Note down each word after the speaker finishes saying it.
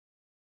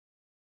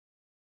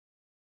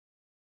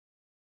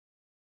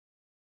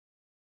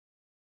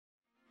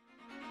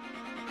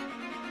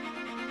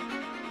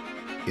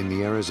In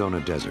the Arizona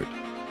desert,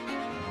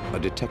 a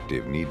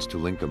detective needs to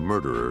link a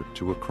murderer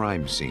to a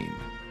crime scene.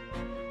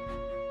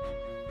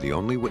 The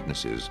only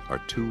witnesses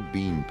are two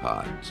bean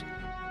pods.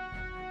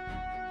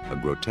 A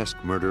grotesque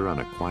murder on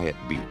a quiet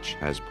beach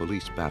has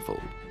police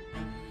baffled.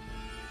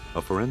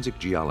 A forensic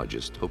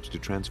geologist hopes to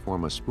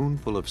transform a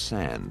spoonful of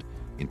sand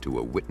into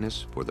a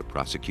witness for the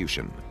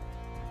prosecution.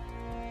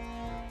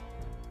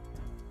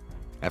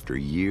 After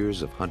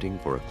years of hunting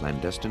for a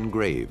clandestine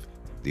grave,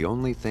 the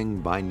only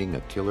thing binding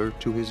a killer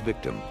to his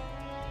victim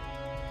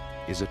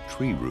is a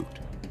tree root.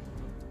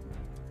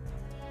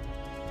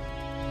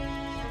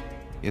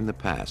 In the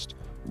past,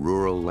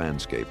 rural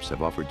landscapes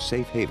have offered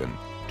safe haven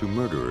to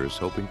murderers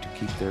hoping to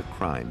keep their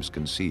crimes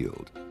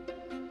concealed.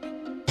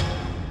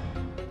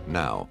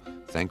 Now,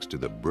 thanks to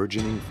the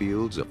burgeoning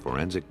fields of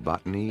forensic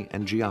botany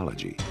and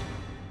geology,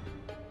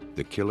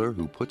 the killer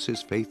who puts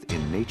his faith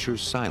in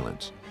nature's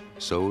silence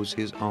sows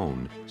his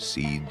own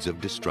seeds of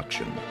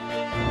destruction.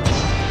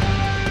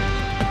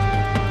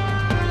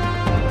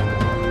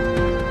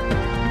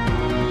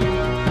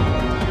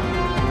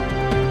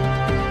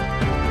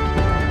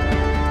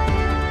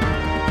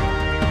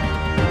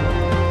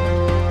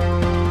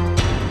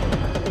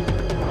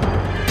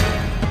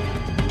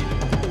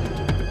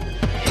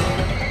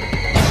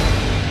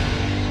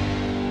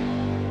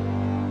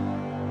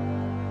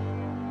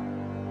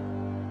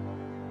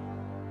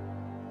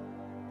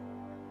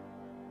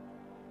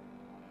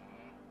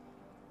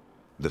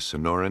 The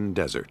Sonoran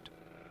Desert.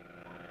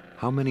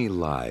 How many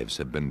lives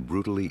have been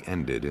brutally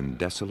ended in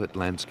desolate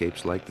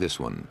landscapes like this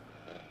one,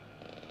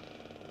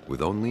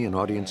 with only an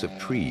audience of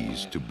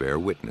trees to bear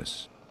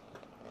witness?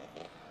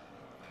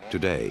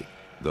 Today,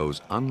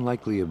 those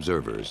unlikely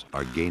observers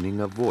are gaining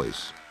a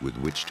voice with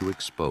which to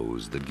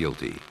expose the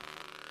guilty.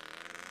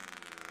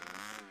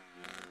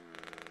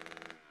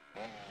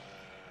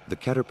 The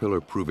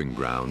Caterpillar Proving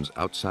Grounds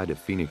outside of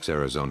Phoenix,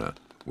 Arizona,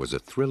 was a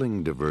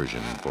thrilling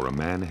diversion for a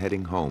man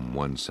heading home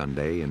one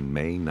Sunday in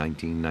May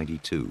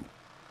 1992.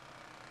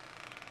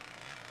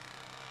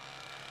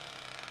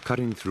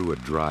 Cutting through a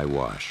dry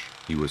wash,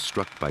 he was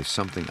struck by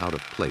something out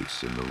of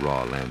place in the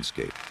raw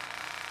landscape.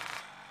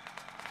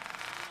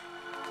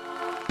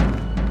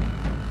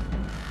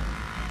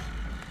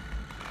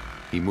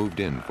 He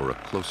moved in for a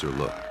closer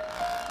look.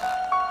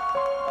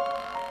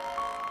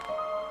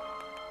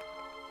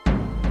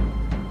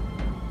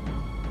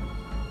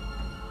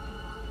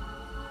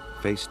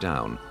 Face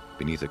down,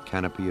 beneath a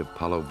canopy of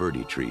Palo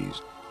Verde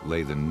trees,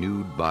 lay the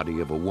nude body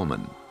of a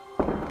woman.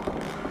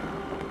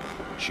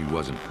 She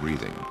wasn't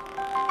breathing.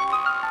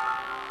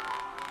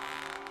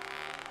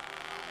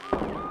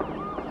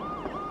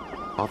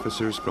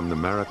 Officers from the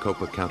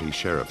Maricopa County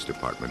Sheriff's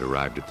Department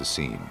arrived at the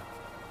scene.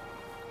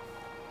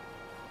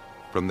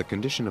 From the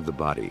condition of the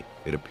body,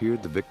 it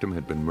appeared the victim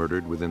had been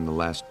murdered within the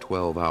last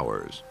 12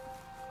 hours.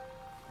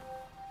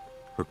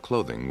 Her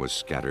clothing was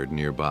scattered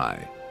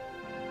nearby.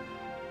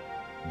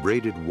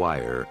 Braided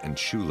wire and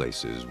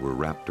shoelaces were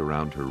wrapped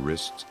around her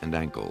wrists and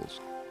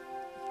ankles.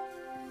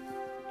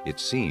 It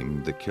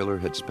seemed the killer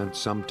had spent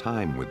some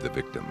time with the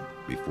victim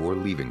before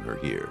leaving her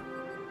here.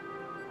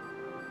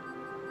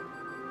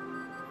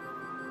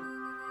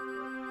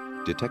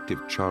 Detective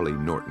Charlie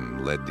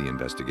Norton led the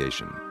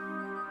investigation.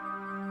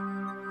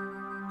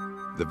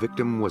 The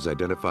victim was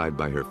identified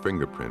by her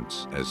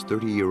fingerprints as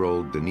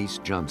 30-year-old Denise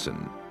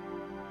Johnson.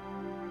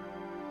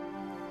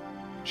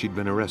 She'd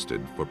been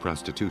arrested for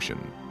prostitution.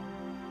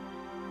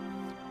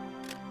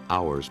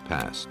 Hours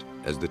passed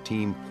as the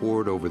team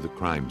pored over the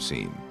crime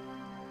scene.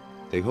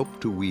 They hoped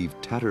to weave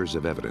tatters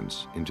of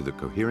evidence into the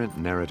coherent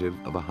narrative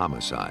of a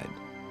homicide.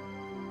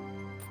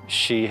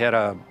 She had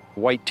a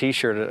white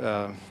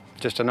t-shirt,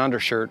 just an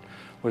undershirt,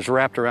 was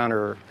wrapped around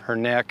her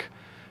neck,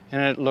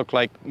 and it looked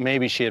like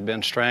maybe she had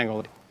been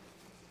strangled.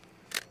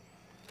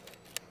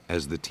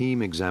 As the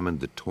team examined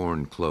the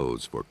torn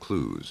clothes for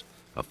clues,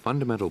 a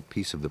fundamental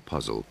piece of the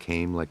puzzle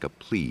came like a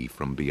plea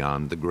from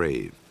beyond the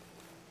grave.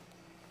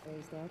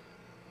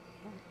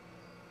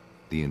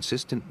 The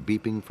insistent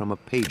beeping from a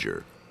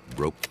pager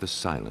broke the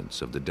silence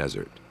of the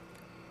desert.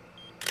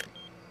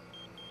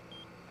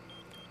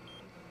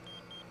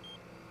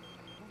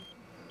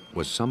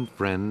 Was some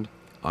friend,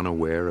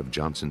 unaware of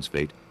Johnson's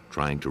fate,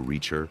 trying to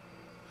reach her?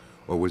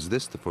 Or was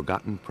this the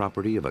forgotten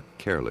property of a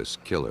careless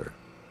killer?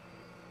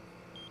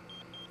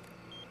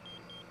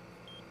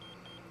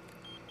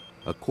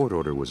 A court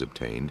order was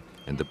obtained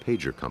and the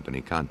pager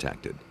company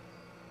contacted.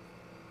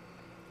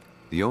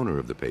 The owner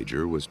of the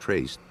pager was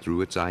traced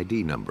through its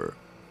ID number.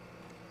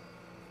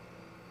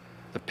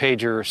 The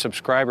pager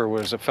subscriber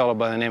was a fellow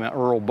by the name of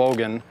Earl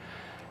Bogan,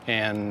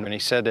 and he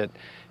said that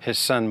his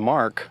son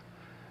Mark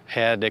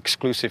had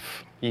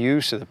exclusive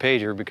use of the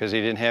pager because he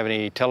didn't have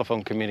any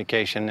telephone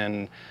communication,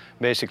 and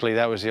basically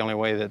that was the only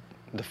way that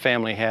the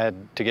family had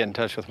to get in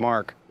touch with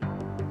Mark.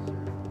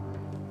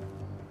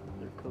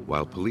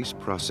 While police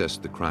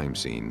processed the crime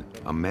scene,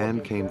 a man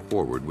came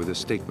forward with a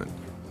statement.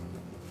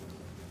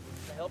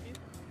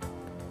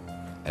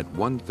 At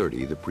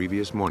 1:30 the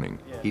previous morning,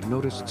 he'd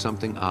noticed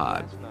something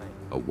odd,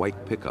 a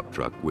white pickup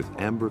truck with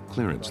amber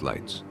clearance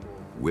lights,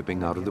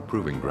 whipping out of the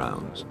proving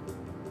grounds.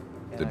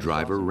 The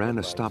driver ran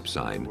a stop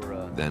sign,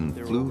 then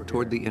flew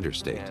toward the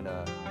interstate.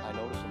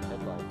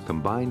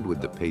 Combined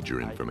with the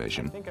pager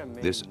information,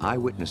 this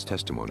eyewitness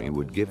testimony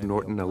would give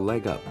Norton a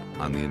leg up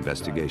on the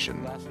investigation.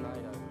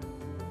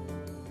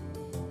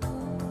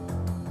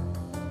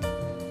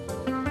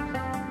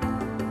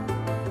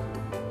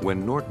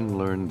 When Norton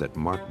learned that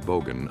Mark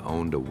Bogan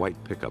owned a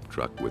white pickup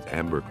truck with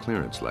amber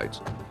clearance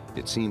lights,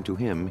 it seemed to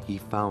him he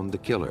found the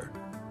killer.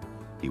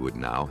 He would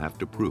now have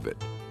to prove it.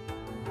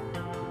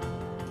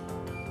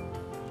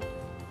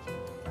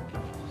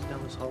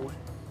 Down this hallway.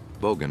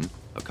 Bogan,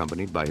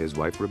 accompanied by his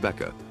wife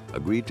Rebecca,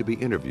 agreed to be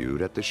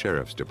interviewed at the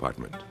sheriff's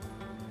department.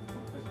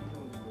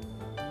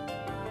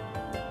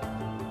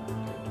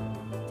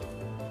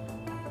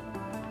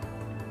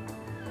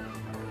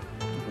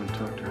 I'm going to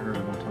talk to her,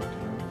 I'm going to talk to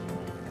him.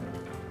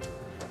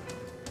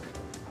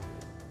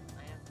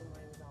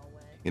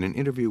 In an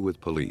interview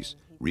with police,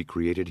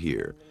 recreated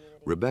here,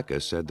 Rebecca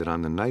said that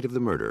on the night of the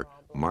murder,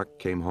 Mark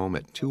came home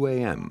at 2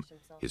 a.m.,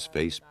 his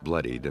face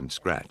bloodied and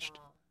scratched.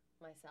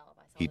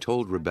 He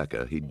told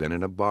Rebecca he'd been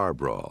in a bar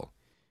brawl.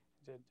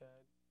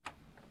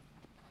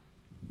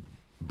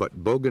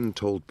 But Bogan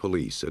told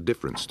police a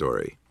different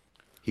story.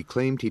 He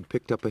claimed he'd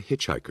picked up a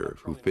hitchhiker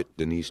who fit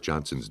Denise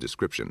Johnson's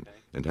description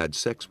and had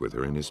sex with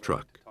her in his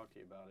truck.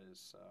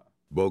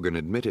 Bogan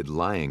admitted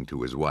lying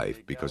to his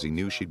wife because he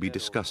knew she'd be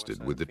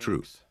disgusted with the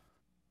truth.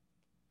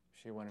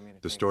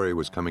 The story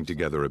was coming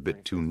together a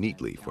bit too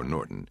neatly for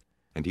Norton,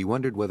 and he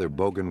wondered whether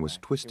Bogan was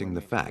twisting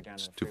the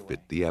facts to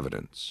fit the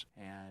evidence.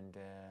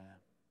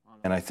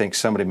 And I think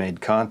somebody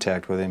made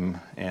contact with him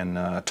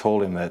and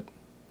told him that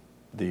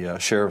the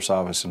sheriff's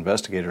office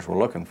investigators were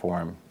looking for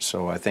him.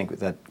 So I think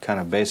that kind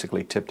of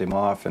basically tipped him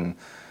off, and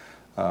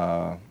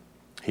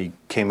he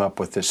came up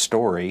with this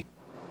story.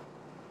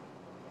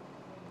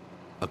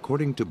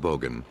 According to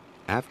Bogan,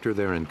 after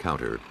their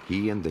encounter,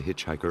 he and the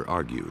hitchhiker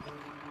argued.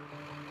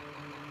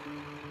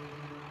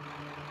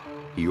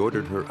 He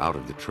ordered her out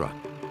of the truck,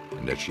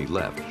 and as she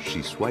left,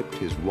 she swiped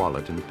his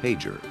wallet and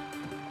pager.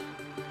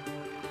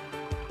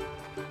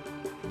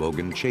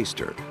 Bogan chased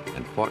her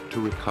and fought to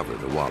recover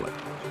the wallet.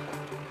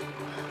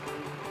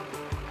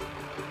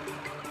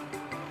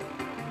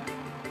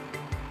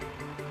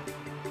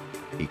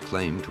 He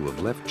claimed to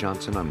have left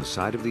Johnson on the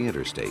side of the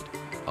interstate,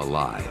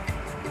 alive.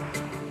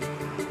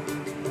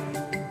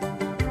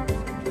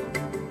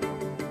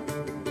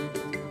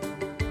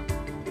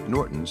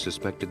 Norton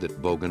suspected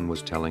that Bogan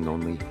was telling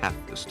only half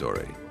the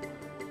story.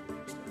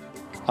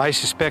 I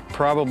suspect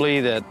probably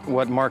that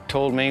what Mark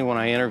told me when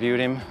I interviewed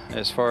him,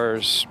 as far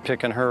as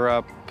picking her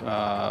up,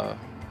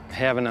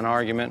 having an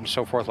argument and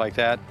so forth like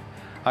that,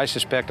 I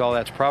suspect all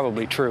that's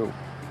probably true.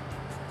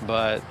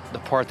 But the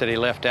part that he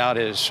left out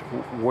is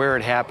where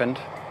it happened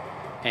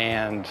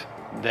and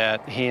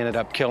that he ended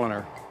up killing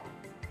her.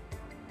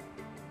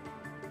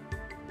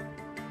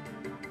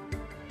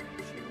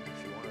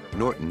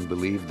 Norton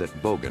believed that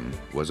Bogan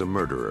was a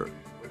murderer,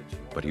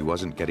 but he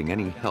wasn't getting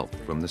any help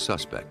from the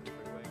suspect.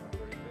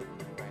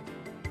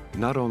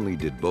 Not only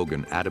did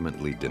Bogan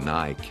adamantly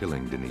deny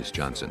killing Denise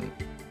Johnson,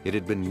 it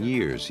had been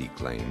years, he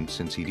claimed,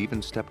 since he'd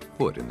even stepped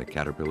foot in the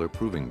Caterpillar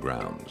proving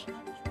grounds.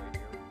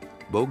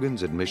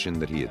 Bogan's admission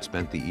that he had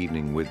spent the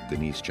evening with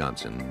Denise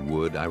Johnson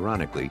would,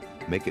 ironically,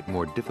 make it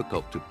more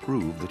difficult to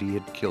prove that he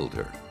had killed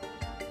her.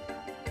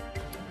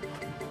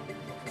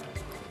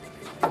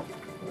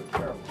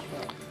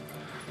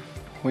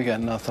 We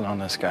got nothing on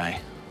this guy.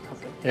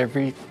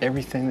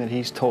 Everything that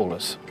he's told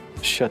us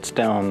shuts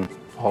down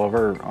all of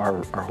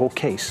our whole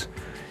case.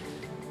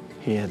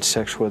 He had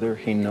sex with her,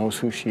 he knows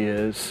who she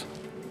is,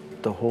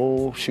 the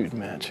whole shooting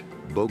match.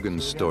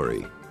 Bogan's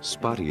story,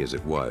 spotty as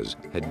it was,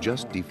 had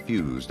just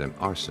defused an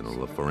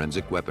arsenal of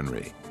forensic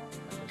weaponry.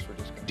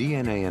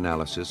 DNA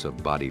analysis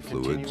of body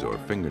fluids or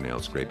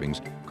fingernail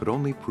scrapings could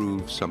only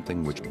prove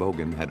something which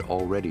Bogan had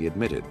already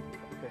admitted.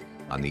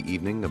 On the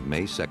evening of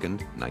May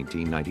 2nd,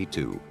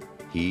 1992,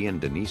 he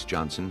and Denise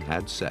Johnson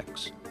had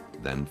sex,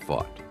 then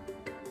fought.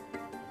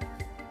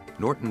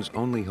 Norton's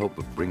only hope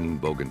of bringing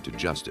Bogan to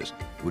justice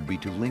would be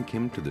to link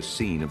him to the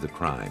scene of the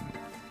crime,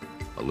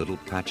 a little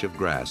patch of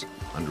grass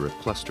under a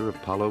cluster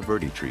of Palo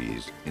Verde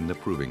trees in the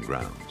proving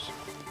grounds.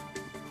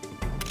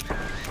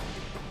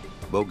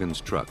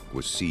 Bogan's truck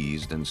was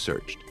seized and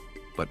searched,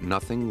 but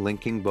nothing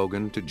linking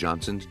Bogan to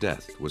Johnson's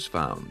death was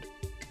found.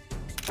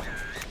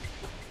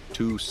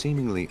 Two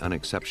seemingly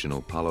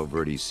unexceptional Palo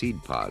Verde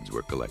seed pods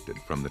were collected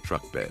from the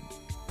truck bed.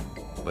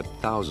 But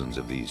thousands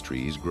of these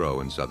trees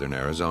grow in southern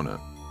Arizona.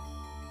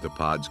 The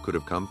pods could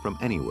have come from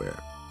anywhere.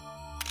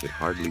 It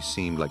hardly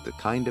seemed like the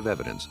kind of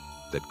evidence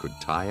that could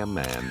tie a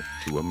man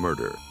to a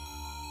murder.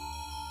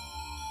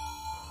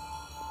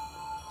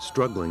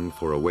 Struggling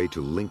for a way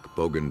to link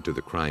Bogan to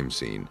the crime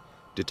scene,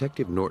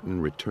 Detective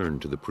Norton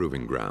returned to the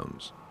proving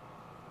grounds.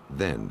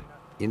 Then,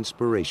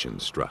 inspiration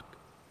struck.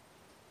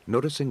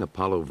 Noticing a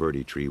Palo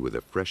Verde tree with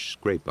a fresh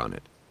scrape on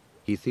it,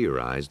 he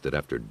theorized that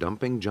after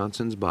dumping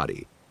Johnson's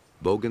body,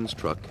 Bogan's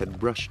truck had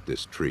brushed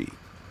this tree,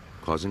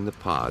 causing the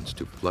pods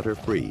to flutter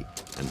free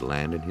and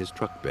land in his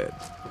truck bed.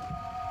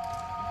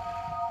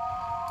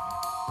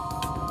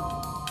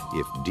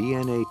 If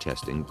DNA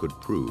testing could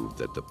prove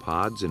that the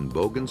pods in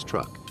Bogan's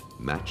truck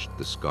matched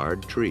the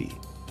scarred tree,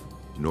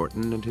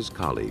 Norton and his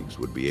colleagues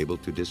would be able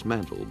to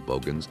dismantle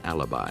Bogan's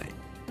alibi.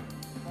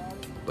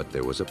 But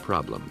there was a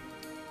problem.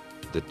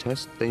 The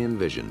test they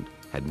envisioned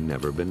had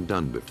never been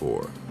done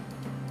before.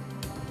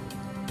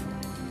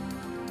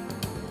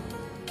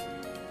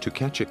 To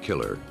catch a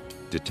killer,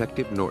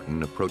 Detective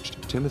Norton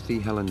approached Timothy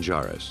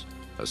Helenjaris,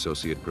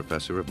 Associate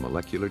Professor of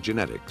Molecular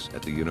Genetics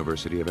at the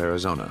University of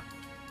Arizona.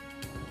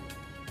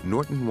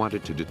 Norton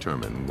wanted to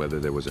determine whether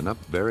there was enough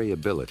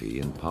variability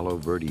in Palo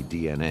Verde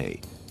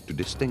DNA to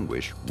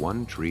distinguish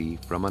one tree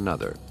from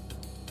another.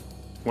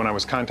 When I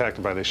was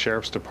contacted by the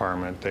Sheriff's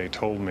Department, they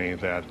told me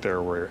that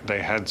they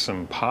had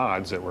some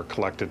pods that were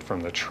collected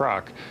from the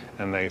truck,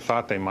 and they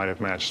thought they might have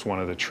matched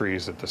one of the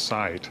trees at the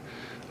site.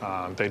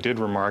 They did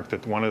remark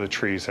that one of the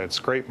trees had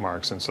scrape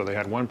marks, and so they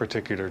had one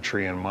particular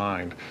tree in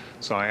mind.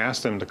 So I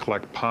asked them to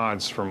collect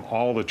pods from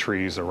all the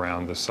trees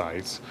around the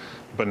sites,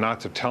 but not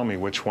to tell me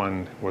which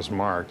one was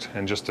marked,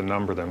 and just to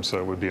number them so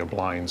it would be a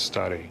blind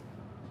study.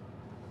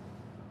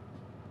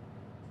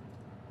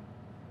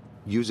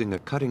 Using a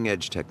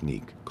cutting-edge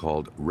technique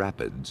called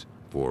rapids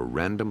for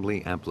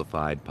randomly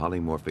amplified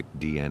polymorphic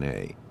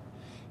DNA,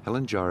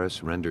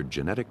 Helenjaris rendered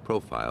genetic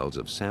profiles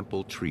of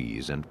sample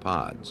trees and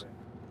pods.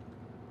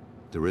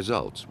 The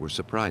results were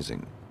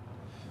surprising.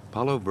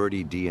 Palo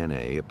Verde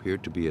DNA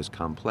appeared to be as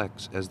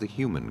complex as the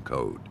human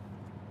code.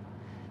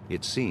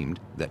 It seemed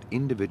that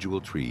individual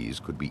trees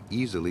could be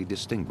easily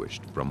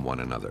distinguished from one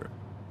another.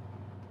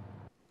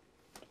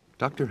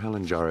 Dr.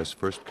 Helenjaris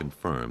first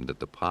confirmed that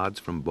the pods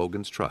from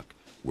Bogan's truck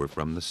were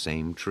from the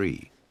same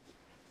tree.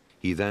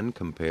 He then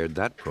compared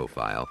that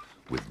profile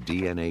with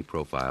DNA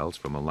profiles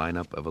from a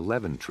lineup of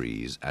 11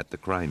 trees at the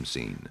crime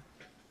scene.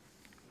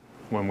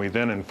 When we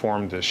then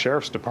informed the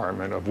Sheriff's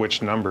Department of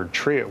which numbered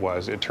tree it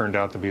was, it turned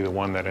out to be the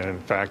one that in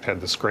fact had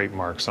the scrape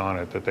marks on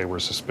it that they were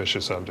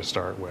suspicious of to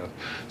start with.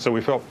 So we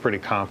felt pretty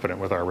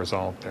confident with our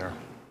result there.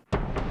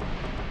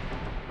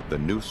 The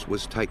noose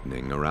was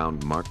tightening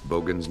around Mark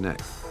Bogan's neck.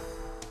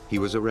 He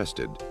was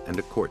arrested and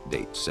a court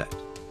date set.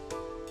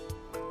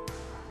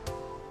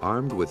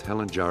 Armed with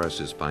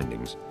Helenjaris'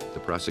 findings, the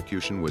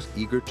prosecution was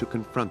eager to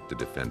confront the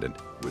defendant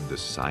with the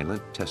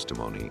silent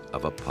testimony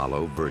of a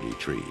Palo Verde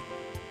tree.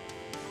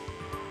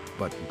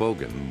 But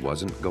Bogan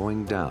wasn't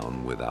going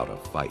down without a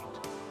fight.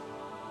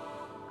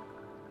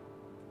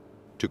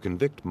 To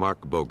convict Mark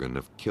Bogan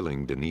of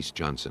killing Denise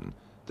Johnson,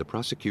 the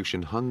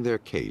prosecution hung their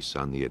case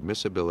on the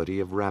admissibility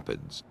of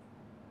rapids,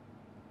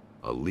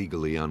 a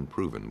legally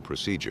unproven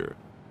procedure.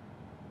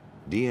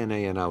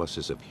 DNA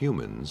analysis of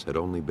humans had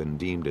only been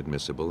deemed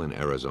admissible in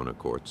Arizona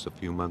courts a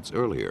few months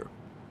earlier.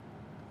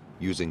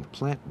 Using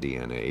plant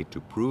DNA to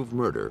prove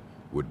murder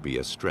would be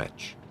a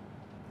stretch,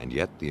 and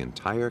yet the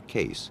entire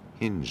case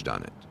hinged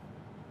on it.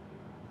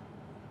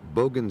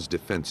 Bogan's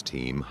defense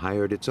team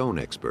hired its own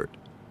expert,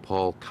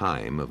 Paul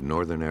Keim of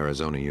Northern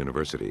Arizona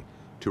University,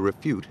 to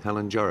refute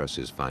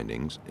Helenjaris'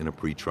 findings in a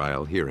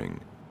pretrial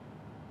hearing.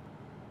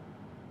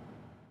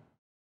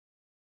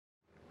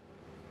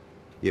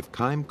 If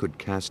Keim could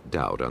cast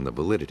doubt on the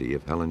validity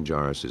of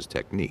Helenjaris'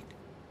 technique,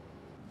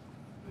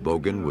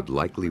 Bogan would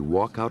likely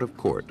walk out of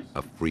court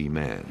a free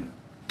man.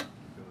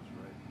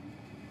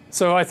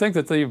 So I think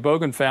that the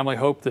Bogan family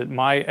hoped that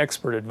my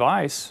expert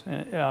advice,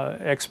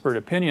 expert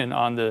opinion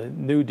on the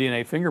new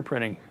DNA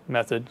fingerprinting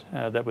method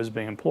that was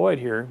being employed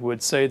here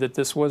would say that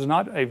this was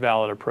not a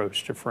valid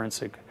approach to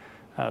forensic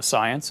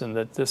science, and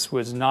that this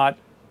was not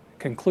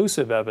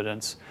conclusive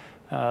evidence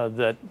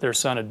that their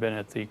son had been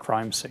at the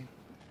crime scene.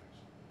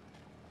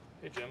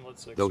 Hey, Jim,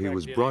 though he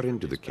was brought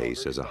into the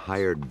case as a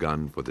hired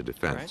gun for the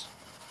defense,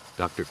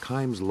 Dr.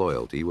 Keim's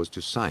loyalty was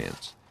to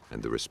science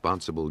and the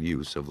responsible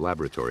use of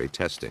laboratory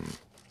testing.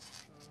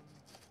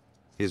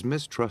 His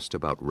mistrust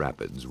about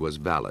rapids was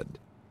valid.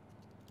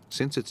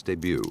 Since its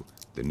debut,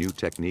 the new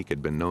technique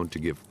had been known to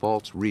give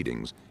false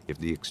readings if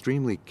the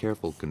extremely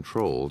careful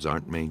controls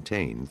aren't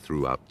maintained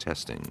throughout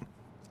testing.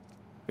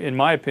 In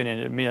my opinion,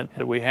 it meant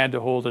that we had to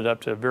hold it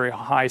up to a very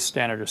high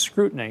standard of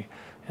scrutiny,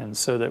 and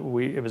so that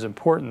it was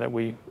important that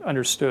we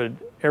understood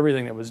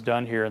everything that was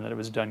done here and that it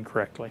was done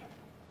correctly.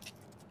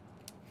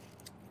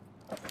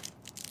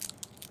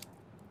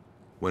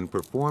 When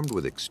performed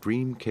with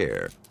extreme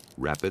care,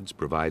 rapids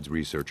provides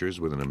researchers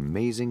with an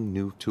amazing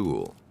new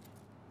tool: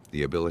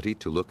 the ability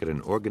to look at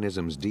an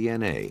organism's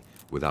DNA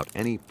without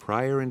any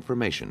prior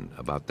information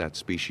about that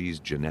species'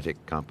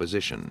 genetic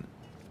composition.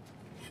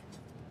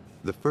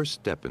 The first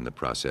step in the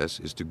process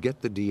is to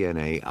get the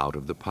DNA out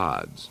of the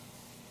pods.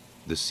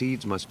 The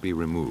seeds must be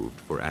removed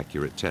for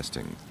accurate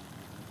testing.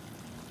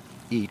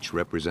 Each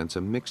represents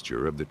a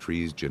mixture of the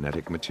tree's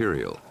genetic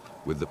material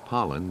with the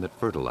pollen that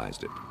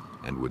fertilized it,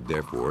 and would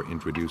therefore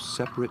introduce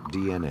separate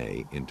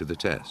DNA into the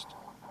test.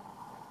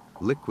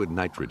 Liquid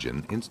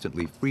nitrogen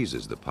instantly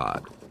freezes the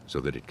pod so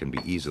that it can be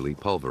easily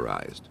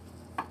pulverized.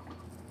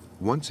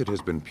 Once it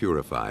has been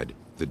purified,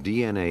 the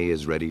DNA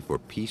is ready for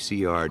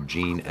PCR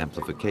gene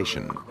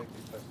amplification.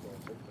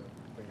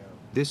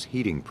 This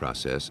heating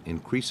process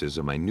increases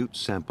a minute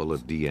sample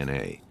of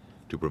DNA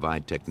to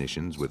provide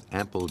technicians with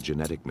ample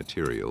genetic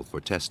material for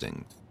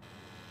testing.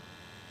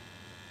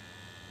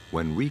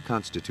 When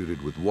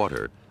reconstituted with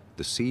water,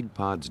 the seed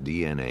pod's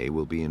DNA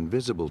will be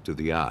invisible to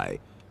the eye,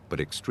 but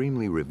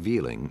extremely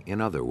revealing in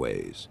other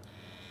ways.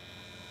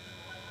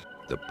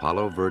 The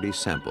Palo Verde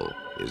sample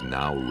is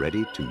now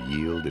ready to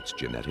yield its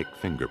genetic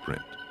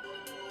fingerprint.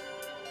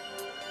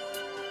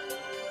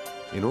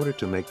 In order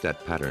to make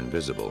that pattern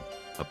visible,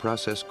 a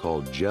process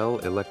called gel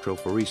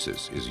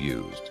electrophoresis is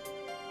used.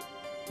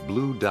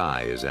 Blue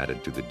dye is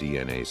added to the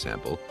DNA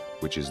sample,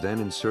 which is then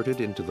inserted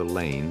into the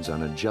lanes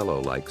on a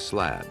jello-like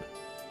slab.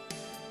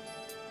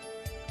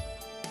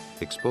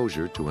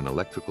 Exposure to an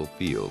electrical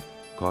field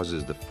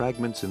causes the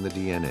fragments in the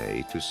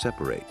DNA to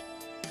separate.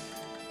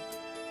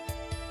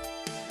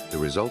 The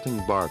resulting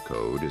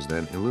barcode is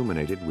then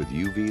illuminated with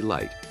UV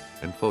light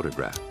and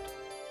photographed.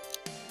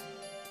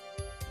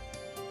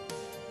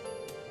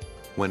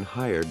 When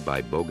hired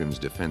by Bogan's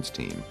defense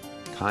team,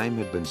 Keim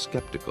had been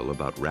skeptical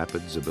about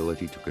Rapid's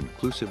ability to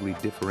conclusively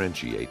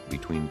differentiate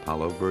between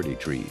Palo Verde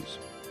trees.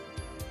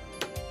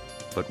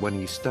 But when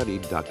he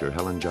studied Dr.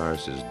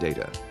 Helenjaris's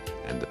data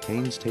and the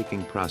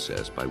painstaking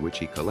process by which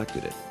he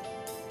collected it,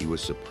 he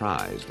was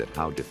surprised at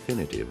how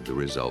definitive the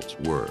results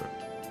were.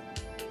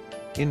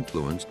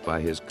 Influenced by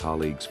his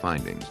colleagues'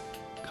 findings,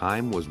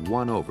 Keim was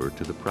won over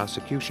to the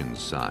prosecution's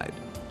side,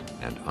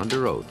 and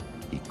under oath,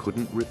 he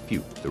couldn't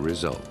refute the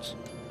results.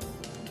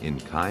 In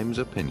Keim's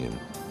opinion,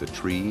 the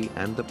tree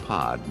and the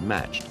pod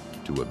matched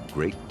to a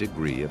great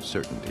degree of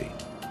certainty.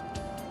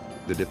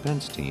 The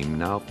defense team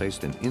now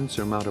faced an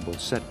insurmountable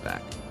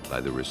setback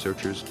by the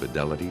researchers'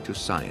 fidelity to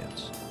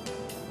science.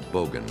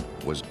 Bogan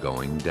was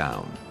going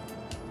down.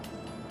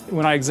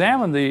 When I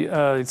examined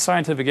the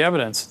scientific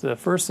evidence, the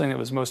first thing that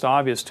was most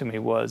obvious to me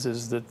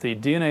is that the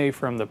DNA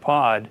from the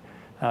pod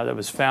that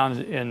was found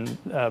in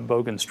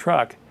Bogan's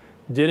truck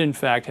did in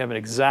fact have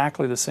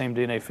exactly the same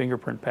DNA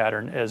fingerprint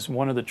pattern as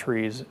one of the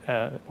trees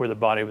where the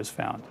body was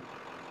found.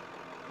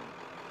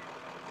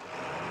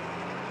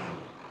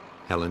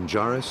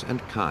 Helenjaris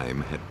and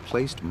Keim had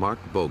placed Mark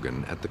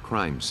Bogan at the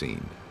crime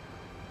scene.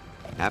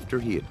 After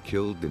he had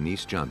killed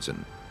Denise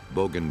Johnson,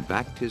 Bogan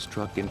backed his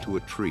truck into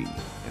a tree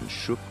and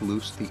shook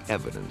loose the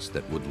evidence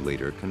that would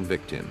later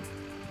convict him.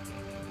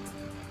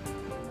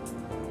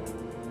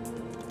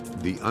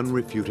 The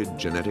unrefuted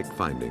genetic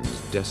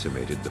findings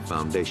decimated the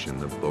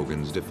foundation of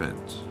Bogan's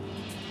defense.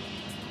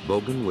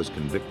 Bogan was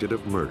convicted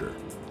of murder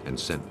and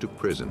sent to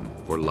prison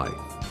for life.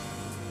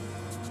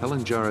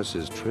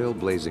 Helenjaris's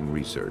trailblazing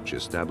research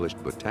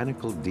established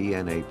botanical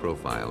DNA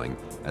profiling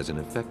as an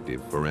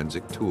effective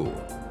forensic tool,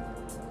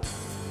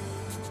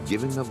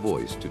 giving a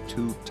voice to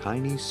two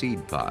tiny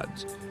seed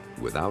pods,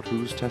 without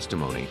whose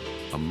testimony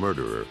a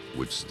murderer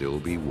would still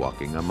be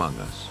walking among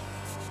us.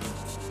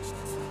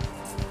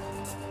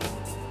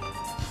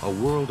 A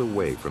world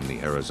away from the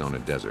Arizona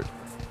desert,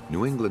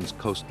 New England's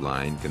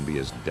coastline can be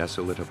as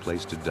desolate a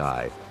place to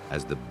die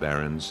as the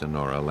barren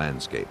Sonora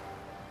landscape.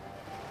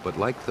 But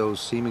like those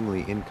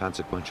seemingly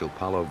inconsequential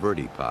Palo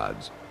Verde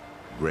pods,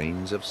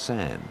 grains of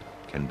sand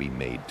can be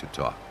made to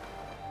talk.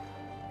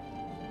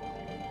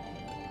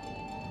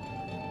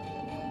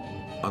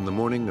 On the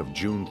morning of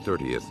June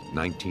 30th,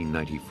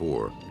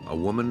 1994, a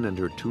woman and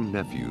her two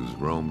nephews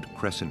roamed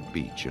Crescent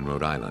Beach in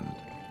Rhode Island.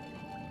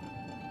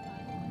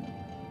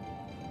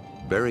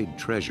 Buried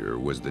treasure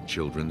was the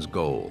children's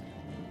goal.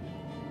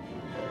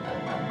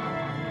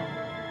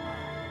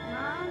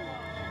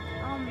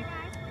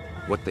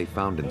 What they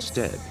found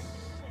instead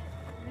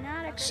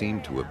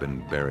seemed to have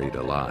been buried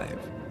alive.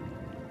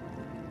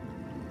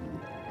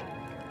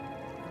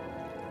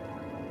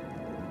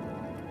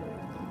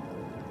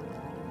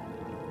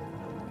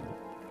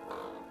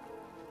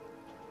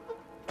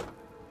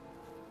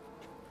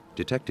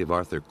 Detective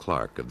Arthur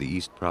Clark of the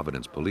East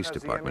Providence Police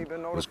Department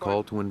was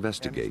called to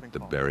investigate the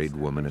buried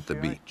woman at the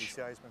beach.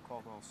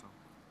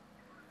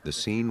 The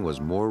scene was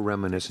more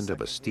reminiscent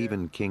of a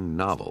Stephen King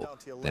novel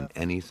than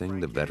anything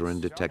the veteran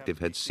detective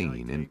had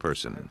seen in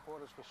person.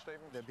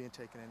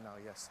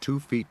 2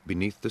 feet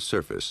beneath the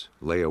surface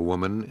lay a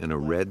woman in a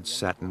red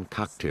satin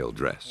cocktail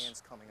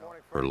dress.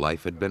 Her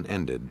life had been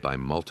ended by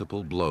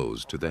multiple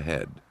blows to the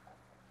head.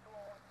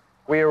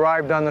 We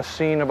arrived on the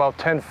scene about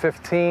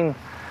 10:15.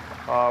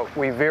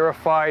 We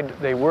verified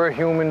they were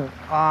human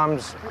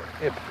arms.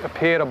 It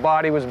appeared a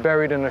body was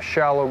buried in a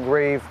shallow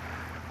grave.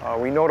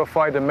 We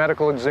notified the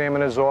medical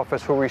examiner's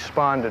office, who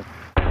responded.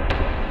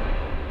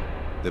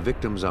 The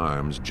victim's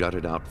arms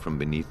jutted out from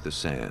beneath the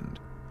sand,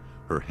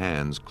 her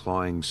hands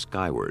clawing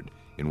skyward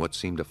in what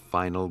seemed a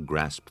final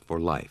grasp for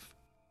life.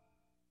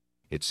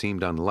 It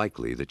seemed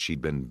unlikely that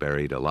she'd been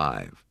buried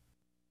alive.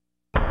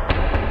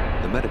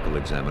 The medical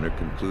examiner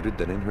concluded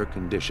that in her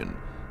condition,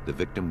 the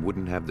victim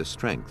wouldn't have the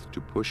strength to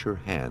push her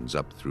hands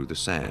up through the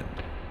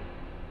sand.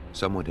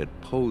 Someone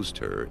had posed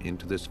her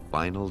into this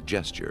final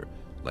gesture,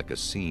 like a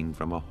scene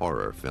from a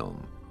horror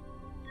film.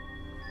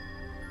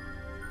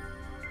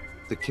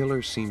 The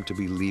killer seemed to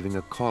be leaving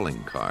a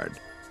calling card,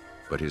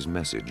 but his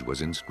message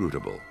was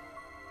inscrutable.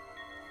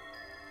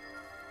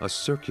 A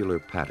circular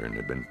pattern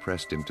had been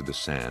pressed into the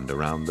sand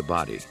around the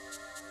body.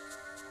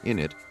 In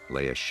it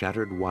lay a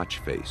shattered watch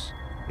face,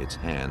 its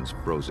hands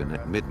frozen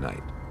at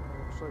midnight.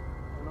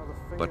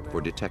 But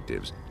for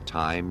detectives,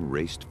 time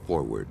raced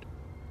forward.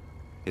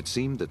 It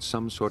seemed that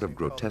some sort of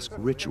grotesque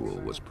ritual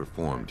was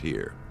performed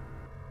here.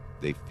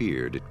 They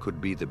feared it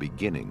could be the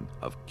beginning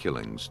of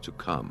killings to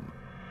come.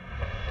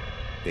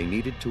 They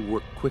needed to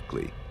work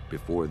quickly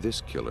before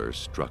this killer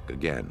struck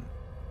again.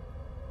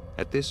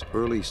 At this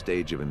early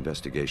stage of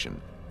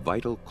investigation,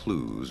 vital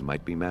clues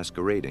might be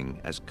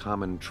masquerading as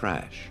common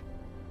trash.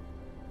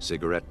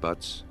 Cigarette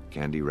butts,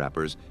 candy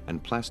wrappers,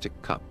 and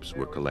plastic cups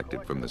were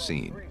collected from the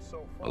scene,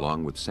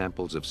 along with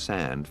samples of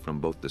sand from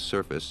both the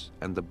surface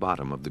and the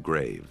bottom of the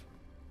grave.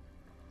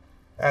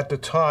 At the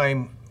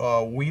time,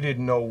 we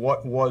didn't know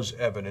what was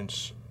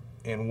evidence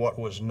and what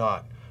was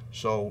not.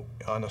 So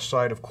on the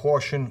side of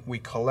caution, we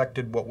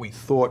collected what we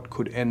thought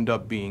could end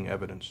up being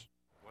evidence.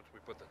 Once we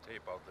put the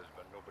tape out, there's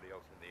been nobody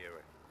else in the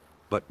area.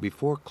 But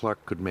before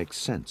Clark could make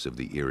sense of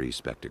the eerie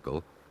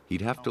spectacle,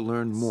 he'd have to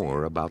learn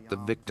more about the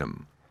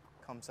victim.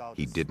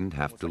 He didn't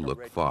have to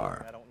look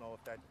far.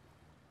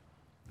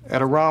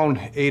 At around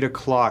 8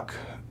 o'clock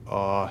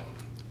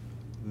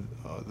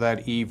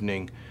that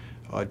evening,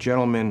 a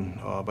gentleman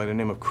by the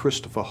name of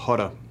Christopher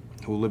Hutter,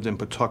 who lived in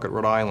Pawtucket,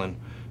 Rhode Island,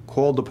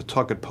 called the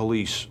Pawtucket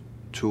police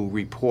to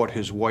report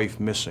his wife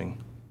missing.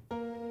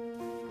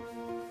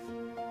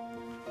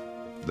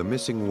 The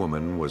missing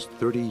woman was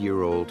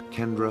 30-year-old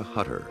Kendra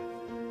Hutter.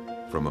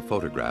 From a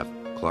photograph,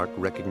 Clark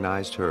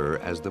recognized her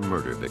as the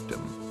murder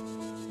victim.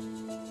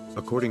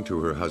 According to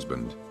her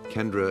husband,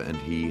 Kendra and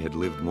he had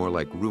lived more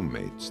like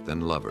roommates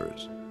than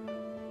lovers.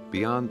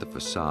 Beyond the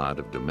facade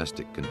of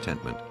domestic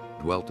contentment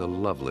dwelt a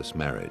loveless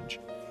marriage,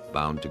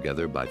 bound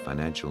together by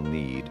financial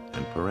need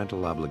and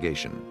parental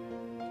obligation.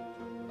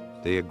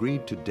 They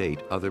agreed to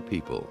date other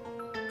people.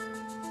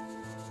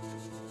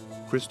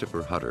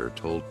 Christopher Hutter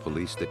told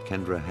police that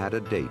Kendra had a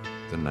date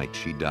the night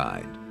she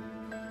died.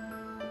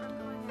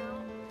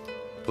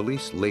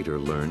 Police later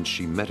learned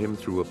she met him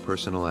through a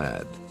personal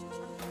ad.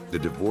 The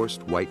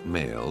divorced white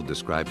male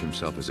described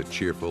himself as a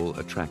cheerful,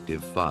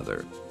 attractive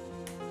father.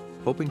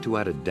 Hoping to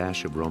add a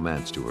dash of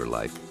romance to her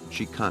life,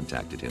 she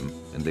contacted him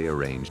and they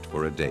arranged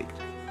for a date.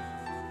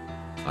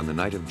 On the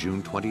night of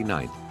June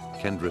 29th,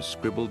 Kendra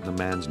scribbled the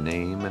man's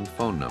name and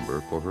phone number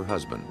for her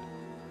husband.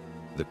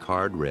 The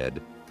card read,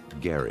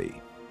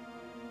 Gary.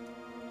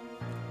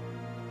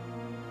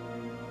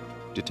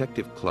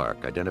 Detective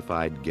Clark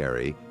identified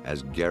Gary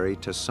as Gary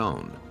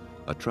Tassone,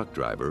 a truck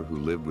driver who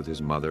lived with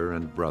his mother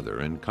and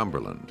brother in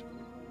Cumberland.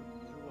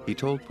 He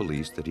told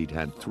police that he'd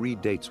had 3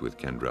 dates with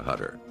Kendra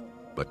Hutter,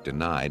 but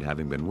denied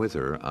having been with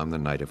her on the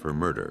night of her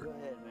murder.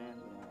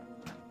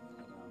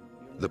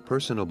 The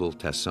personable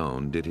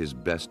Tassone did his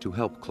best to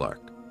help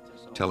Clark,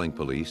 telling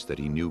police that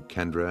he knew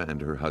Kendra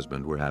and her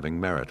husband were having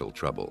marital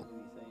trouble.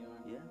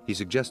 He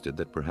suggested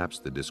that perhaps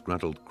the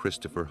disgruntled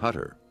Christopher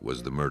Hutter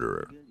was the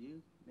murderer.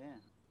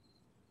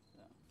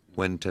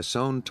 When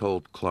Tassone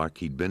told Clark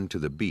he'd been to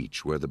the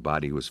beach where the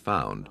body was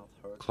found,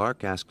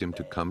 Clark asked him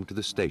to come to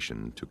the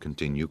station to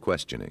continue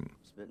questioning.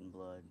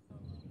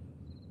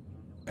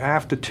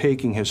 After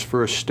taking his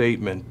first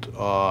statement,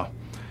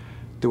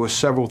 there were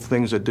several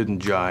things that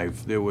didn't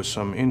jive. There were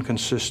some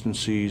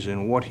inconsistencies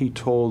in what he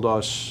told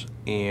us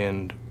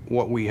and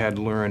what we had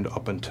learned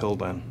up until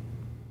then.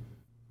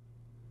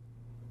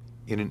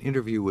 In an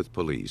interview with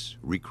police,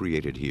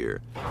 recreated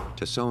here,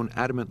 Tassone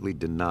adamantly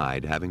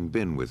denied having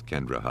been with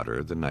Kendra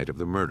Hutter the night of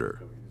the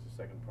murder.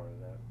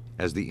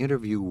 As the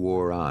interview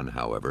wore on,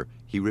 however,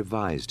 he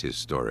revised his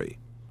story.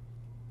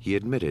 He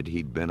admitted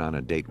he'd been on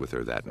a date with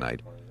her that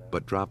night,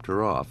 but dropped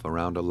her off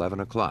around 11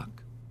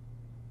 o'clock.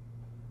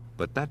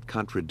 But that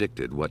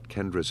contradicted what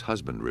Kendra's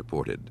husband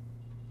reported.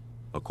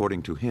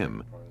 According to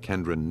him,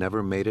 Kendra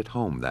never made it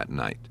home that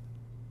night.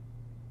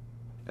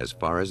 As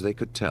far as they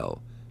could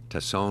tell,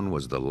 Tassone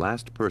was the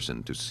last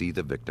person to see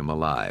the victim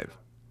alive.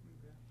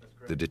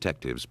 The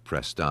detectives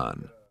pressed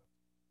on.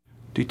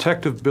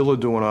 Detective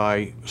Bilodeau and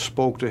I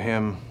spoke to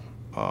him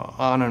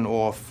on and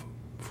off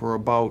for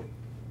about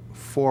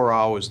 4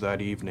 hours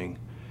that evening.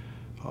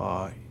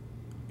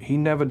 He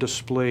never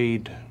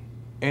displayed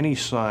any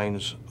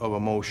signs of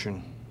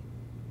emotion.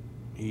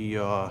 He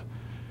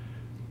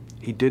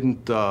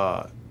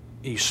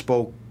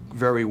spoke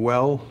very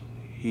well.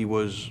 He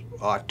was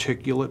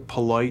articulate,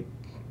 polite,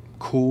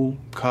 cool,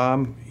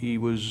 calm. He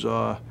was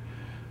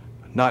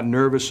not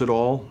nervous at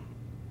all.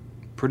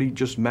 Pretty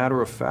just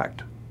matter of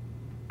fact.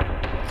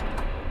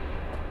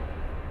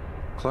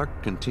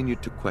 Clark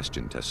continued to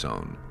question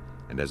Tassone,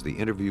 and as the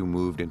interview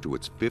moved into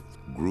its 5th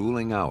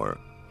grueling hour,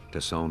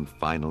 Tassone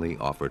finally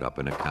offered up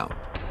an account.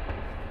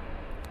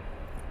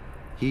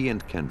 He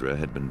and Kendra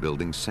had been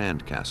building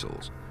sand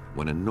castles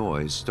when a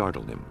noise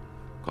startled him,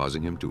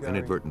 causing him to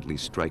inadvertently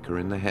strike her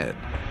in the head.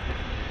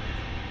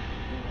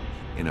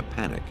 In a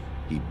panic,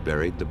 he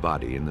buried the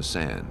body in the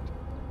sand.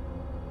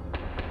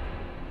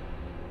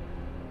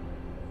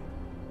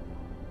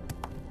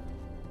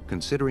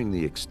 Considering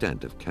the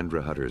extent of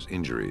Kendra Hutter's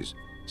injuries,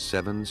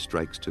 7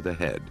 strikes to the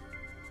head,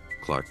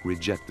 Clark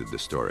rejected the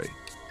story.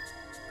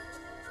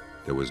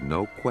 There was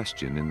no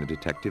question in the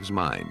detective's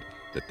mind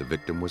that the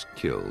victim was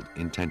killed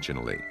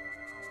intentionally.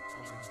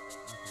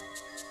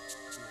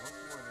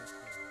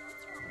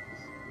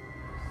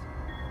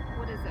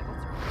 What is it? What's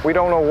wrong? We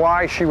don't know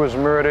why she was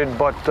murdered,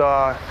 but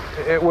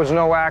it was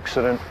no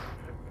accident.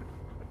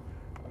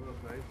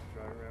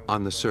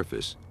 On the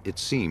surface, it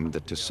seemed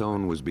that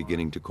Tassone was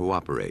beginning to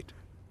cooperate,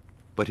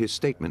 but his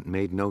statement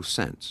made no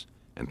sense,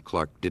 and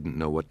Clark didn't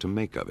know what to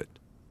make of it.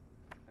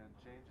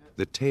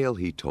 The tale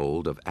he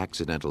told of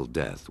accidental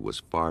death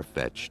was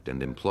far-fetched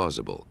and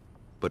implausible,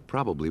 but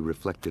probably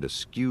reflected a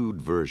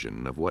skewed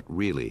version of what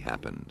really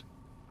happened.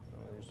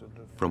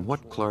 From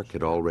what Clark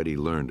had already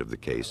learned of the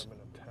case,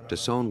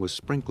 Tassone was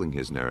sprinkling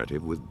his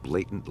narrative with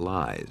blatant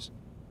lies.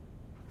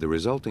 The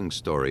resulting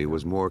story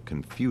was more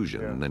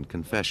confusion than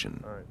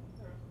confession.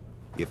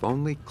 If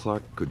only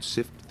Clark could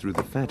sift through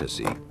the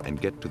fantasy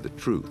and get to the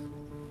truth,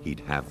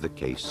 he'd have the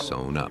case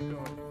sewn up.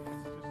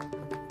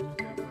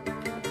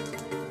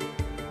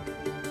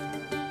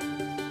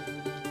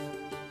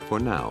 For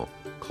now,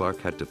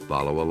 Clark had to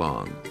follow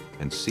along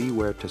and see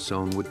where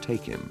Tassone would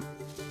take him.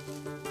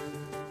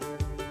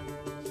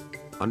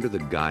 Under the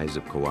guise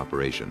of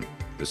cooperation,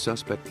 the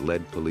suspect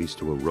led police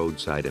to a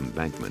roadside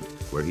embankment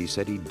where he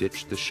said he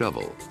ditched the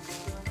shovel.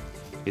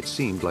 It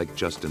seemed like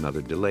just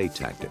another delay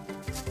tactic,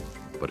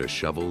 but a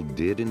shovel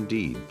did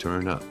indeed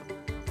turn up.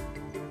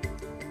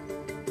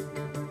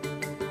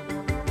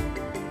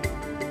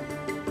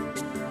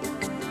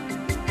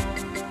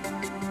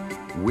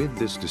 With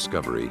this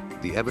discovery,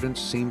 the evidence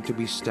seemed to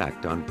be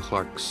stacked on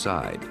Clark's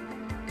side.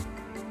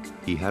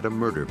 He had a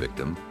murder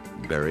victim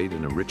buried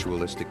in a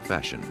ritualistic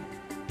fashion.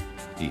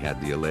 He had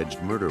the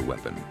alleged murder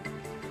weapon.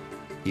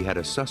 He had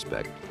a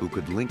suspect who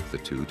could link the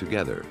two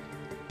together.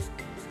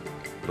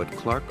 But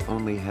Clark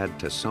only had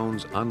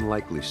Tassone's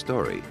unlikely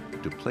story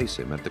to place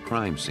him at the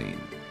crime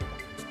scene.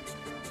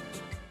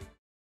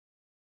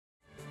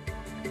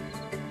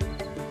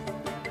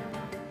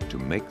 To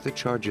make the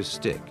charges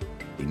stick,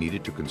 he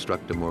needed to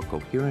construct a more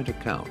coherent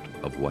account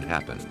of what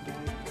happened.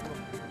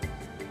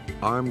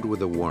 Armed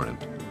with a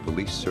warrant,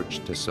 police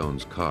searched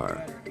Tassone's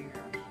car.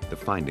 The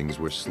findings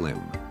were slim,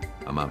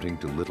 amounting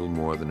to little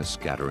more than a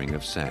scattering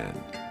of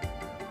sand.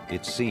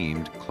 It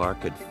seemed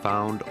Clark had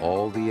found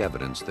all the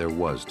evidence there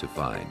was to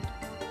find.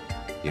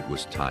 It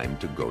was time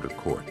to go to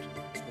court.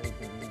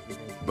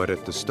 But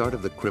at the start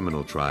of the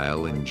criminal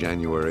trial in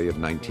January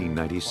of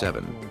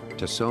 1997,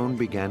 Tassone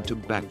began to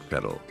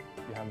backpedal.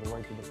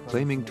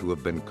 Claiming to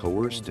have been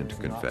coerced into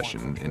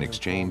confession in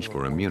exchange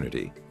for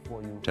immunity,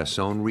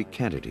 Tassone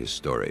recanted his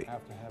story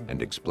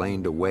and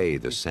explained away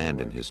the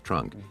sand in his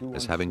trunk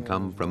as having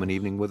come from an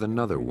evening with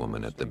another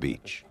woman at the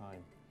beach.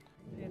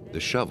 The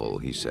shovel,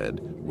 he said,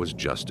 was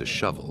just a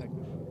shovel.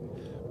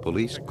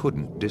 Police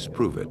couldn't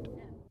disprove it.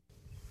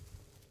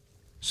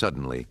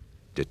 Suddenly,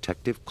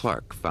 Detective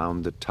Clark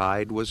found the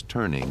tide was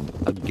turning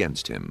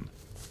against him.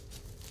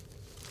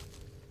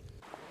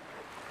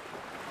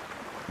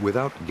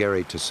 Without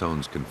Gary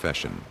Tassone's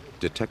confession,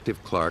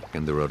 Detective Clark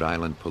and the Rhode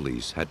Island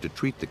police had to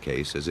treat the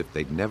case as if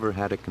they'd never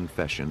had a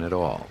confession at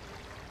all.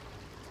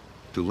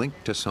 To link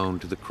Tassone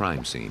to the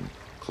crime scene,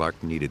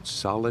 Clark needed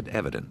solid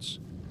evidence,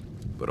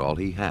 but all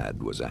he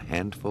had was a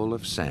handful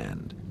of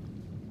sand.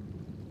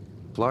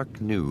 Clark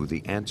knew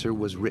the answer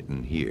was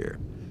written here,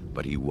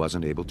 but he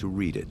wasn't able to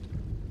read it.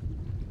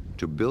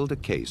 To build a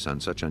case on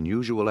such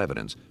unusual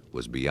evidence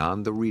was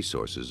beyond the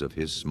resources of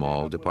his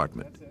small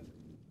department.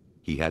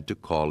 He had to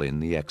call in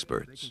the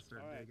experts.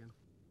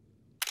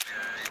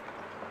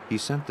 He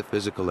sent the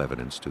physical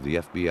evidence to the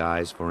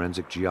FBI's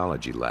Forensic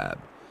Geology Lab,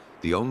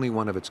 the only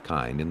one of its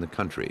kind in the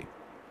country.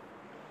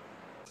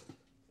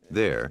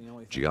 There,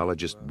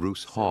 geologist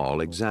Bruce Hall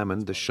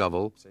examined the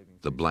shovel,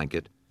 the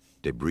blanket,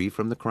 debris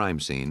from the crime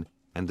scene,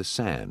 and the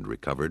sand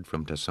recovered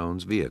from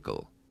Tassone's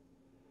vehicle.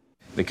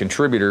 The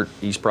contributor,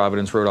 East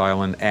Providence, Rhode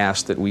Island,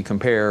 asked that we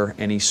compare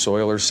any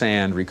soil or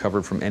sand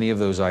recovered from any of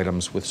those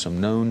items with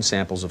some known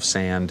samples of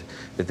sand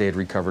that they had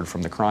recovered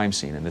from the crime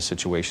scene. In this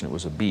situation, it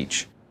was a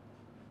beach.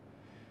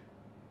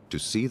 To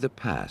see the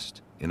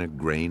past in a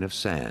grain of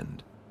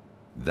sand,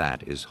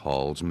 that is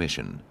Hall's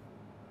mission.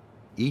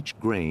 Each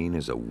grain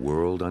is a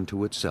world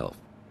unto itself,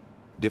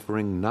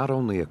 differing not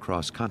only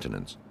across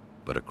continents,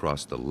 but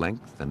across the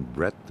length and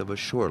breadth of a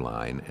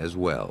shoreline as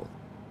well.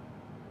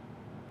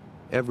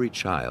 Every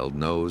child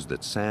knows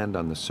that sand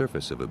on the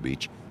surface of a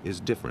beach is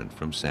different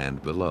from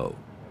sand below.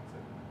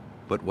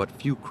 But what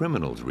few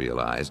criminals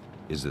realize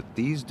is that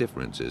these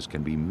differences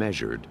can be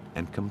measured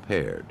and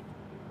compared.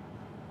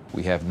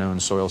 We have known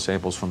soil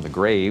samples from the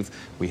grave.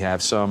 We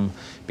have some,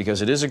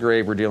 because it is a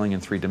grave, we're dealing in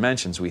 3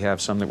 dimensions. We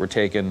have some that were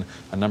taken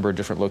a number of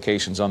different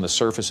locations on the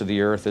surface of the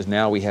earth. As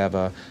now we have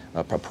a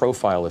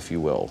profile, if you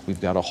will.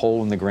 We've got a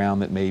hole in the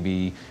ground that may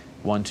be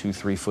 1, 2,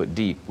 3 foot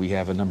deep. We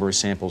have a number of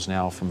samples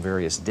now from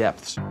various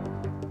depths.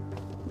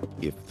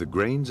 If the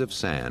grains of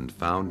sand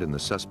found in the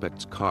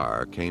suspect's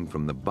car came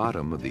from the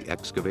bottom of the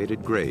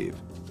excavated grave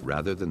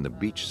rather than the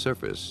beach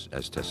surface,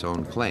 as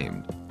Tassone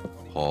claimed,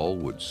 Hall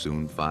would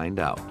soon find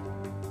out.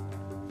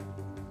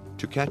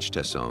 To catch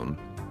Tassone,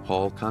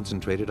 Hall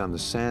concentrated on the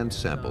sand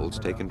samples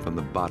taken from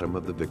the bottom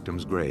of the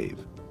victim's grave.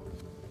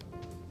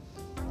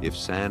 If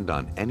sand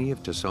on any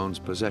of Tassone's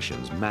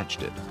possessions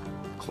matched it,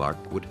 Clark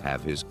would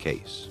have his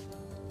case.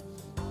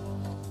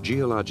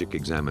 Geologic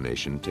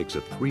examination takes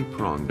a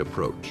three-pronged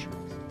approach.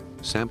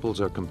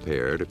 Samples are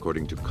compared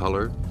according to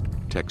color,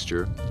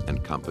 texture,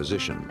 and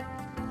composition.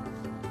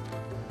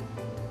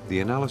 The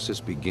analysis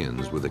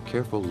begins with a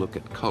careful look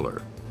at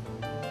color.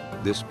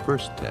 This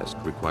first test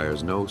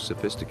requires no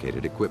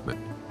sophisticated equipment,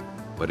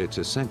 but it's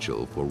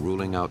essential for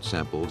ruling out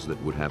samples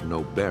that would have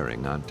no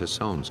bearing on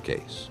Tassone's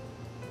case.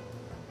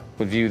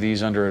 Would view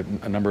these under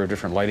a number of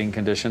different lighting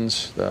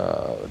conditions,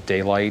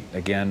 daylight,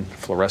 again,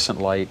 fluorescent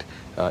light,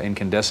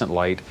 incandescent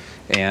light,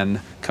 and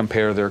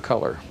compare their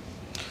color.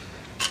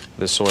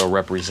 This soil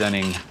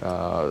representing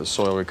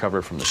soil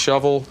recovered from the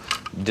shovel,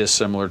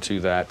 dissimilar to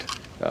that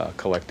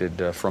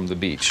collected from the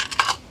beach.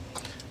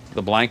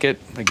 The blanket,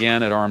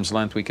 again, at arm's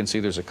length, we can see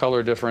there's a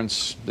color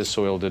difference. This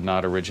soil did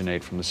not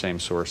originate from the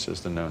same source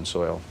as the known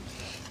soil.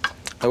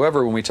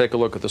 However, when we take a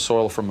look at the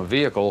soil from a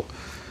vehicle,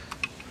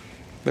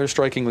 they're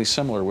strikingly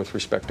similar with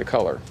respect to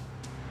color.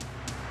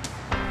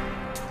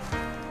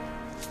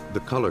 The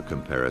color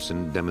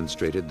comparison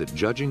demonstrated that,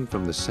 judging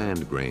from the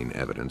sand grain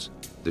evidence,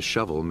 the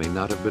shovel may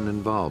not have been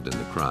involved in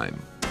the crime.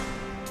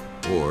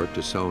 Or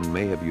Tassone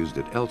may have used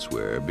it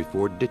elsewhere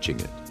before ditching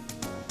it.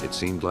 It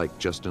seemed like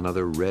just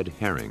another red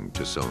herring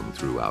Tassone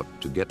threw out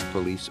to get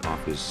police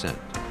off his scent.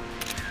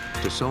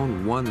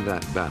 Tassone won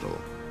that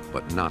battle,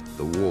 but not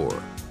the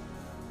war.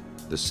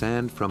 The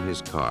sand from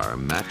his car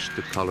matched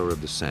the color of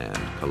the sand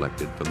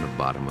collected from the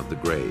bottom of the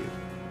grave.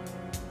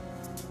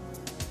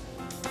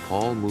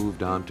 Hall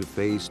moved on to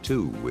phase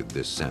 2 with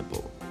this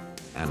sample,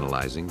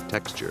 analyzing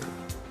texture.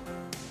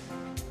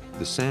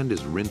 The sand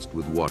is rinsed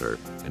with water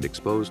and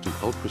exposed to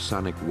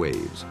ultrasonic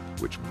waves,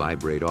 which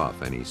vibrate off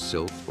any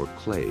silt or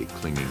clay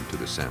clinging to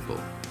the sample.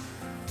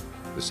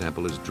 The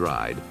sample is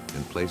dried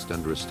and placed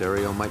under a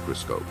stereo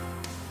microscope.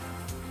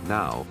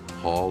 Now,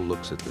 Hall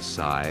looks at the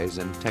size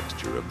and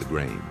texture of the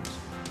grains.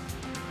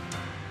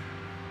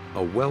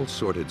 A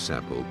well-sorted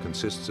sample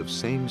consists of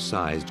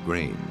same-sized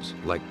grains,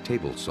 like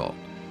table salt,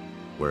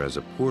 whereas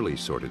a poorly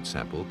sorted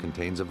sample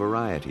contains a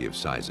variety of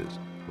sizes,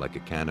 like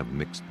a can of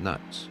mixed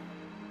nuts.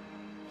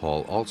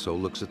 Hall also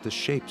looks at the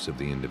shapes of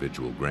the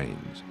individual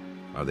grains.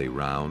 Are they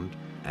round,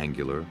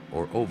 angular,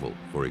 or oval,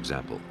 for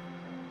example?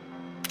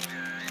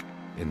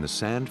 In the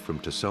sand from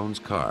Tassone's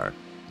car,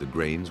 the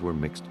grains were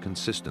mixed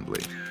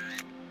consistently.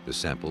 The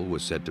sample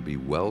was said to be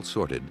well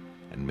sorted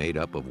and made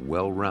up of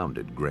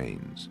well-rounded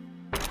grains.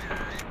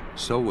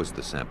 So was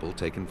the sample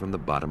taken from the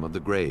bottom of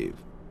the grave.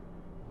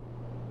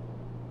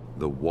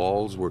 The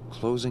walls were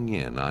closing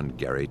in on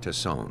Gary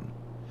Tassone,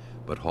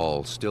 but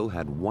Hall still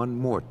had one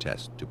more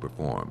test to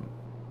perform.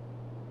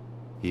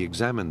 He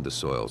examined the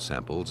soil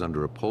samples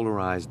under a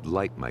polarized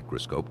light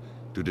microscope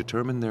to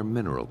determine their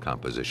mineral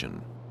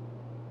composition.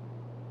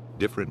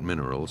 Different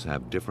minerals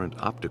have different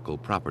optical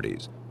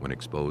properties when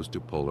exposed to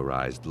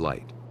polarized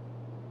light.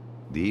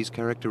 These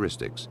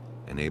characteristics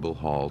enable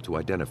Hall to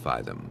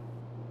identify them.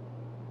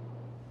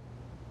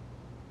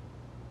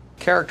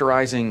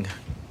 Characterizing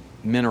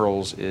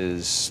minerals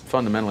is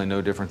fundamentally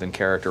no different than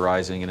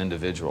characterizing an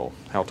individual.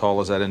 How tall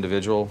is that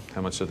individual?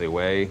 How much do they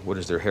weigh? What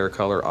is their hair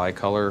color, eye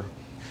color?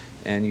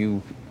 And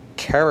you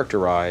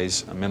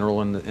characterize a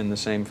mineral in the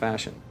same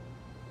fashion.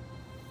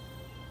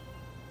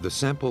 The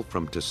sample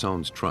from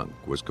Tassone's trunk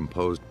was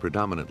composed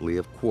predominantly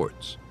of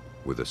quartz,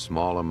 with a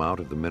small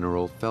amount of the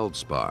mineral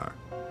feldspar.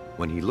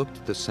 When he looked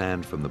at the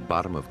sand from the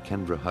bottom of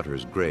Kendra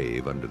Hutter's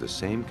grave under the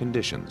same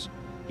conditions,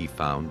 he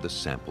found the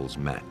samples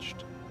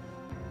matched.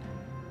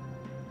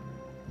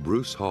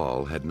 Bruce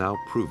Hall had now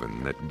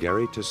proven that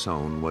Gary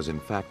Tassone was in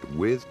fact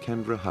with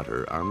Kendra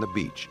Hutter on the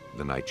beach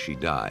the night she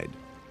died.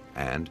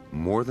 And,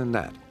 more than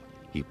that,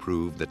 he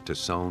proved that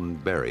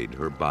Tassone buried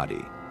her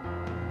body.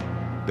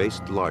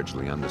 Based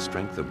largely on the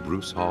strength of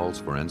Bruce Hall's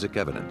forensic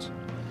evidence,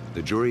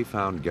 the jury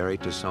found Gary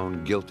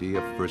Tassone guilty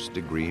of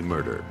first-degree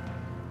murder.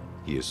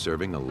 He is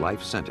serving a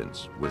life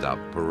sentence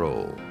without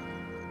parole.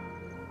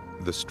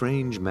 The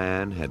strange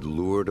man had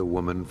lured a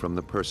woman from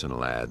the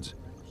personal ads,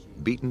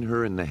 beaten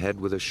her in the head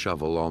with a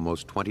shovel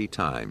almost 20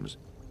 times,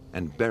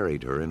 and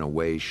buried her in a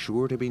way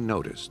sure to be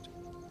noticed.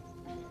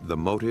 The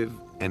motive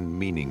and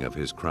meaning of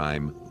his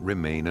crime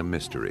remain a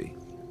mystery.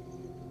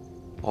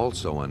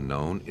 Also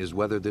unknown is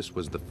whether this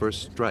was the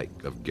first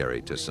strike of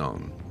Gary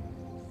Tassone.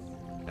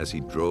 As he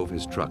drove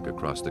his truck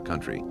across the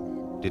country,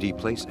 did he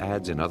place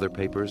ads in other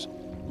papers,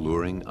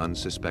 luring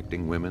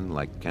unsuspecting women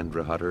like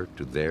Kendra Hutter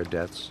to their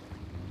deaths?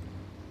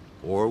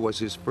 Or was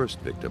his first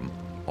victim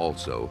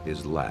also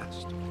his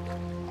last?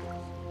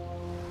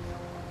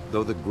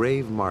 Though the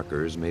grave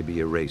markers may be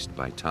erased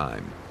by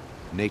time,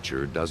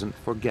 nature doesn't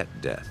forget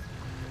death.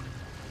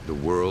 The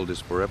world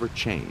is forever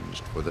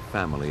changed for the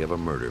family of a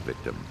murder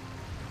victim.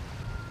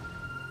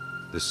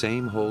 The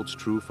same holds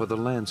true for the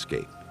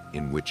landscape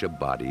in which a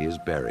body is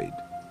buried.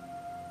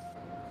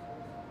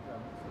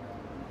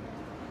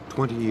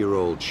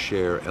 20-year-old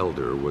Cher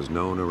Elder was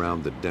known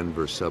around the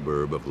Denver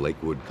suburb of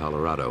Lakewood,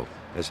 Colorado,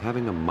 as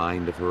having a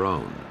mind of her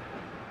own.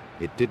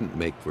 It didn't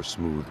make for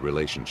smooth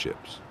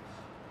relationships.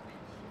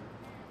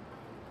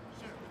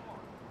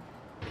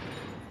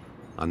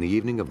 On the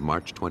evening of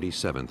March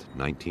 27,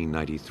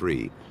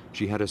 1993,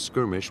 she had a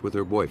skirmish with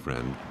her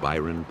boyfriend,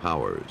 Byron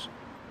Powers.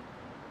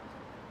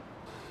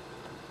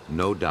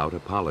 No doubt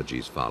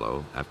apologies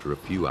follow after a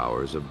few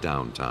hours of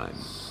downtime.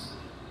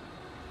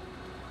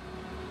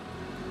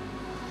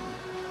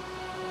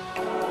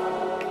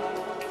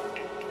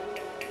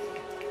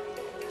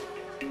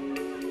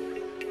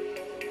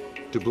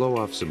 To blow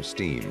off some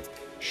steam,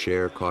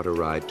 Cher caught a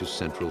ride to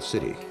Central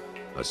City,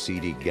 a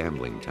seedy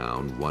gambling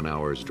town 1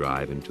 hour's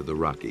drive into the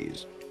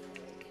Rockies.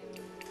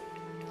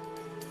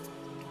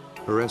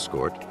 Her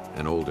escort,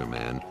 an older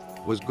man,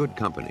 was good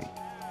company,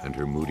 and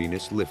her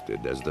moodiness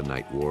lifted as the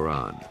night wore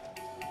on.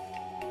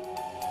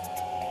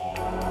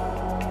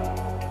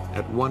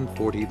 At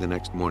 1:40 the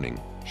next morning,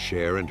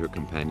 Cher and her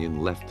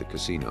companion left the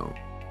casino.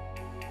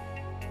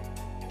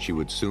 She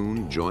would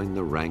soon join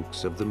the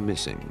ranks of the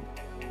missing.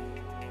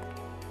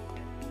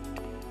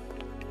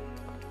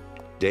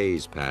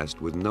 Days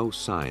passed with no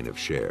sign of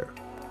Cher.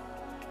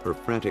 Her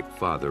frantic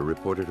father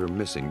reported her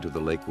missing to the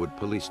Lakewood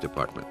Police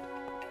Department.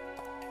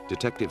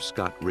 Detective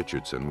Scott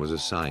Richardson was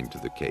assigned to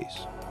the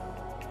case.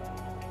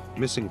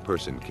 Missing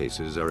person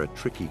cases are a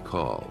tricky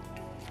call.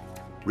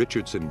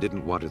 Richardson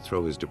didn't want to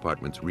throw his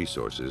department's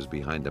resources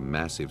behind a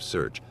massive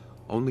search,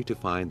 only to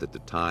find that the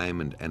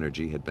time and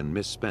energy had been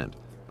misspent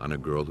on a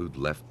girl who'd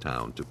left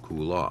town to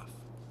cool off.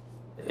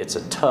 It's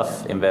a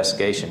tough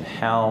investigation.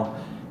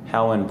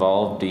 How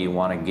involved do you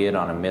want to get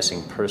on a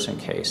missing person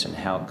case, and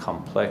how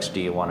complex do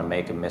you want to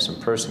make a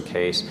missing person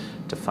case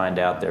to find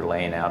out they're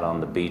laying out on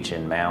the beach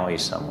in Maui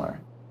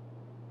somewhere?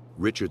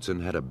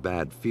 Richardson had a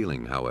bad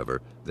feeling,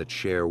 however, that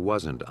Cher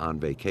wasn't on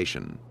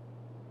vacation.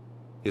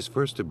 His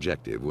first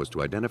objective was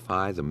to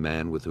identify the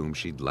man with whom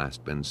she'd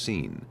last been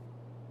seen.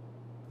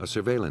 A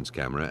surveillance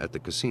camera at the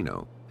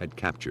casino had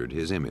captured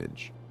his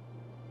image.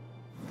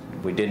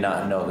 We did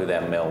not know who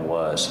that male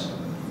was,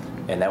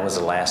 and that was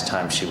the last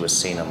time she was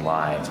seen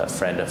alive. A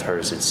friend of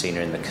hers had seen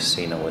her in the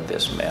casino with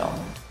this male.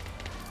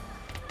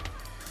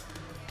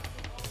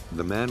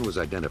 The man was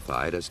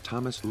identified as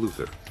Thomas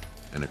Luther,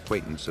 an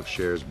acquaintance of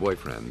Cher's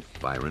boyfriend,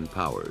 Byron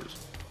Powers.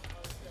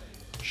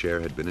 Cher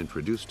had been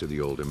introduced to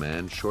the older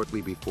man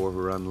shortly before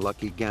her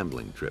unlucky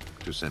gambling trip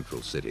to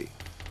Central City.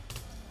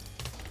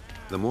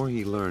 The more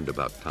he learned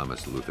about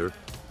Thomas Luther,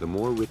 the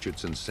more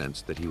Richardson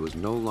sensed that he was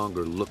no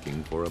longer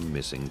looking for a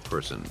missing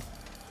person.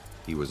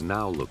 He was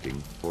now looking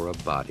for a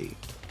body.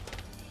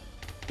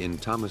 In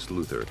Thomas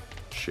Luther,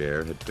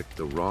 Cher had picked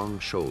the wrong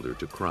shoulder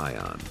to cry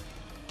on.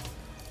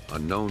 A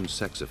known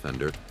sex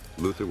offender,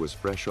 Luther was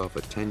fresh off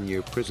a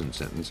 10-year prison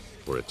sentence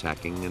for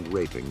attacking and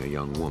raping a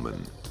young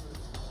woman.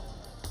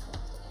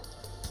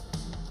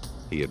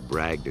 He had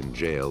bragged in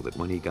jail that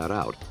when he got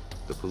out,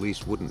 the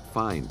police wouldn't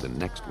find the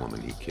next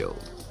woman he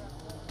killed.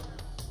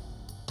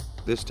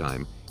 This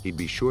time, he'd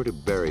be sure to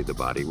bury the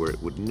body where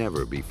it would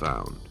never be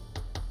found.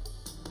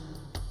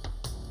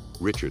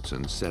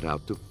 Richardson set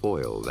out to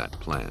foil that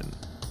plan.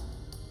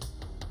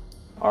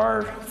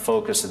 Our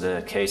focus of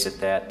the case at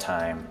that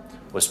time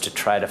was to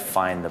try to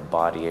find the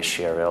body of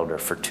Cher Elder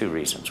for two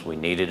reasons. We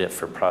needed it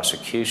for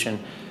prosecution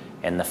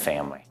and the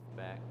family.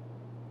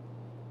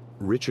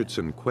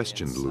 Richardson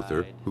questioned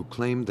Luther, who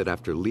claimed that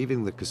after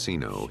leaving the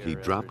casino, he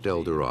dropped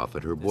Elder off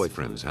at her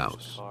boyfriend's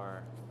house.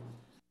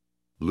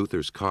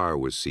 Luther's car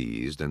was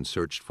seized and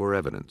searched for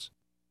evidence,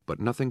 but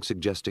nothing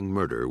suggesting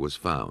murder was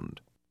found.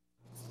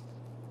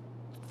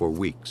 For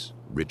weeks,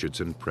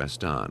 Richardson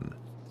pressed on.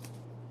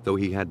 Though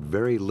he had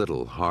very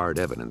little hard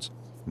evidence,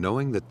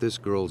 knowing that this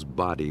girl's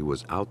body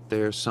was out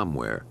there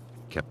somewhere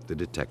kept the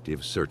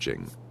detective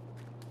searching.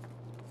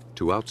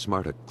 To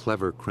outsmart a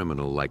clever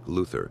criminal like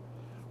Luther,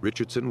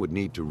 Richardson would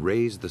need to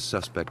raise the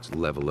suspect's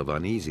level of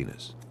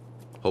uneasiness,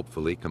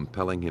 hopefully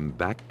compelling him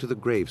back to the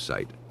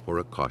gravesite for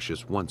a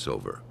cautious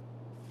once-over.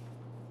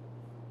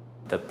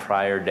 The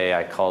prior day,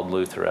 I called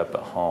Luther up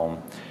at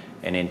home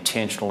and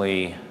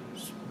intentionally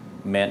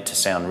meant to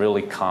sound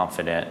really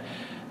confident.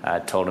 I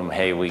told him,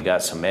 hey, we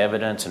got some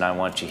evidence and I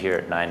want you here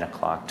at 9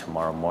 o'clock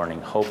tomorrow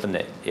morning, hoping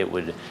that it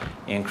would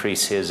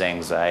increase his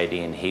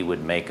anxiety and he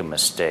would make a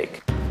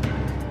mistake.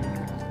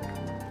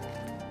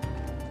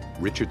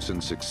 Richardson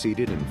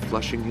succeeded in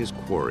flushing his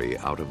quarry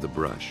out of the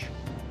brush.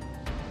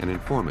 An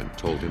informant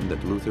told him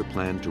that Luther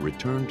planned to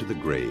return to the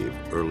grave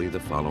early the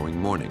following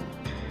morning.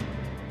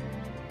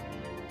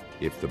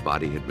 If the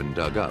body had been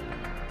dug up,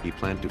 he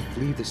planned to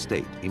flee the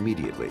state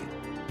immediately.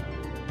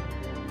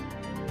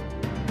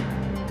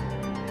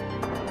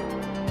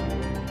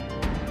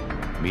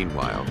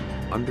 Meanwhile,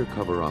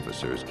 undercover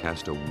officers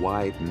cast a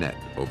wide net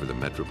over the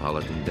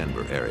metropolitan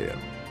Denver area,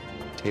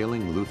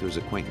 tailing Luther's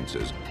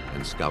acquaintances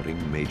and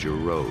scouting major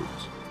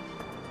roads.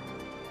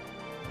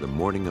 The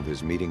morning of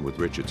his meeting with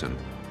Richardson,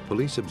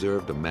 police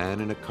observed a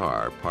man in a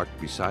car parked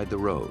beside the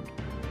road.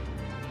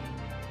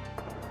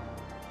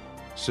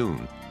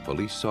 Soon,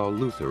 police saw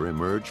Luther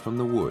emerge from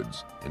the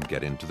woods and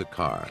get into the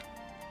car.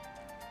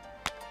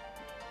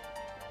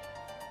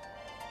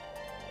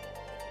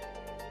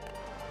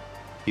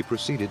 He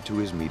proceeded to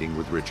his meeting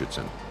with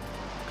Richardson,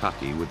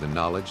 cocky with the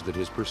knowledge that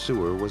his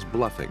pursuer was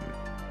bluffing.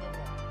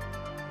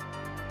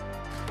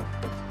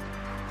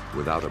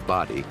 Without a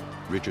body,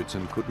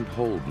 Richardson couldn't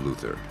hold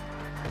Luther.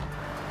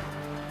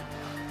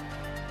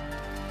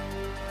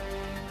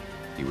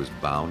 He was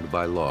bound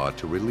by law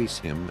to release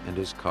him and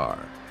his car.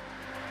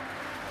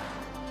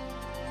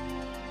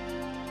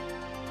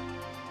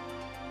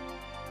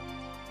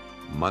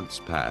 Months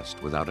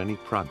passed without any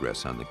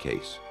progress on the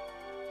case.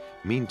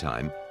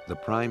 Meantime, the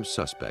prime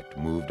suspect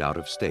moved out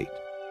of state.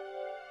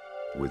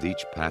 With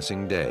each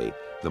passing day,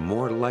 the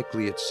more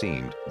likely it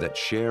seemed that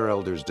Cher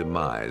Elder's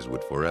demise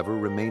would forever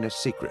remain a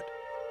secret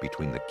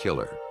between the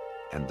killer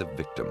and the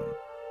victim.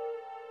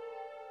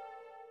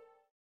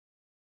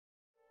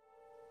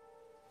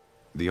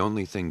 The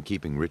only thing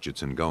keeping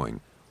Richardson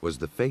going was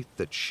the faith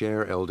that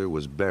Cher Elder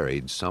was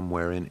buried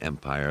somewhere in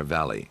Empire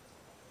Valley.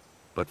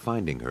 But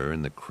finding her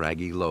in the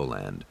craggy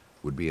lowland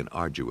would be an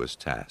arduous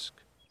task.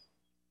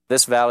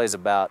 This valley is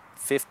about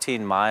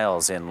 15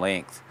 miles in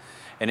length.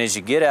 And as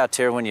you get out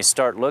there, when you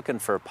start looking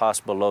for a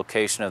possible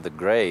location of the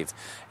grave,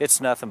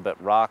 it's nothing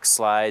but rock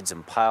slides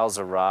and piles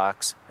of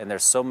rocks. And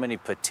there's so many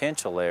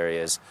potential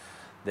areas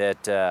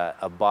that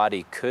a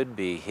body could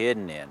be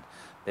hidden in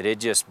that it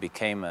just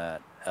became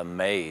a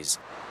maze.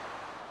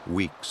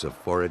 Weeks of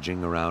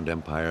foraging around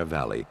Empire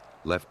Valley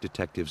left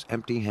detectives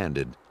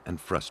empty-handed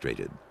and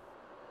frustrated.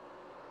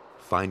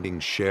 Finding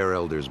Cher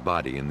Elder's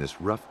body in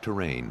this rough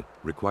terrain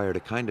required a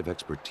kind of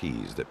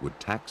expertise that would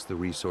tax the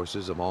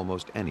resources of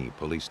almost any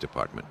police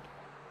department.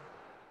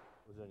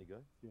 Was that any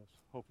good? Yes.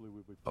 Hopefully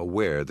we would.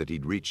 Aware that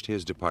he'd reached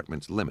his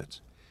department's limits,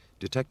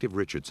 Detective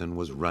Richardson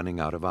was running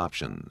out of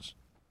options.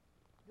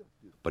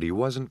 But he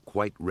wasn't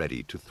quite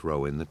ready to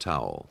throw in the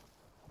towel.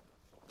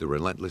 The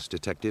relentless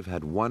detective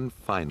had one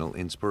final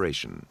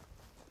inspiration.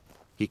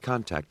 He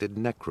contacted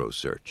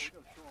NecroSearch,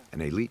 an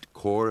elite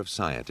corps of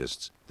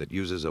scientists that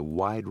uses a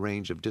wide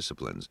range of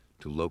disciplines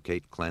to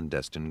locate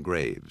clandestine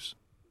graves.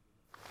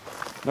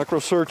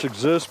 NecroSearch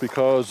exists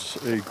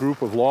because a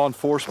group of law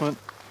enforcement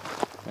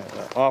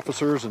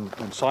officers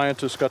and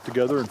scientists got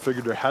together and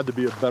figured there had to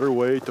be a better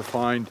way to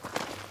find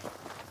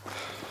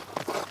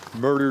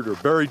murdered or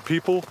buried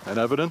people and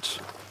evidence.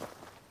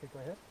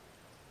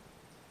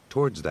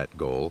 Towards that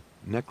goal,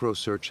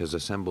 NecroSearch has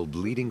assembled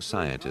leading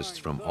scientists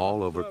from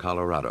all over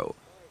Colorado,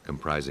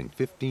 comprising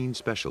 15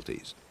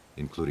 specialties,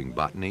 including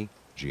botany,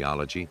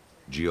 geology,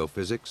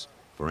 geophysics,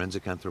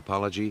 forensic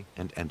anthropology,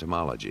 and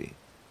entomology.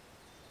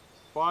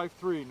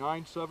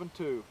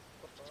 53972.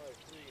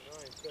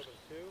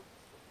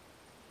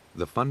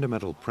 The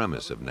fundamental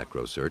premise of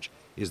NecroSearch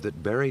is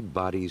that buried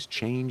bodies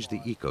change the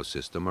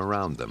ecosystem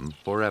around them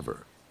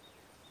forever.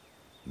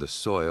 The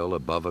soil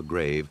above a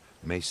grave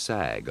may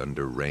sag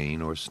under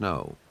rain or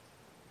snow.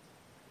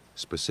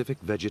 Specific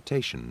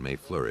vegetation may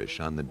flourish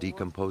on the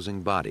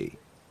decomposing body.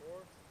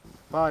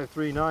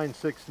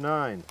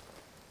 53969.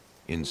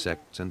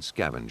 Insects and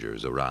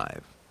scavengers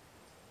arrive.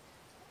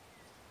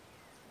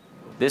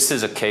 This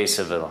is a case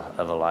of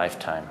a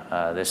lifetime.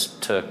 This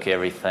took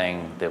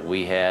everything that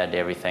we had,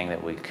 everything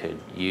that we could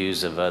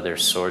use of other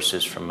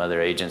sources from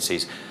other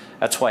agencies.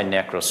 That's why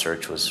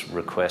NecroSearch was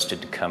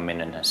requested to come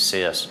in and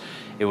assist.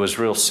 It was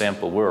real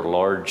simple. We're a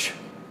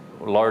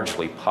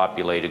largely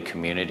populated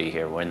community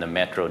here. We're in the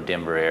metro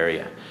Denver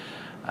area.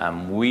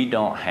 We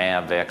don't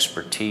have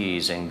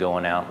expertise in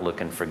going out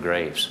looking for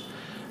graves.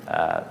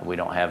 We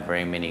don't have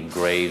very many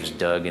graves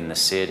dug in the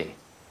city.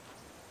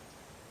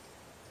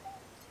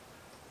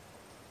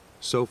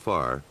 So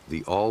far,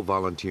 the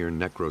all-volunteer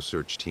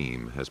NecroSearch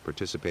team has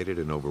participated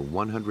in over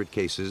 100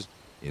 cases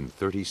in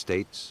 30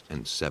 states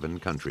and 7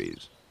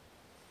 countries.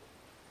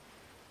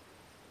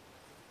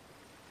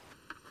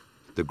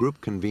 The group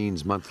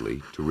convenes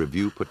monthly to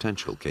review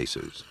potential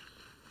cases.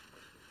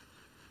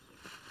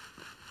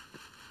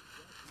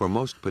 For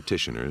most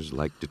petitioners,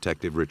 like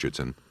Detective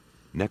Richardson,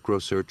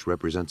 NecroSearch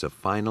represents a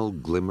final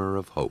glimmer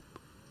of hope.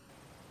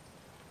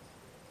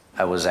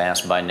 I was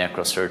asked by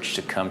NecroSearch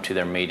to come to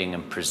their meeting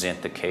and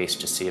present the case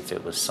to see if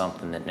it was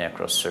something that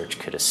NecroSearch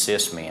could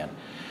assist me in.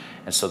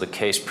 And so the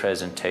case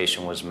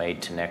presentation was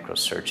made to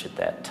NecroSearch at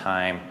that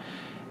time.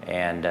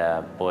 And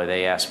boy,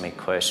 they asked me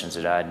questions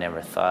that I'd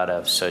never thought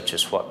of, such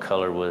as what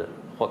color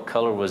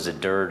was the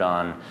dirt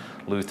on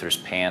Luther's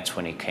pants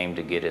when he came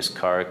to get his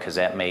car, because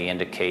that may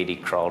indicate he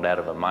crawled out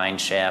of a mine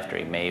shaft or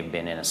he may have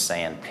been in a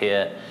sand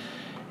pit.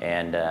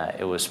 And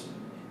it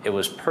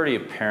was pretty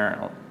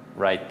apparent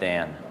right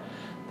then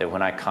that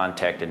when I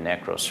contacted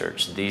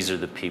NecroSearch, these are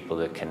the people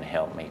that can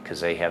help me because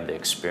they have the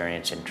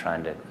experience in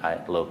trying to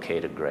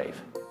locate a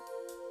grave.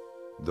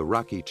 The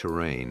rocky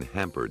terrain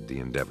hampered the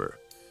endeavor,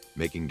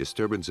 making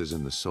disturbances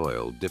in the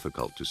soil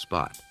difficult to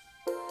spot.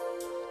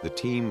 The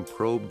team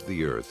probed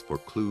the earth for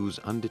clues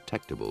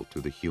undetectable to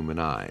the human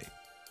eye.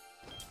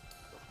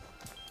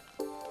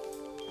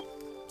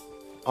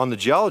 On the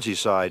geology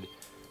side,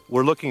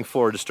 we're looking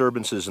for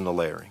disturbances in the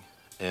layering.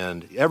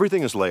 And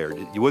everything is layered.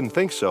 You wouldn't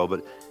think so,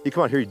 but you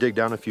come out here, you dig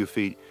down a few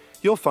feet,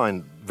 you'll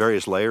find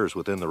various layers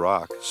within the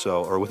rock,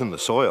 or within the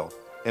soil,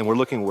 and we're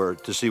looking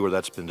to see where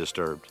that's been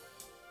disturbed.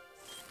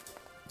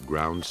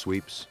 Ground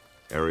sweeps,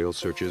 aerial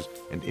searches,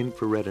 and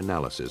infrared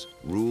analysis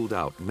ruled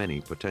out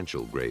many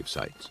potential grave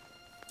sites.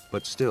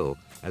 But still,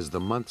 as the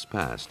months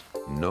passed,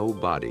 no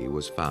body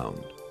was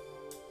found.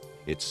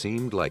 It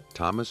seemed like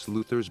Thomas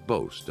Luther's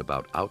boast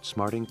about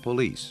outsmarting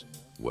police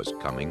was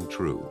coming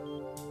true.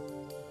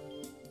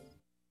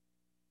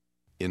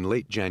 In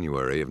late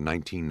January of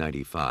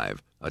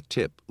 1995, a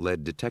tip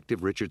led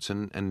Detective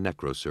Richardson and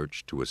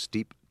NecroSearch to a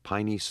steep,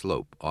 piney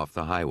slope off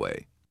the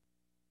highway.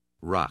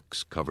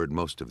 Rocks covered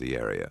most of the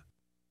area.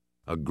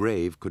 A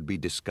grave could be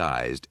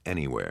disguised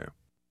anywhere.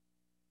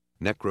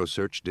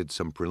 NecroSearch did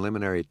some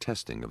preliminary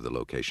testing of the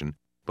location,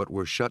 but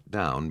were shut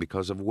down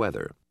because of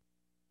weather.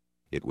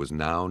 It was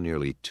now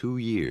nearly 2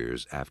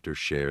 years after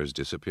Cher's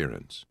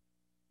disappearance.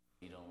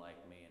 You don't like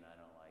me and I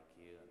don't like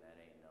you, and that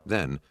ain't no...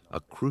 Then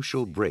a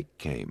crucial break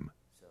came.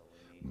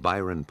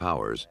 Byron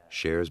Powers,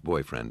 Cher's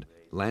boyfriend,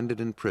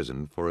 landed in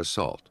prison for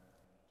assault.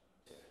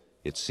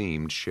 It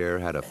seemed Cher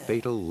had a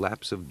fatal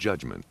lapse of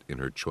judgment in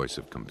her choice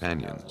of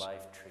companions.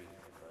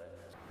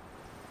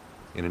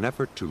 In an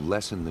effort to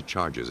lessen the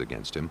charges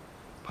against him,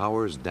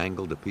 Powers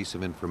dangled a piece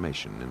of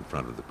information in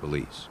front of the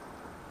police.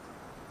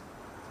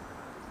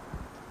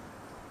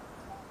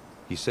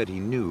 He said he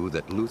knew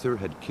that Luther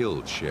had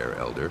killed Cher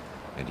Elder,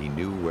 and he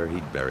knew where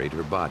he'd buried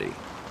her body.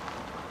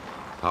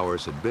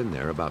 Powers had been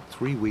there about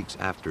 3 weeks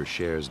after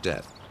Cher's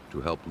death to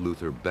help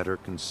Luther better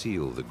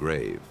conceal the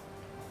grave.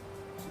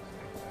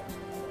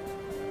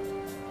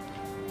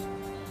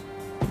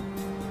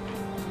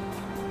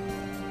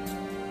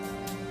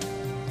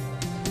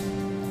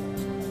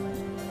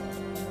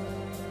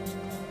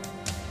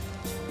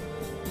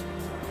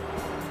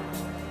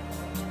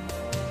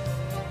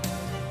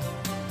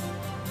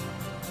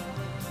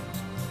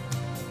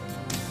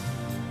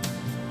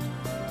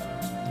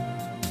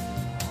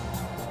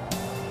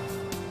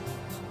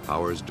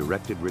 Powers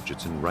directed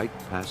Richardson right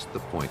past the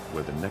point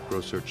where the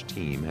NecroSearch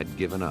team had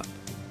given up.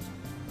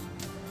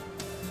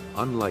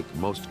 Unlike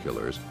most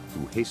killers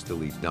who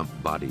hastily dump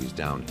bodies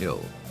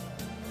downhill,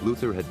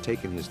 Luther had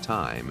taken his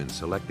time in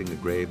selecting a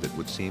grave that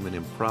would seem an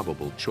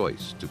improbable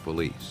choice to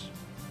police.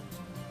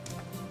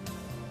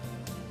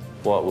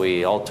 What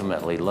we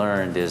ultimately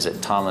learned is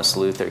that Thomas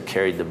Luther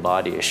carried the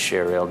body of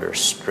Cher Elder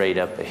straight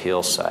up a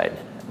hillside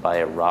by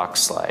a rock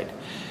slide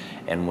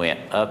and went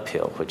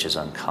uphill, which is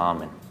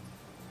uncommon.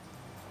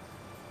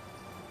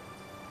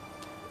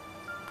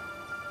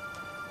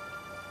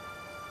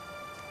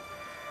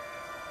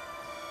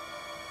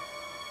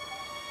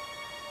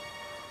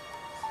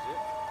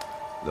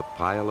 The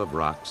pile of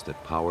rocks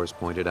that Powers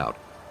pointed out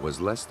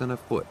was less than a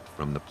foot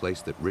from the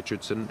place that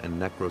Richardson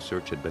and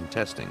NecroSearch had been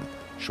testing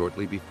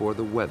shortly before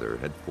the weather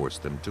had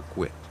forced them to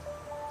quit.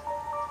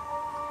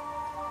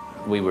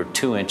 We were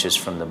 2 inches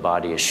from the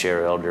body of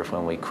Cher Elder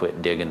when we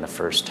quit digging the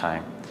first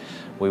time.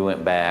 We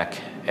went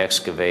back,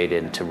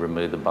 excavated to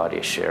remove the body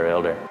of Cher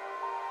Elder.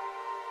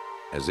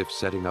 As if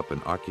setting up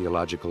an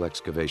archaeological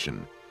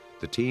excavation,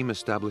 the team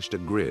established a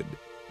grid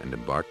and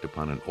embarked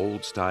upon an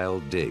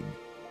old-style dig.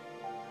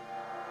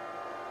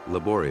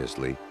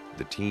 Laboriously,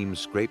 the team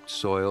scraped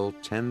soil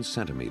 10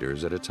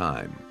 centimeters at a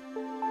time.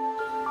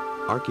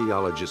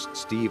 Archaeologist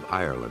Steve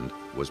Ireland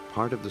was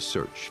part of the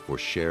search for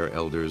Cher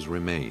Elder's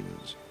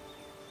remains.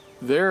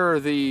 There,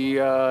 the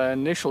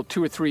initial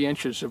 2 or 3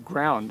 inches of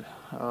ground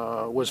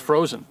was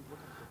frozen.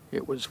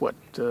 It was,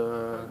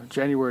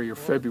 January or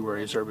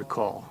February, as I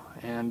recall.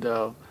 And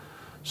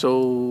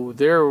so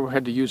there we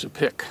had to use a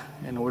pick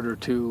in order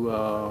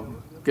to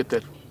get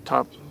that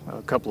top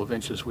couple of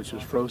inches, which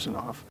was frozen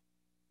off.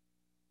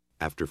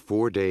 After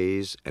 4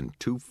 days and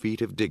 2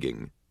 feet of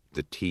digging,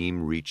 the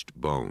team reached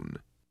bone.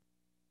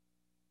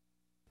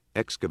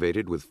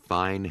 Excavated with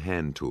fine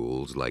hand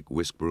tools like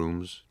whisk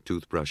brooms,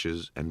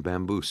 toothbrushes, and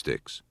bamboo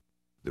sticks,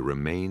 the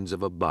remains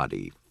of a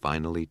body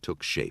finally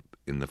took shape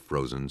in the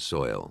frozen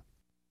soil.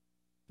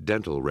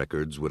 Dental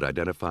records would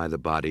identify the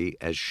body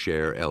as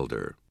Cher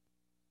Elder.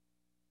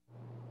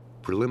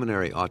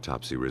 Preliminary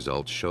autopsy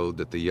results showed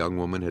that the young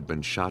woman had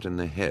been shot in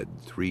the head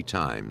 3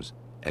 times,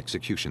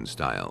 execution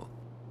style.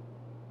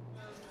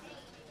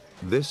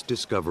 This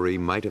discovery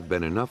might have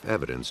been enough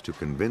evidence to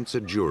convince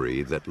a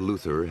jury that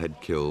Luther had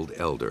killed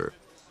Elder.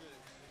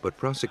 But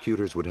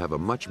prosecutors would have a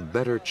much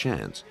better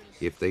chance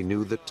if they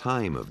knew the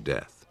time of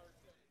death.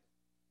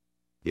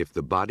 If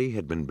the body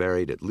had been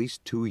buried at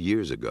least 2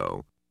 years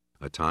ago,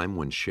 a time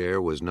when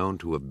Cher was known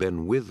to have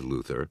been with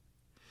Luther,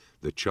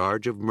 the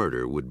charge of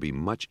murder would be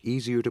much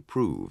easier to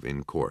prove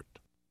in court.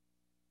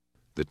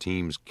 The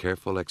team's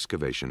careful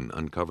excavation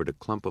uncovered a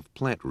clump of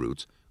plant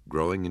roots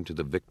growing into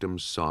the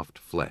victim's soft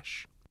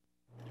flesh.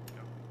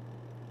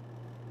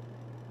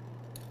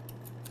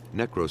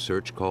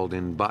 NecroSearch called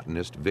in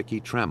botanist Vicki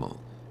Trammell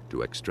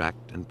to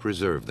extract and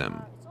preserve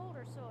them.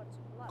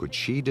 Could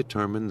she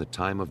determine the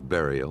time of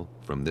burial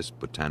from this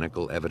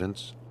botanical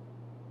evidence?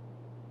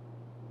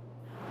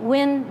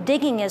 When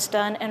digging is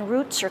done and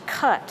roots are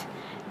cut,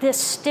 this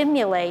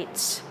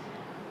stimulates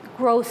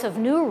growth of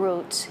new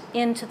roots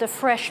into the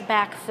fresh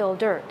backfill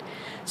dirt.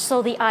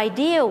 So the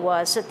idea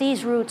was that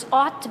these roots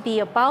ought to be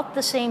about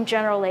the same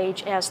general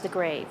age as the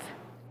grave.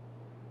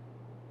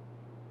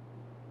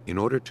 In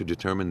order to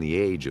determine the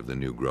age of the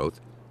new growth,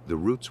 the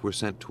roots were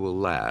sent to a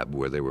lab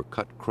where they were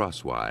cut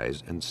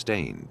crosswise and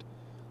stained,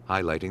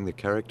 highlighting the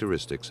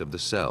characteristics of the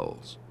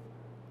cells.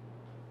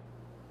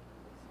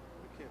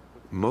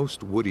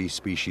 Most woody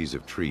species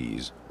of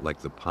trees,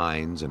 like the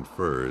pines and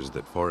firs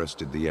that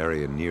forested the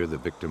area near the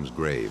victim's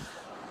grave,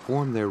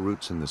 form their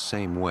roots in the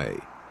same way,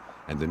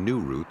 and the new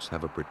roots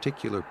have a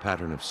particular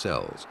pattern of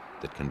cells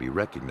that can be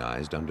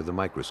recognized under the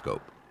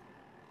microscope.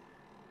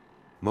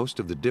 Most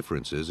of the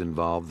differences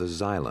involve the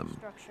xylem,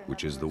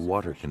 which is the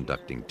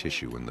water-conducting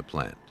tissue in the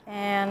plant.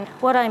 And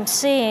what I'm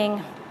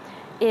seeing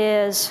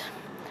is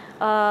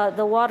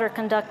the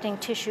water-conducting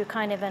tissue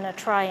kind of in a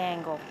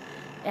triangle.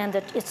 And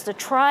it's the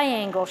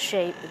triangle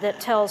shape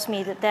that tells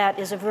me that that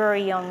is a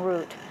very young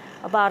root,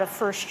 about a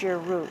first-year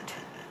root.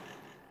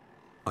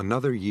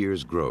 Another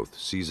year's growth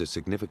sees a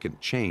significant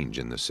change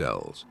in the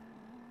cells.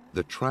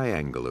 The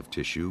triangle of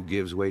tissue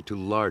gives way to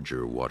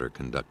larger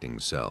water-conducting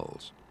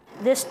cells.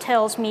 This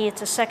tells me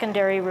it's a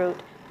secondary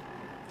root.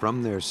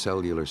 From their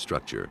cellular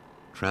structure,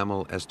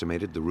 Trammell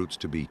estimated the roots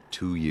to be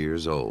 2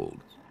 years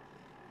old.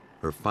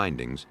 Her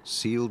findings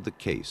sealed the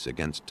case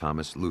against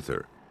Thomas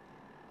Luther,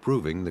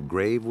 proving the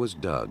grave was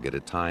dug at a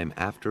time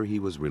after he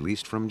was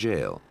released from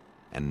jail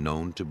and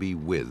known to be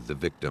with the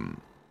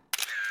victim.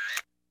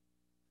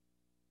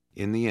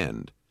 In the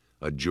end,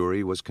 a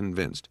jury was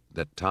convinced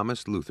that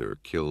Thomas Luther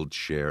killed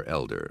Cher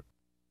Elder.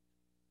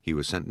 He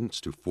was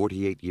sentenced to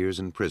 48 years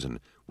in prison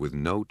with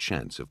no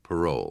chance of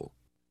parole.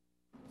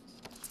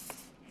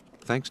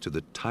 Thanks to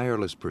the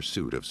tireless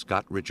pursuit of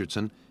Scott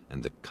Richardson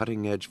and the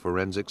cutting-edge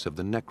forensics of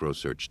the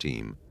NecroSearch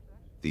team,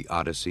 the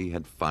odyssey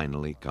had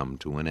finally come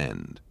to an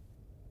end.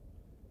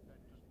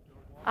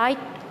 I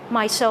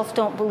myself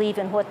don't believe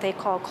in what they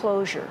call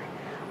closure.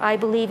 I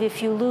believe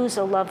if you lose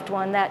a loved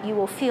one, that you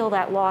will feel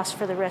that loss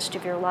for the rest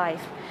of your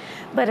life.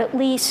 But at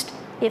least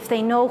if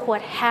they know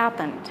what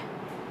happened,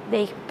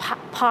 they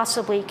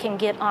possibly can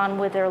get on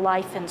with their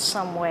life in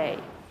some way.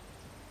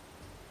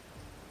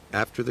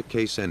 After the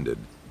case ended,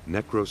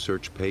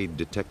 NecroSearch paid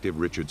Detective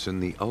Richardson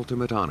the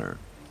ultimate honor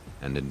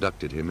and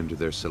inducted him into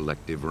their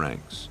selective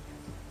ranks.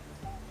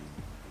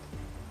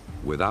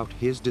 Without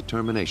his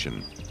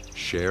determination,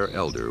 Cher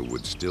Elder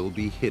would still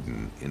be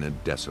hidden in a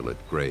desolate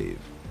grave.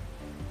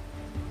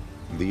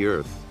 The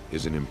Earth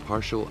is an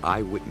impartial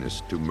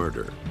eyewitness to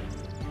murder.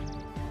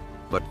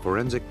 But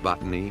forensic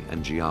botany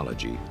and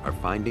geology are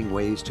finding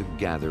ways to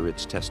gather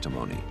its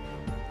testimony.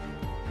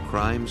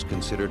 Crimes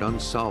considered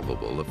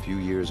unsolvable a few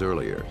years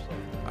earlier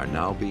are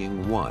now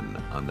being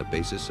won on the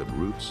basis of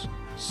roots,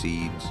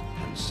 seeds,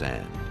 and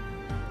sand.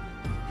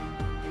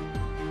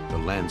 The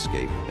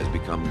landscape has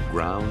become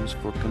grounds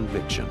for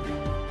conviction,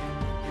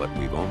 but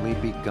we've only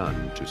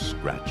begun to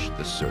scratch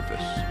the surface.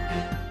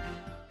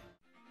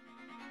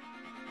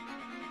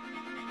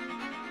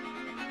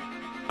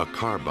 A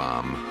car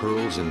bomb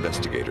hurls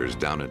investigators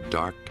down a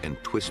dark and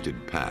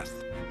twisted path.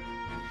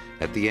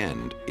 At the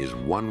end is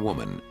one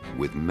woman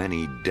with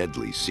many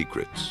deadly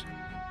secrets.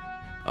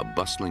 A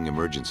bustling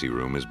emergency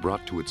room is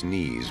brought to its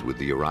knees with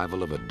the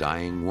arrival of a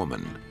dying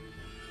woman.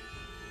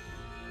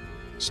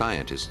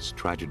 Scientists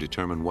try to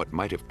determine what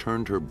might have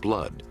turned her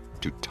blood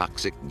to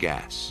toxic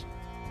gas.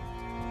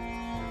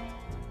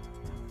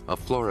 A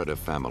Florida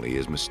family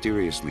is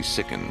mysteriously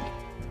sickened.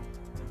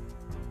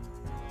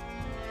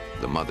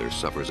 The mother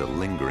suffers a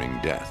lingering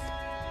death.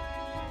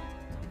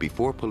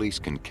 Before police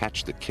can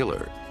catch the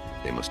killer,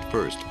 they must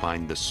first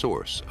find the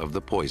source of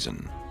the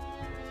poison.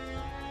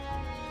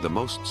 The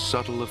most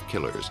subtle of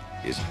killers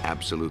is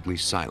absolutely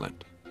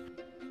silent,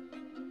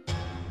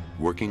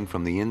 working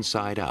from the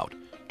inside out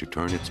to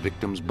turn its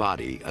victim's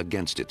body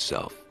against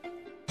itself.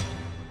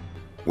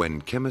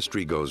 When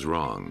chemistry goes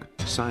wrong,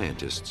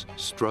 scientists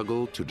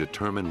struggle to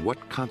determine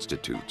what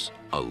constitutes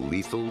a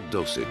lethal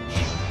dosage.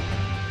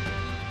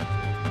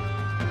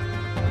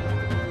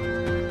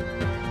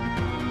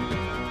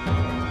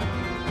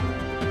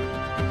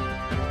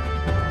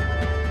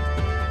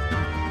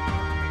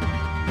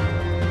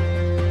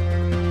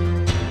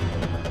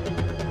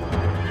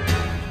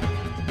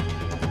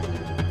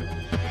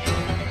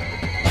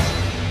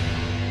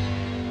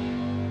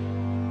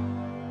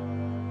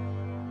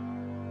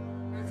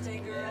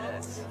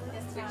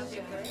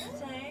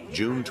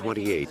 June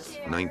 28,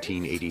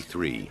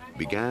 1983,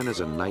 began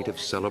as a night of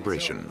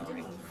celebration.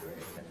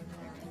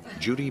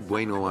 Judy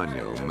Bueno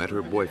Año met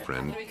her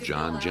boyfriend,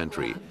 John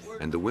Gentry,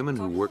 and the women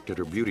who worked at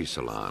her beauty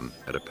salon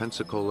at a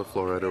Pensacola,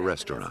 Florida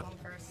restaurant.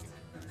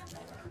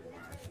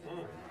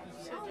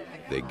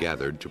 They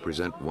gathered to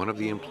present one of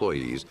the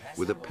employees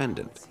with a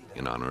pendant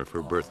in honor of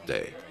her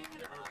birthday.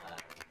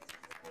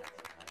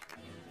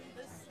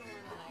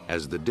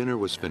 As the dinner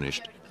was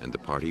finished and the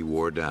party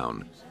wore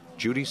down,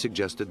 Judy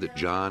suggested that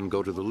John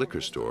go to the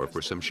liquor store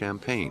for some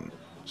champagne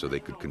so they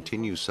could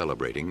continue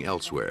celebrating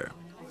elsewhere.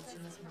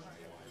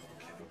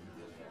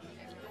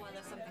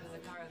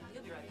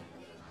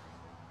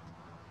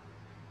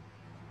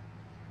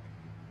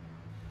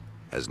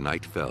 As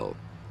night fell,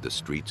 the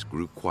streets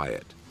grew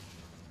quiet.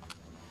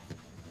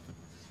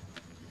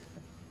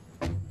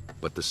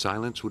 But the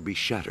silence would be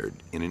shattered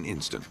in an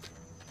instant.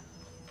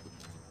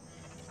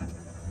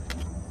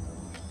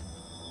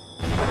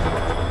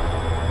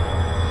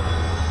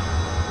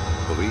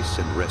 Police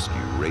and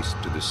rescue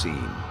raced to the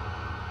scene.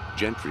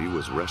 Gentry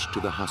was rushed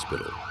to the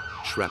hospital,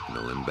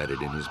 shrapnel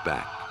embedded in his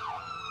back.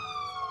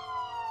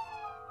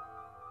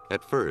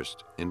 At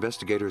first,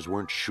 investigators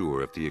weren't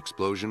sure if the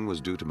explosion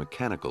was due to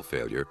mechanical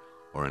failure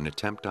or an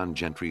attempt on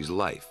Gentry's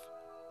life.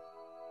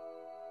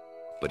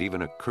 But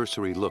even a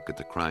cursory look at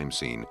the crime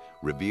scene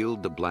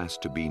revealed the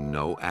blast to be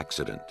no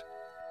accident.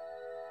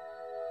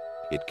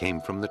 It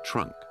came from the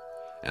trunk,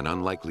 an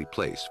unlikely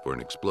place for an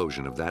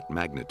explosion of that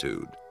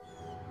magnitude.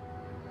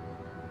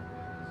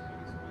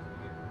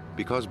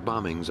 Because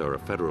bombings are a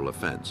federal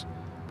offense,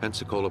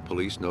 Pensacola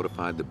police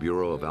notified the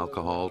Bureau of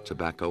Alcohol,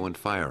 Tobacco, and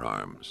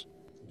Firearms.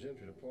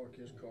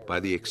 By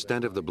the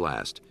extent of the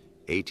blast,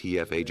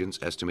 ATF agents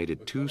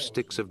estimated 2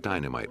 sticks of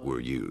dynamite were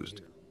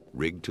used,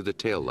 rigged to the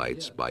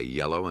taillights by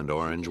yellow and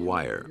orange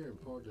wire.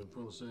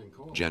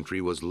 Gentry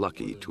was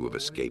lucky to have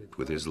escaped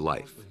with his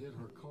life.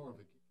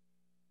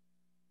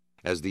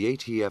 As the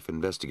ATF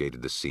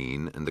investigated the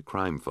scene and the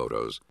crime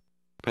photos,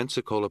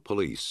 Pensacola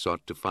police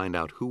sought to find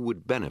out who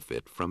would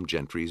benefit from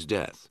Gentry's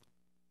death.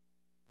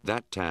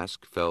 That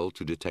task fell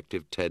to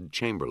Detective Ted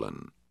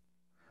Chamberlain.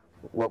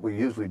 What we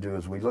usually do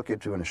is we look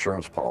into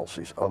insurance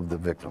policies of the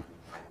victim,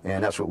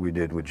 and that's what we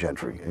did with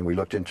Gentry. And we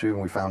looked into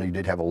and we found he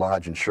did have a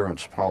large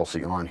insurance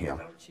policy on him.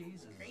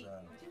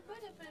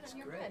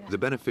 The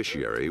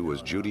beneficiary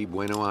was Judy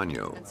Bueno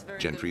Año,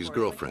 Gentry's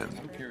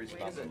girlfriend.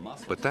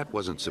 But that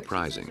wasn't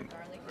surprising.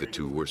 The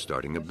two were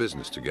starting a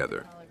business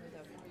together.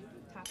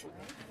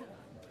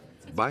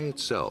 By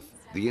itself,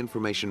 the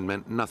information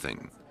meant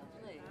nothing.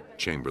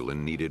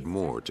 Chamberlain needed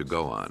more to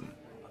go on.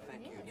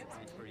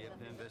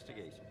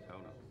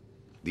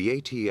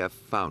 The ATF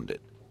found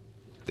it.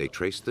 They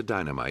traced the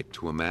dynamite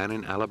to a man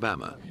in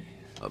Alabama,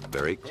 a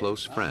very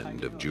close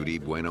friend of Judy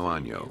Bueno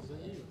Año.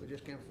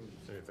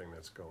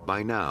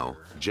 By now,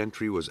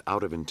 Gentry was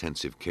out of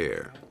intensive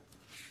care.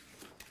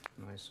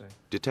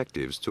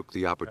 Detectives took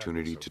the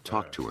opportunity to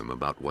talk to him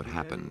about what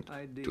happened,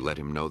 to let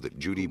him know that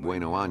Judy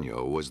Bueno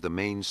Año was the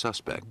main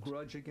suspect.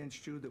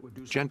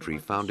 Gentry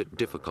found it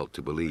difficult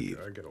to believe,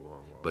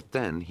 but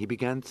then he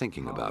began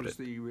thinking about it.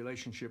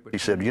 He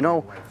said, you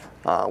know,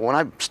 when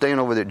I'm staying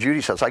over there at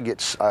Judy's house,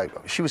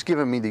 she was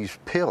giving me these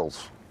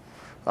pills,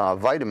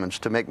 vitamins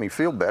to make me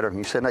feel better. And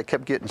he said, and I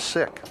kept getting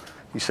sick.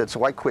 He said,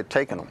 so I quit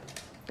taking them.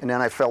 And then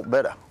I felt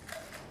better.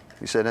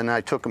 He said, and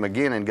I took them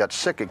again and got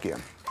sick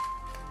again.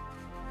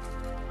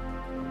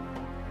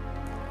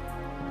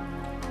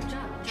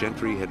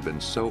 Gentry had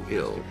been so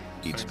ill,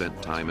 he'd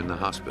spent time in the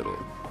hospital.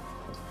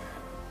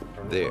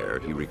 There,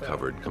 he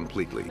recovered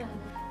completely,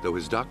 though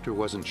his doctor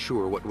wasn't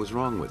sure what was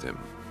wrong with him.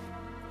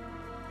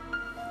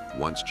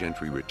 Once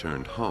Gentry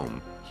returned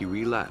home, he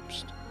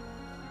relapsed.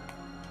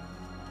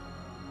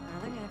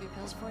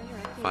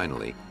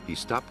 Finally, he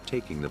stopped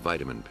taking the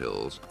vitamin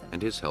pills, and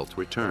his health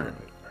returned.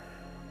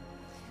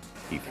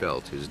 He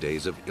felt his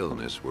days of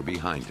illness were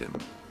behind him.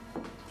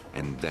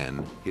 And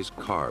then his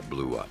car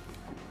blew up.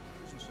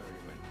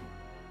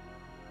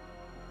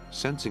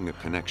 Sensing a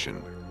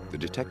connection, the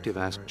detective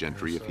asked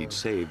Gentry if he'd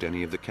saved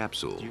any of the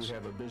capsules.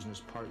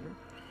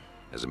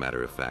 As a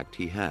matter of fact,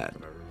 he had.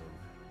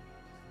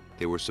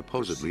 They were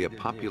supposedly a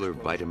popular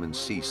vitamin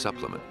C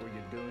supplement.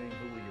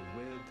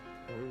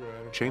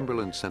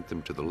 Chamberlain sent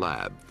them to the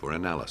lab for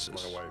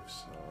analysis.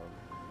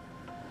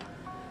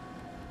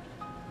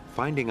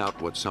 Finding out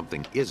what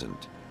something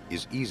isn't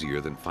is easier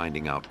than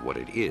finding out what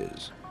it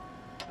is.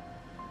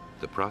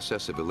 The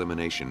process of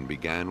elimination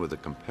began with a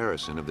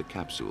comparison of the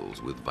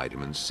capsules with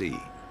vitamin C.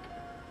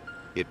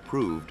 It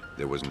proved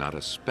there was not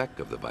a speck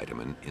of the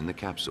vitamin in the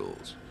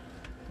capsules.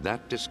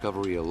 That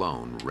discovery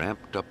alone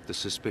ramped up the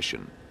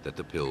suspicion that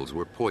the pills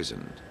were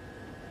poisoned.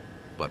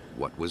 But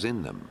what was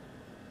in them?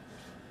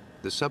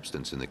 The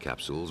substance in the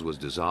capsules was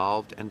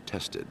dissolved and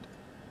tested.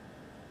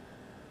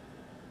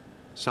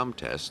 Some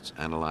tests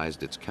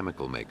analyzed its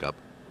chemical makeup,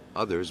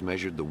 others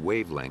measured the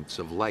wavelengths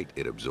of light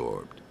it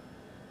absorbed.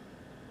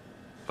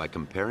 By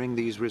comparing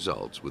these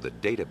results with a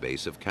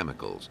database of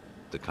chemicals,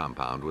 the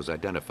compound was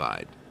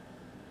identified.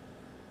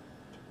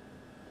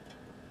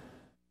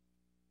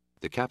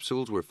 The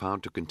capsules were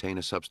found to contain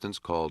a substance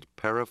called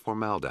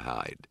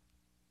paraformaldehyde.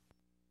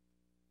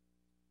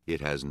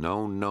 It has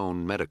no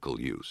known medical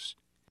use.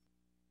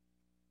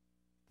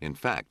 In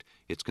fact,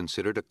 it's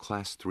considered a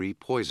Class 3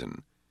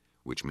 poison,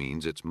 which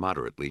means it's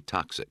moderately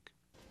toxic.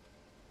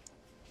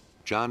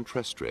 John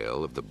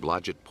Trestrail of the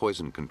Blodgett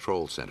Poison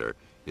Control Center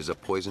is a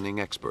poisoning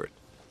expert.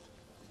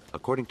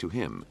 According to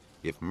him,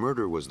 if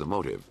murder was the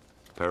motive,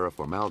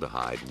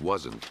 paraformaldehyde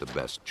wasn't the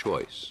best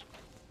choice.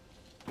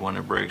 When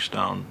it breaks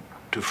down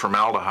to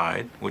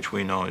formaldehyde, which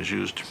we know is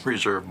used to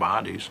preserve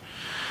bodies,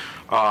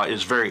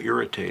 is very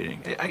irritating.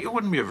 It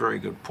wouldn't be a very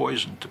good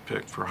poison to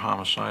pick for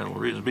homicidal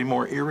reasons. It'd be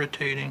more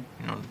irritating,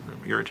 you know,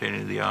 irritating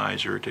to the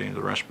eyes, irritating to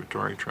the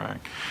respiratory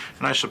tract.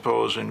 And I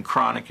suppose in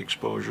chronic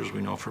exposures,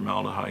 we know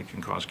formaldehyde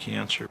can cause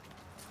cancer.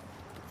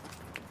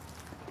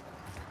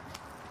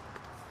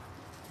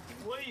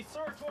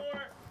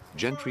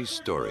 Gentry's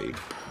story,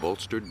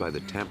 bolstered by the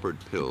tampered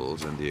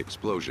pills and the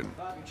explosion,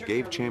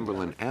 gave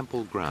Chamberlain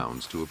ample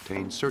grounds to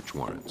obtain search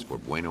warrants for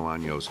Bueno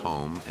Año's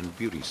home and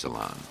beauty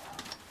salon.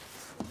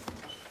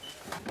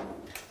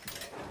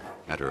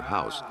 At her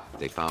house,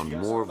 they found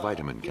more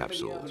vitamin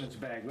capsules.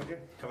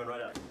 Coming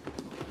right up.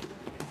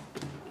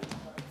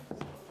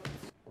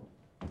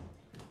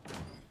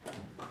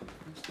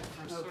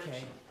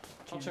 Okay.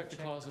 I'll check the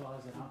closet.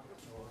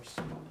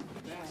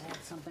 Yeah, I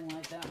had something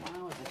like that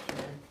when I was a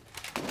kid.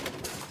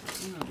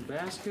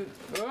 Basket.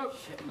 Oh,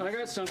 I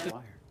got something.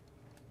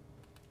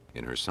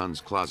 In her son's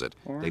closet,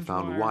 they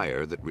found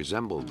wire that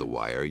resembled the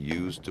wire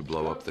used to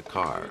blow up the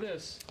car. Look at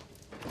this.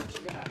 What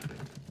you got?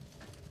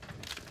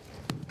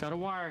 Got a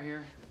wire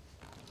here.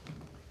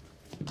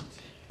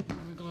 My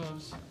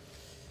gloves.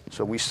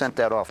 So we sent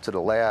that off to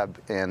the lab,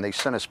 and they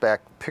sent us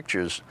back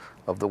pictures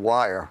of the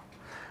wire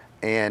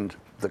and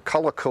the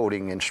color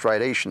coding and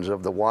striations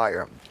of the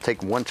wire.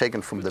 One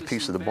taken from the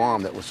piece of the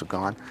bomb that was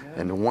gone,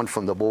 and the one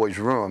from the boy's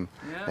room,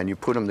 and you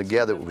put them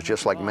together, it was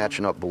just like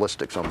matching up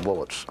ballistics on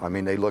bullets. I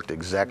mean, they looked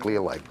exactly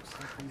alike,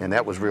 and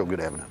that was real good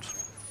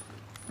evidence.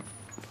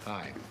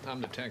 Hi, I'm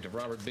Detective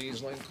Robert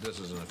Beasley. This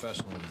is an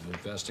official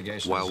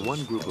investigation. While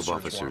one group of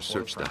officers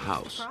searched the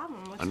house,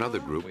 another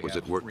group was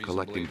at work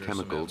collecting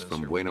chemicals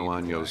from Bueno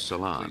Año's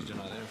salon.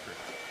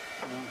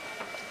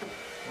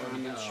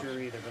 I'm not sure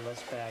either, but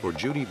let's bag For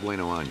Judy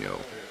Bueno Año,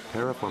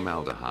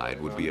 paraformaldehyde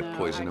would be a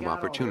poison of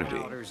opportunity.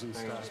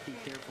 Be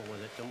careful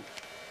with it. Don't.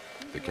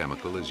 The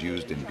chemical is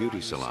used in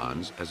beauty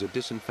salons as a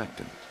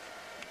disinfectant.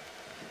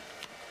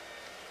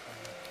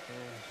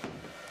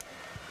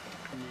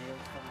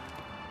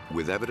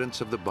 With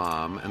evidence of the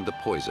bomb and the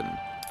poison,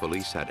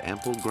 police had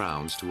ample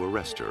grounds to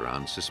arrest her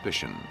on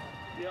suspicion.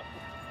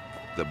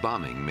 The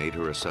bombing made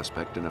her a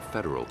suspect in a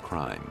federal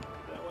crime.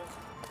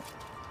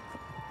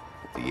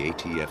 The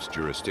ATF's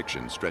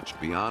jurisdiction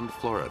stretched beyond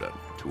Florida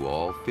to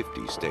all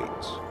 50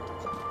 states.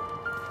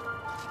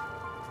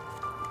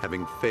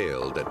 Having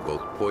failed at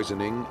both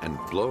poisoning and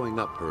blowing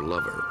up her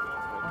lover,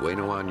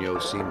 Bueno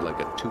Año seemed like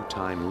a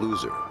two-time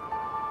loser.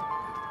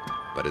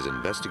 But as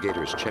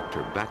investigators checked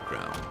her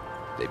background,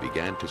 they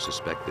began to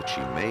suspect that she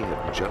may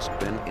have just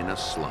been in a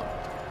slump.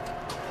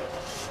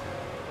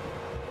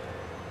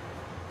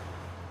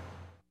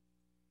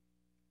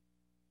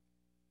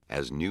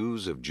 As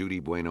news of Judy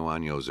Bueno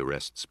Año's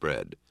arrest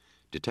spread,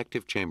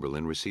 Detective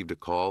Chamberlain received a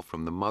call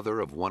from the mother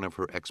of one of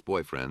her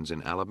ex-boyfriends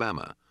in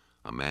Alabama,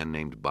 a man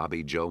named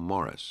Bobby Joe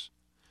Morris,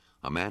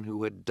 a man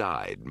who had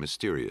died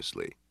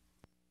mysteriously.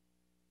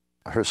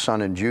 Her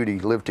son and Judy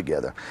lived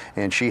together,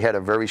 and she had a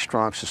very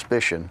strong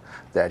suspicion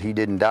that he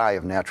didn't die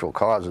of natural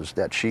causes,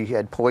 that she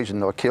had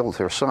poisoned or killed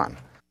her son.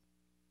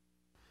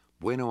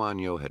 Bueno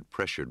Año had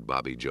pressured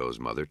Bobby Joe's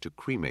mother to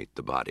cremate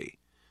the body,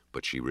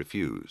 but she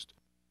refused.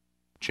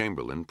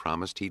 Chamberlain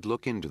promised he'd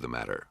look into the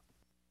matter.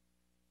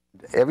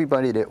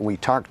 Everybody that we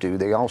talked to,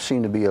 they all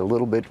seemed to be a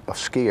little bit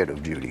scared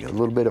of Judy, a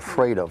little bit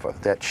afraid of her,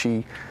 that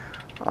she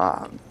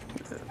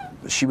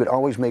would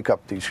always make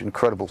up these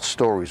incredible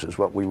stories is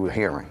what we were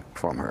hearing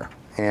from her.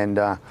 And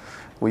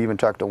we even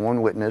talked to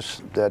one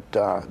witness that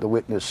the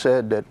witness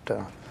said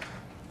that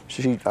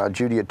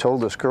Judy had told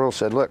this girl,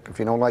 said, look, if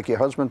you don't like your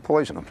husband,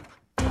 poison him.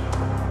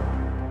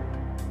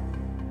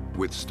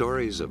 With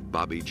stories of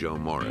Bobby Joe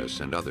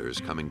Morris and others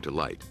coming to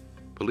light,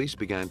 police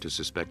began to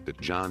suspect that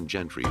John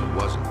Gentry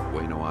wasn't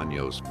Bueno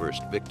Año's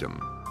first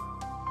victim.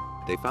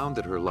 They found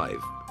that her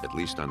life, at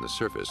least on the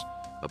surface,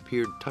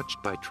 appeared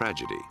touched by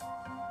tragedy.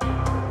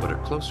 But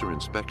a closer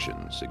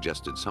inspection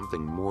suggested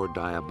something more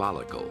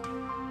diabolical.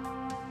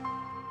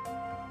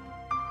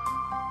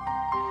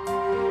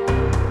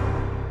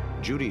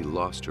 Judy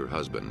lost her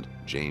husband,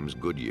 James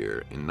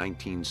Goodyear, in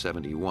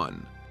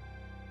 1971.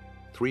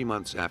 3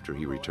 months after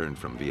he returned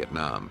from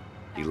Vietnam,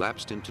 he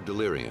lapsed into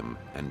delirium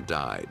and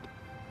died.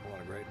 What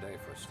a great day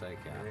for a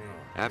stakeout.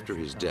 After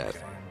his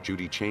death,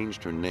 Judy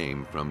changed her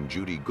name from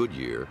Judy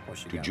Goodyear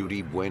to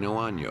Judy Bueno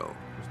Año,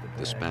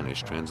 the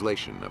Spanish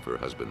translation of her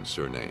husband's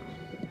surname.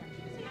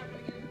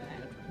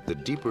 The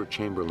deeper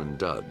Chamberlain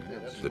dug,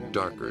 the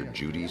darker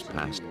Judy's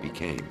past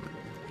became.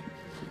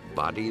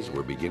 Bodies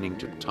were beginning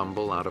to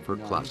tumble out of her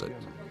closet.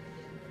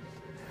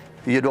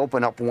 You'd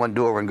open up one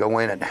door and go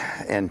in,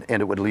 and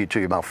it would lead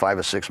to about 5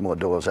 or 6 more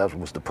doors. That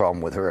was the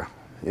problem with her.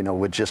 You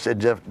know, it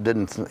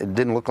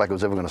didn't look like it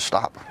was ever going to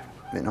stop.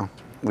 You know,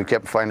 we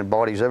kept finding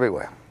bodies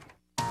everywhere.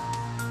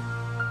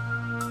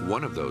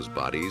 One of those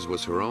bodies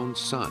was her own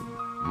son,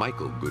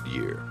 Michael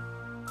Goodyear.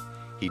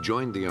 He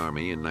joined the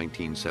Army in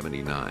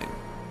 1979.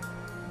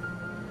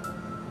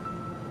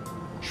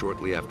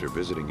 Shortly after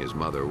visiting his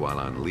mother while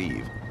on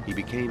leave, he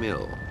became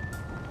ill.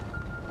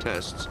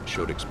 Tests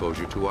showed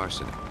exposure to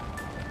arsenic.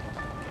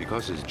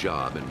 Because his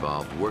job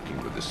involved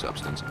working with the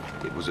substance,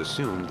 it was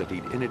assumed that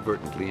he'd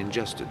inadvertently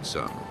ingested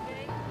some.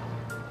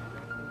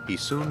 He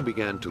soon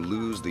began to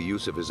lose the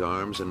use of his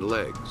arms and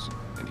legs,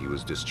 and he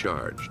was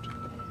discharged.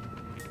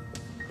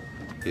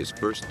 His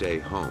first day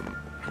home,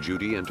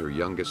 Judy and her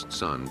youngest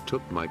son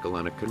took Michael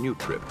on a canoe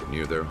trip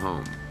near their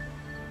home.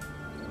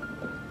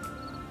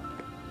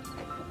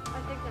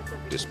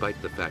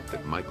 Despite the fact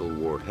that Michael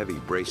wore heavy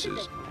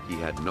braces, he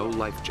had no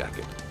life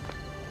jacket.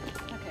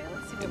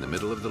 In the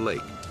middle of the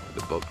lake,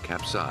 the boat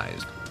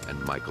capsized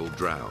and Michael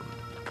drowned.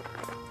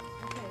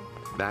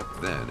 Back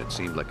then, it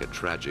seemed like a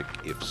tragic,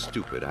 if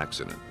stupid,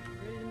 accident.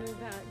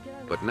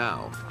 But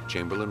now,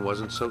 Chamberlain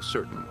wasn't so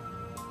certain.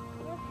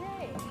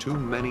 Too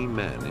many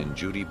men in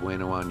Judy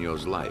Bueno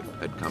Año's life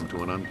had come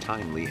to an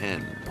untimely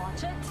end.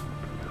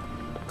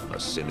 A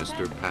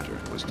sinister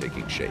pattern was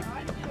taking shape.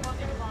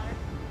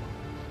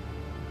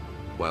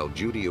 While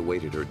Judy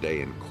awaited her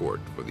day in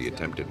court for the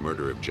attempted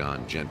murder of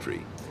John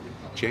Gentry,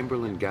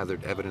 Chamberlain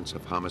gathered evidence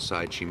of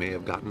homicide she may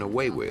have gotten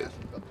away with,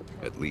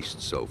 at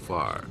least so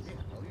far.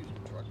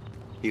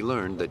 He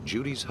learned that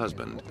Judy's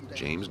husband,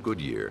 James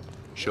Goodyear,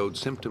 showed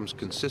symptoms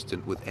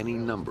consistent with any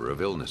number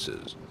of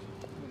illnesses,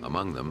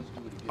 among them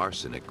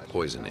arsenic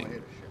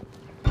poisoning.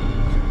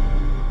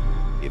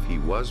 If he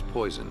was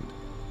poisoned,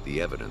 the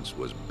evidence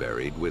was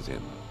buried with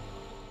him.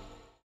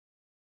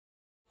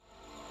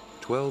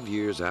 12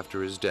 years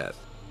after his death,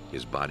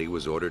 his body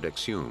was ordered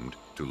exhumed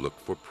to look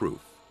for proof.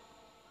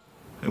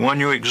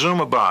 When you exhume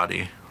a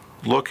body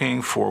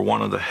looking for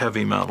one of the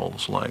heavy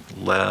metals like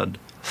lead,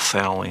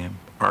 thallium,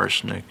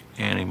 arsenic,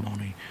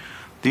 antimony,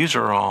 these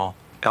are all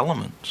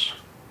elements.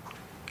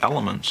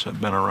 Elements have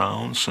been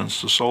around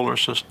since the solar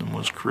system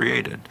was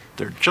created.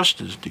 They're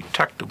just as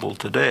detectable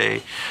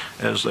today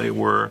as they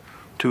were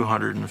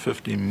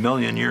 250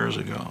 million years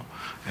ago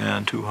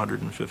and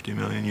 250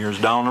 million years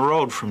down the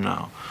road from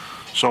now.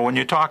 So when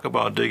you talk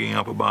about digging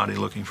up a body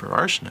looking for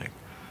arsenic,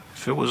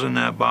 if it was in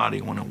that body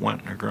when it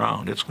went in the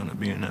ground, it's going to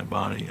be in that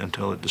body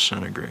until it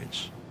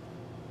disintegrates.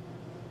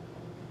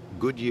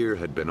 Goodyear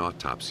had been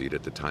autopsied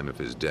at the time of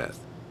his death,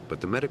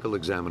 but the medical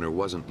examiner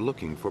wasn't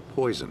looking for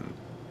poison,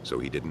 so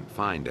he didn't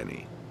find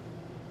any.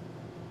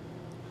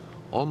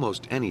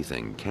 Almost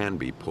anything can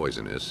be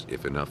poisonous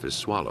if enough is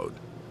swallowed,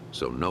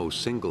 so no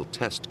single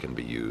test can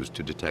be used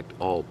to detect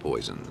all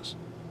poisons.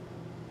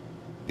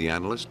 The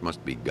analyst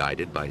must be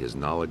guided by his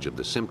knowledge of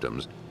the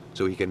symptoms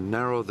so he can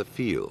narrow the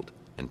field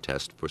and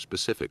test for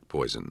specific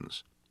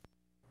poisons.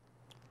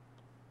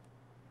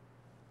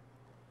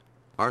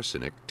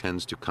 Arsenic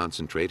tends to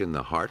concentrate in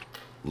the heart,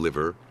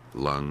 liver,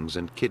 lungs,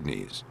 and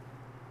kidneys.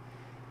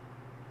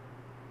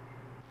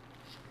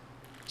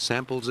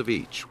 Samples of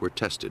each were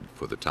tested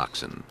for the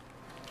toxin.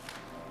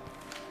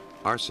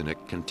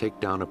 Arsenic can take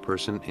down a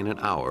person in an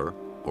hour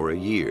or a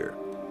year,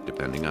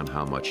 depending on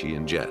how much he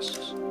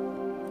ingests.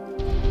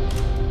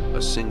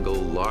 A single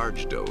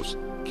large dose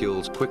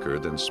kills quicker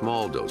than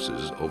small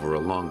doses over a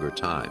longer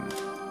time.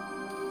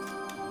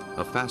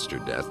 A faster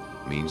death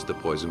means the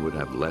poison would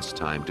have less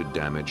time to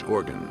damage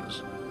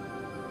organs.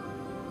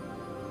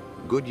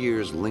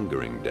 Goodyear's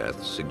lingering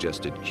death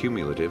suggested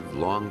cumulative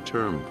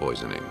long-term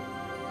poisoning.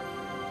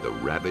 The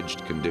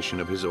ravaged condition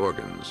of his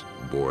organs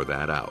bore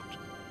that out.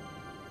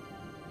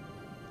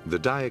 The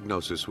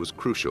diagnosis was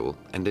crucial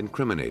and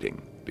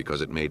incriminating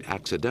because it made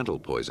accidental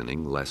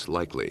poisoning less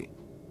likely.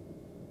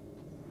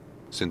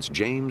 Since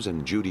James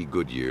and Judy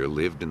Goodyear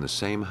lived in the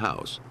same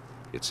house,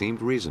 it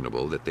seemed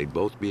reasonable that they'd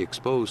both be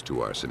exposed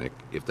to arsenic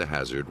if the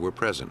hazard were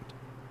present.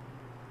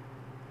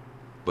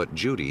 But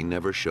Judy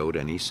never showed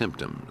any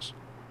symptoms.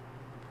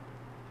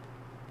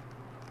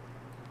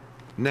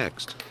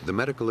 Next, the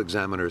medical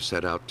examiner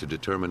set out to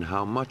determine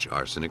how much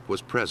arsenic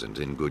was present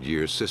in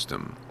Goodyear's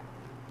system.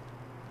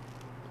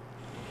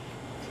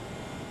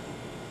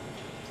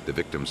 The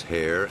victim's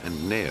hair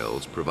and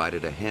nails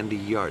provided a handy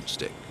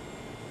yardstick.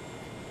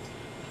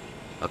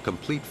 A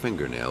complete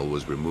fingernail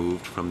was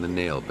removed from the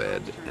nail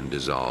bed and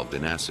dissolved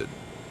in acid.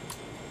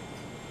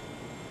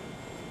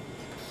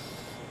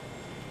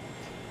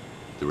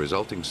 The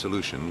resulting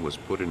solution was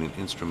put in an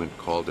instrument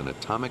called an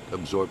atomic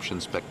absorption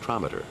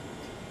spectrometer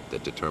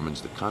that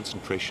determines the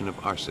concentration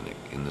of arsenic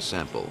in the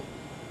sample.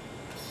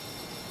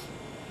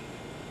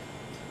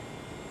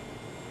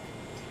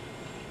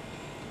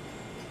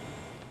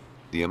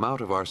 The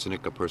amount of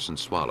arsenic a person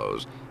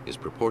swallows is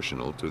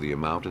proportional to the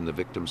amount in the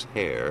victim's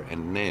hair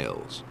and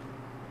nails.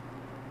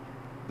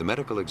 The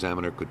medical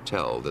examiner could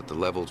tell that the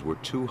levels were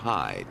too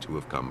high to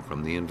have come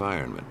from the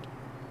environment.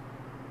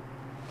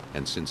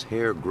 And since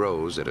hair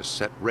grows at a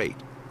set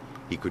rate,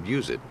 he could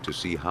use it to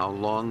see how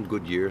long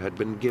Goodyear had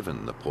been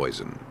given the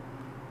poison.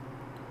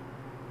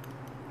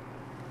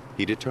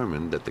 He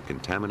determined that the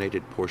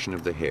contaminated portion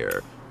of the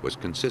hair was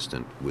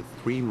consistent with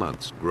 3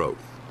 months'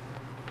 growth.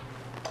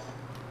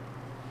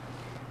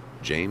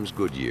 James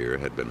Goodyear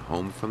had been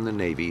home from the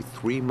Navy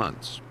 3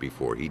 months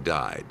before he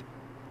died.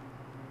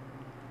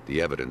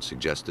 The evidence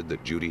suggested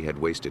that Judy had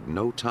wasted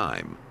no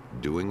time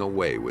doing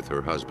away with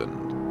her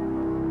husband.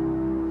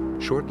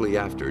 Shortly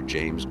after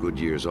James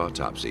Goodyear's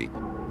autopsy,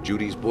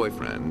 Judy's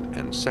boyfriend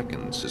and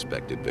second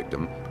suspected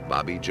victim,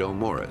 Bobby Joe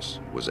Morris,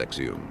 was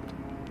exhumed.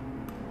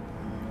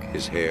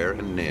 His hair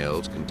and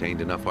nails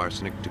contained enough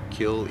arsenic to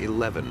kill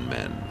 11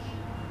 men.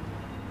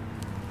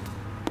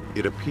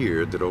 It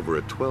appeared that over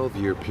a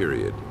 12-year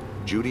period,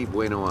 Judy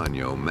Bueno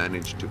Año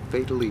managed to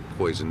fatally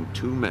poison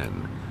 2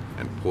 men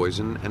and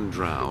poison and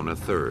drown a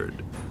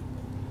third.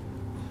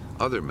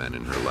 Other men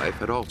in her life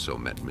had also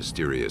met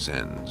mysterious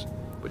ends,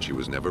 but she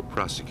was never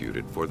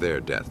prosecuted for their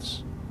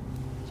deaths.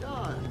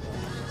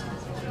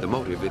 The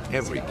motive in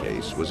every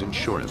case was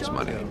insurance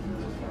money.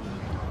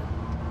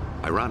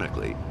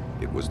 Ironically,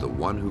 it was the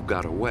one who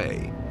got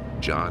away,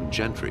 John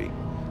Gentry,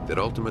 that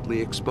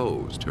ultimately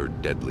exposed her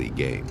deadly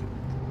game.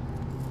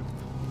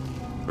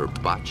 Her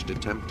botched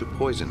attempt to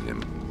poison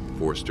him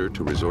forced her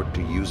to resort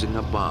to using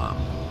a bomb.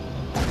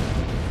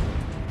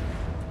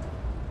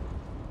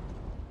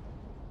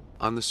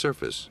 On the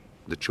surface,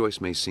 the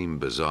choice may seem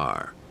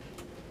bizarre,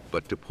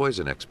 but to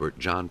poison expert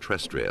John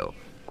Trestrail,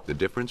 the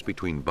difference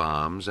between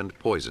bombs and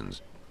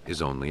poisons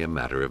is only a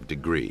matter of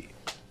degree.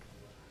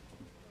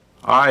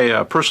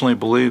 I personally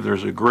believe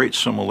there's a great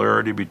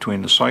similarity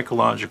between the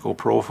psychological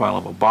profile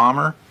of a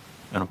bomber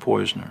and a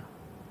poisoner.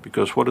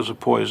 Because what is a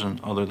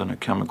poison other than a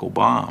chemical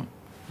bomb?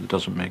 It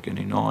doesn't make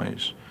any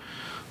noise.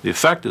 The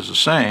effect is the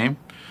same.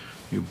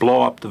 You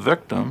blow up the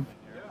victim.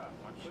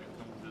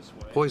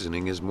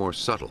 Poisoning is more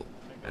subtle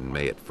and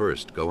may at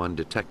first go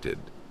undetected.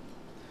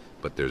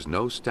 But there's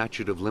no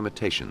statute of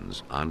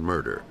limitations on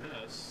murder,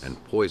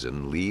 and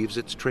poison leaves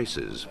its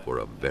traces for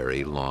a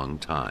very long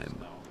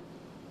time.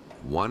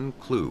 One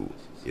clue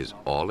is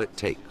all it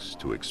takes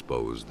to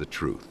expose the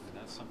truth.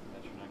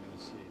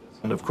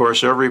 And of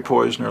course, every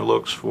poisoner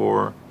looks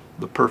for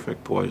the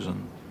perfect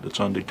poison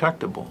that's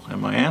undetectable.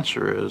 And my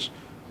answer is,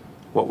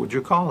 what would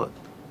you call it?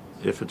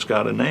 If it's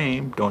got a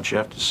name, don't you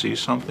have to see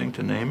something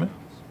to name it?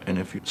 And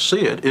if you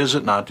see it, is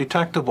it not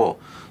detectable?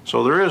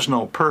 So there is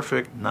no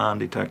perfect,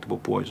 non-detectable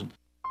poison.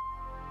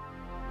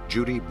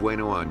 Judy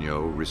Bueno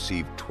Año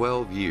received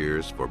 12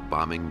 years for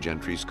bombing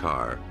Gentry's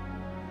car,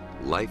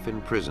 life in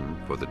prison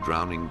for the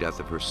drowning death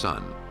of her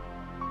son,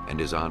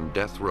 and is on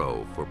death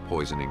row for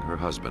poisoning her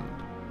husband.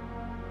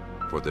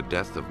 For the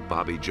death of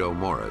Bobby Joe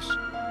Morris,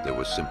 there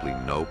was simply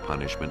no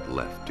punishment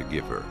left to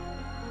give her.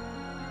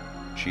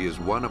 She is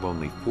one of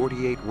only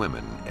 48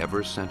 women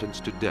ever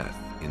sentenced to death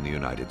in the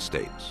United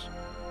States.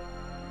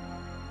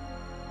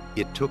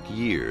 It took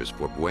years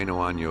for Bueno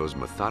Año's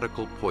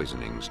methodical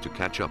poisonings to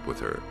catch up with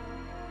her,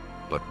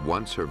 but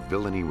once her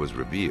villainy was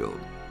revealed,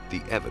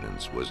 the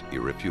evidence was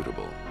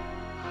irrefutable.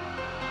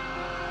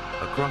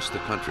 Across the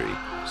country,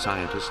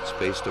 scientists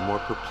faced a more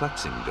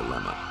perplexing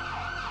dilemma.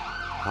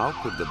 How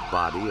could the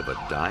body of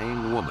a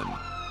dying woman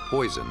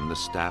poison the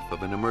staff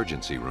of an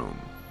emergency room?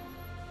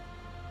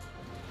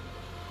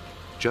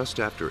 Just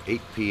after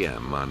 8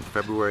 p.m. on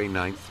February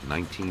 9,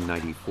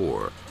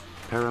 1994,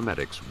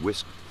 paramedics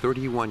whisked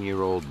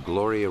 31-year-old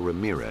Gloria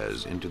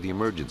Ramirez into the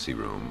emergency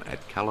room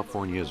at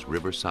California's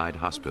Riverside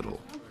Hospital.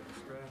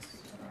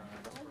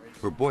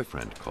 Her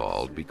boyfriend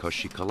called because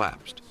she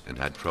collapsed and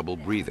had trouble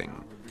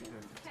breathing.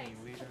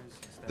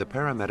 The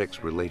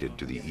paramedics related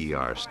to the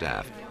ER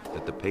staff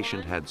that the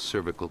patient had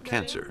cervical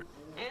cancer,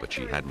 but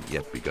she hadn't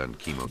yet begun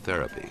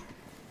chemotherapy.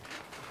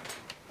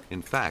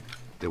 In fact,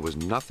 there was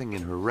nothing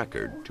in her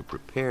record to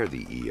prepare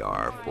the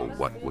ER for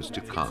what was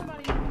to come.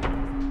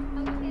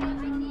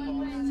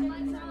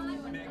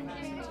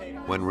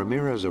 When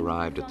Ramirez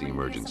arrived at the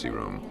emergency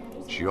room,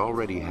 she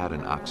already had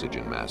an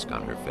oxygen mask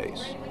on her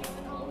face.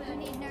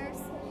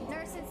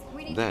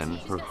 Then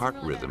her heart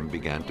rhythm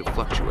began to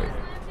fluctuate,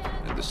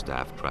 and the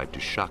staff tried to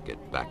shock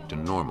it back to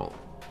normal.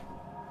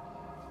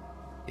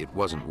 It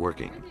wasn't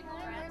working.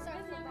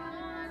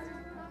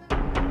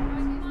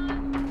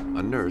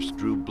 A nurse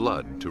drew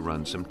blood to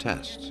run some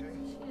tests.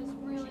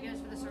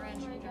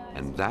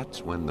 And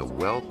that's when the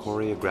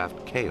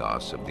well-choreographed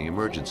chaos of the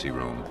emergency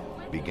room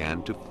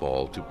began to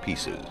fall to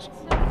pieces.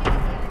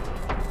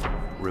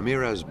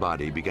 Ramirez's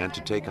body began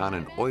to take on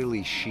an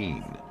oily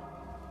sheen.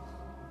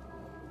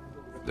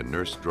 The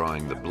nurse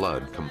drawing the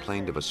blood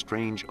complained of a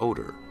strange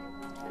odor.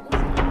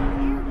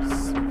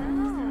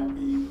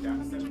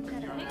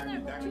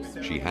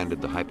 She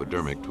handed the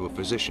hypodermic to a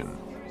physician.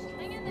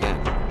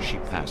 Then she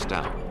passed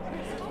out.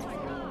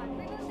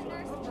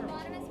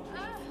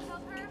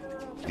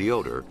 The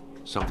odor,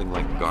 something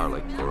like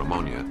garlic or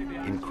ammonia,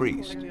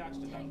 increased.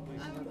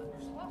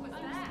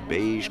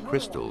 Beige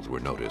crystals were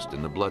noticed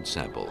in the blood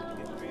sample.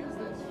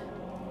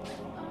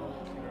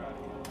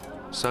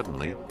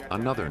 Suddenly,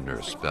 another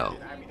nurse fell.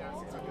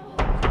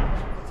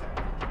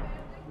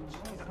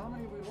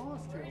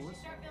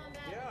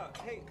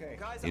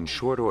 In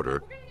short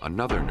order,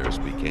 another nurse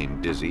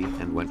became dizzy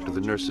and went to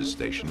the nurses'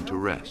 station to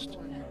rest.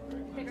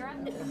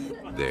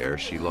 There,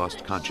 she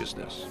lost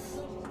consciousness.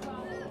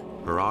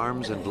 Her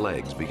arms and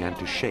legs began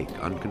to shake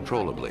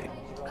uncontrollably.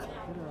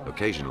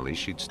 Occasionally,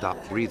 she'd stop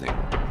breathing.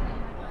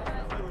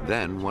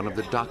 Then one of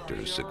the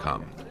doctors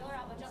succumbed.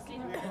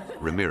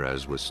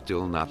 Ramirez was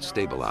still not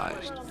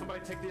stabilized.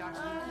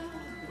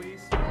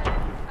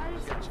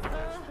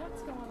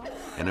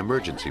 An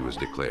emergency was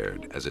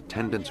declared as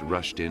attendants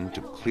rushed in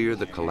to clear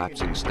the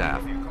collapsing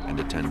staff and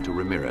attend to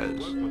Ramirez.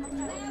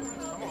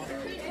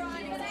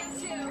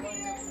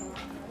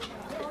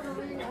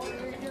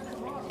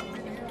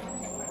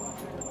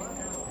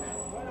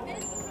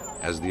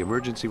 As the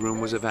emergency room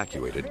was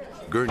evacuated,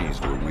 gurneys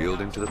were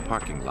wheeled into the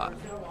parking lot.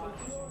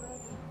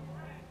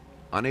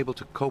 Unable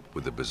to cope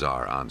with the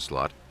bizarre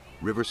onslaught,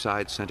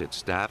 Riverside sent its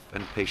staff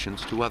and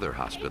patients to other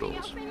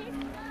hospitals.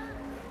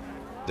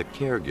 The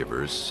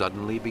caregivers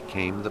suddenly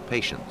became the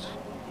patients.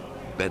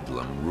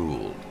 Bedlam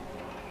ruled,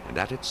 and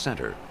at its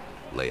center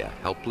lay a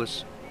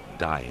helpless,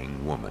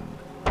 dying woman.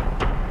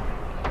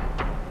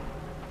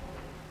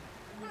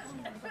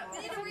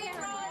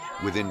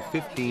 Within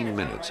 15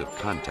 minutes of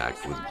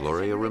contact with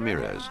Gloria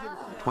Ramirez,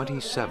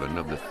 27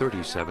 of the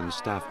 37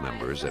 staff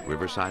members at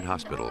Riverside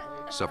Hospital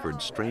suffered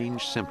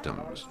strange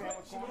symptoms.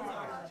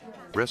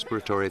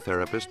 Respiratory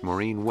therapist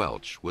Maureen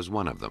Welch was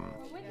one of them.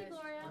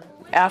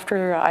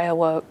 After I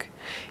awoke,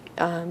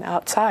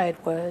 outside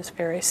was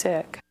very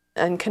sick.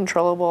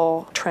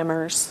 Uncontrollable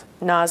tremors,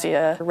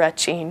 nausea,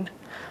 retching,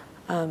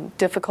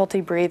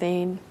 difficulty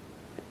breathing.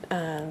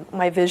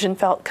 My vision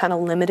felt kind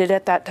of limited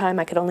at that time.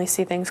 I could only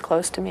see things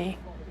close to me.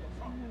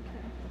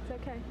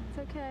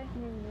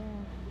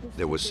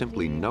 There was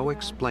simply no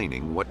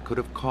explaining what could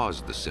have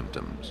caused the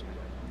symptoms.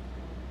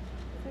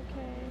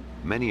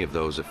 Many of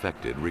those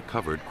affected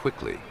recovered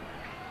quickly.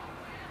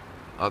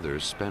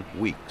 Others spent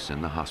weeks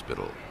in the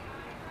hospital.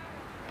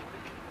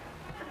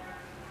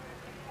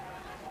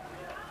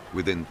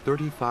 Within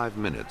 35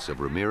 minutes of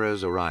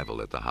Ramirez's arrival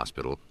at the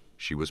hospital,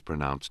 she was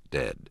pronounced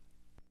dead.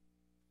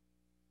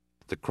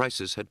 The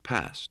crisis had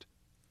passed,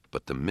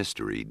 but the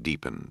mystery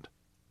deepened.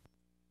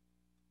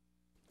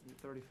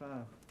 35.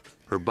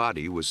 Her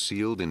body was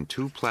sealed in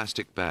 2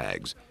 plastic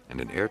bags and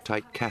an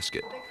airtight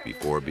casket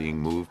before being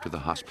moved to the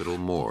hospital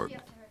morgue.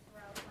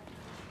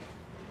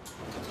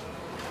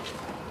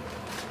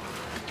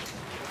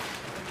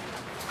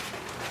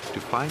 To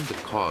find the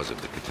cause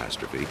of the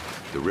catastrophe,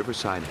 the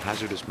Riverside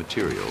Hazardous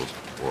Materials,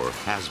 or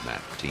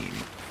HAZMAT team,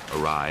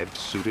 arrived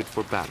suited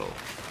for battle.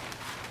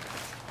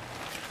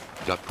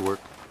 Ductwork,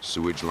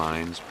 sewage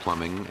lines,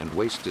 plumbing, and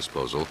waste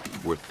disposal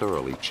were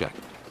thoroughly checked.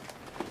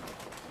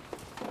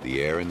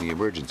 The air in the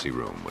emergency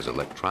room was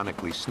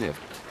electronically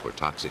sniffed for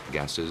toxic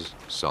gases,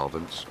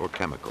 solvents, or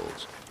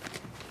chemicals.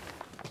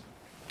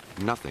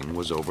 Nothing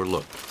was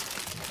overlooked,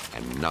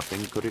 and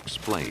nothing could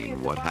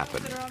explain what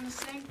happened.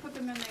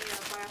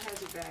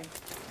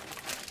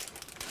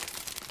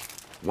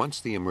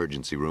 Once the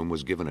emergency room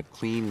was given a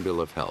clean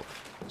bill of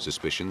health,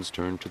 suspicions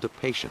turned to the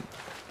patient.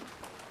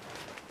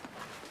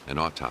 An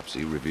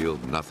autopsy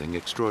revealed nothing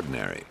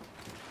extraordinary.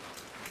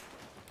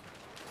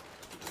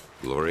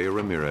 Gloria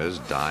Ramirez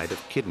died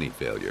of kidney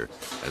failure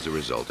as a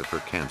result of her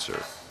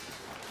cancer.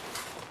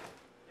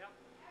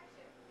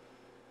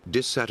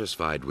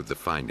 Dissatisfied with the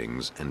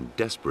findings and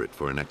desperate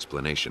for an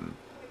explanation,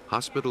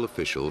 hospital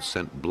officials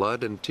sent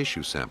blood and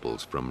tissue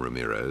samples from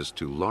Ramirez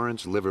to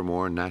Lawrence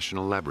Livermore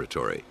National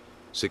Laboratory,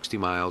 60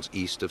 miles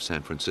east of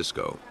San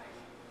Francisco.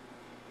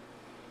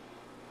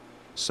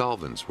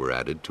 Solvents were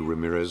added to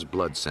Ramirez's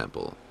blood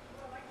sample.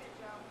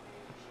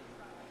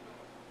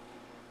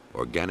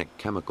 Organic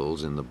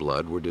chemicals in the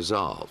blood were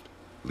dissolved,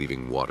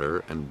 leaving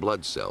water and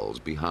blood cells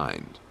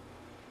behind.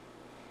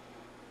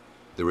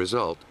 The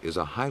result is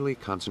a highly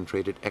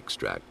concentrated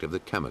extract of the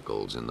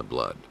chemicals in the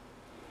blood.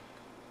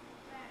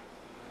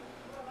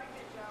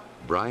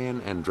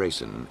 Brian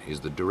Andresen is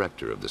the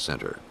director of the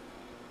center.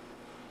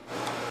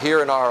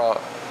 Here in our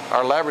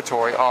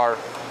laboratory are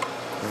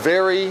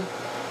very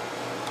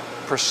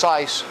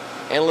precise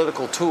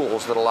analytical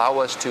tools that allow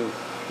us to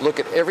look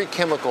at every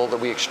chemical that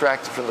we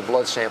extracted from the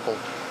blood sample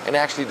and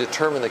actually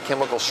determine the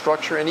chemical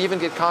structure and even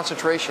get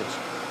concentrations,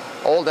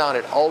 all down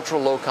at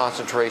ultra-low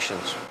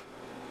concentrations.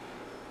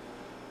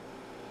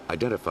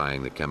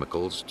 Identifying the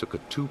chemicals took a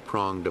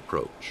 2-pronged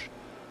approach.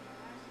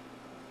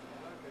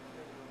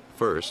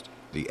 First,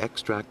 the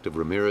extract of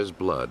Ramirez's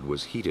blood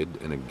was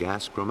heated in a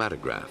gas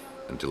chromatograph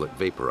until it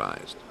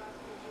vaporized.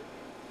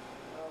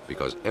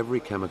 Because every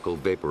chemical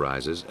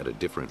vaporizes at a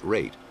different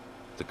rate,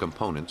 the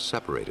components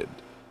separated.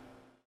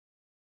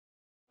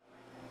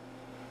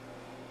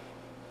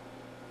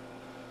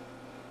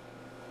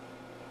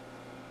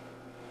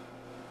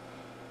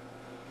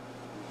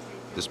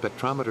 The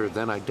spectrometer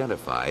then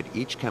identified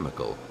each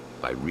chemical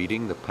by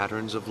reading the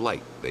patterns of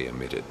light they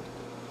emitted.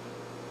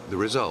 The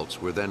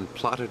results were then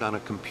plotted on a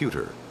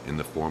computer in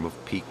the form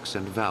of peaks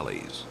and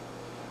valleys.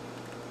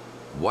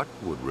 What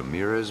would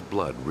Ramirez's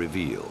blood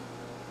reveal?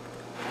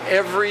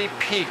 Every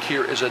peak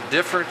here is a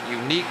different,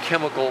 unique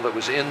chemical that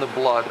was in the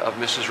blood of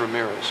Mrs.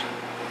 Ramirez.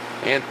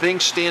 And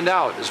things stand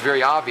out, it's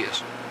very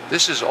obvious.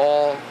 This is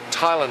all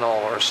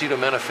Tylenol or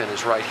acetaminophen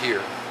is right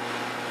here.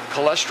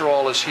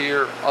 Cholesterol is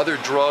here, other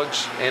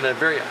drugs, and a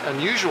very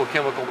unusual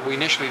chemical that we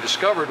initially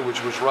discovered,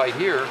 which was right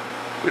here.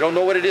 We don't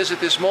know what it is at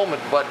this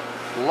moment, but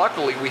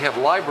luckily we have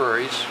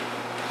libraries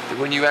that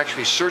when you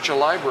actually search a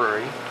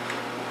library,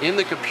 in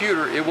the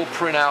computer it will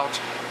print out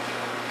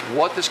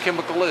what this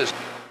chemical is.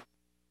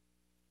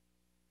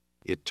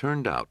 It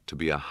turned out to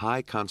be a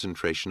high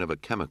concentration of a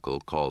chemical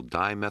called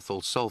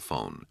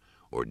dimethylsulfone,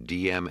 or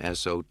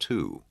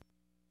DMSO2.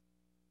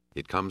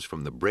 It comes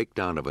from the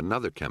breakdown of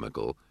another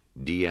chemical,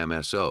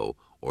 DMSO,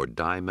 or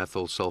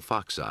dimethyl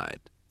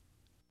sulfoxide.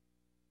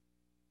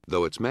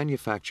 Though it's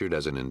manufactured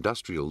as an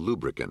industrial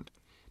lubricant,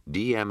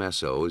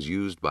 DMSO is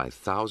used by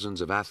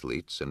thousands of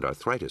athletes and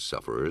arthritis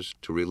sufferers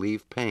to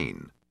relieve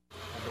pain.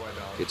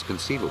 It's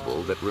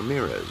conceivable that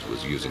Ramirez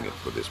was using it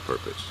for this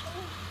purpose.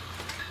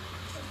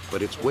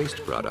 But its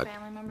waste product,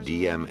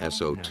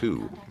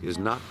 DMSO2, is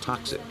not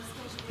toxic,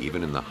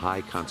 even in the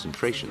high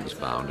concentrations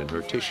found in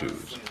her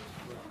tissues.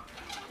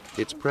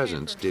 Its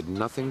presence did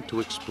nothing to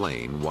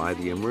explain why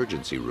the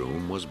emergency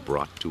room was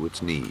brought to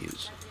its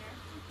knees.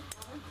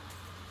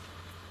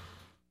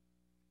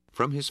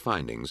 From his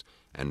findings,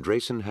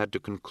 Andresen had to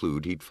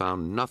conclude he'd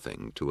found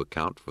nothing to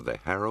account for the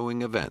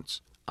harrowing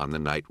events on the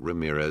night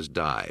Ramirez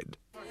died.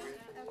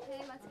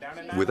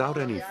 Without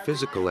any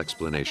physical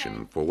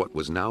explanation for what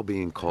was now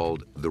being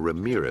called the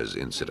Ramirez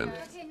incident,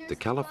 the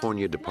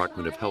California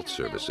Department of Health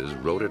Services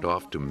wrote it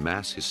off to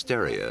mass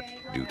hysteria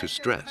due to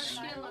stress.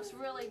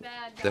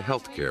 The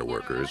healthcare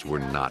workers were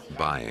not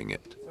buying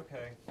it.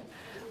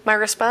 My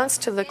response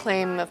to the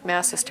claim of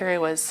mass hysteria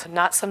was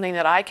not something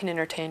that I can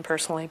entertain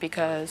personally,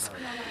 because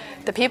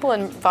the people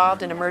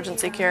involved in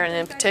emergency care, and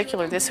in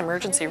particular this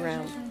emergency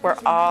room, were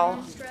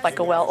all like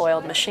a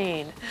well-oiled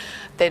machine.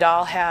 They'd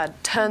all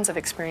had tons of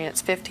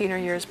experience, 15 or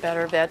years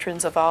better,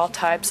 veterans of all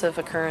types of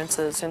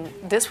occurrences, and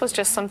this was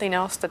just something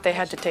else that they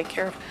had to take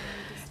care of.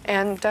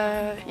 And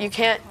you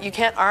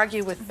can't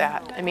argue with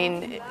that. I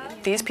mean,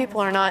 these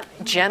people are not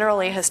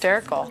generally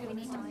hysterical.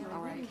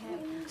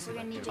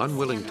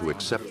 Unwilling to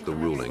accept the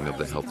ruling of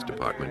the health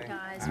department,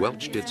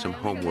 Welch did some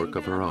homework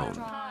of her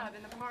own.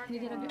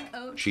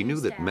 She knew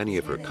that many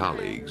of her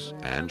colleagues,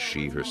 and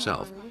she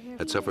herself,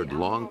 had suffered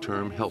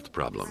long-term health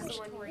problems,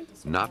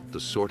 not the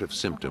sort of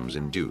symptoms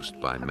induced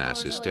by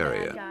mass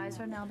hysteria.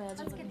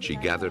 She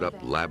gathered up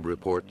lab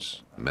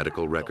reports,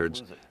 medical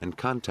records, and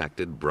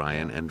contacted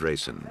Brian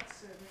Andresen.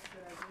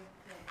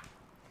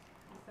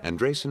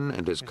 Andresen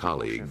and his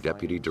colleague,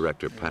 Deputy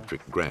Director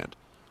Patrick Grant,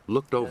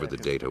 looked over the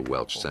data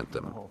Welch sent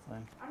them.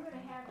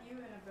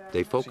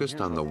 They focused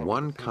on the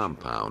one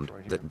compound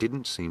that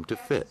didn't seem to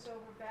fit.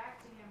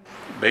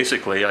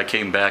 Basically, I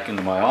came back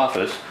into my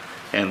office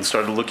and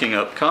started looking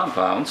up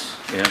compounds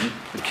in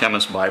the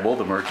Chemist's Bible,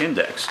 the Merck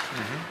Index.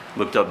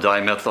 Looked up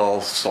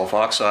dimethyl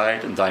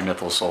sulfoxide and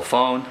dimethyl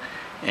sulfone,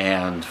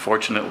 and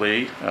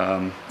fortunately,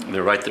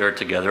 they're right there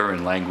together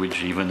in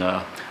language even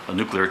a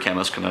nuclear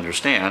chemist can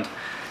understand.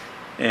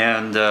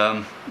 And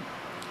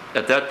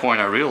at that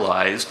point, I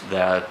realized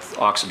that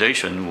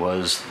oxidation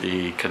was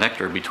the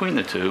connector between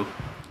the two.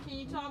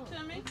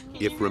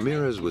 If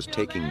Ramirez was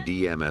taking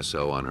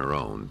DMSO on her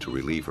own to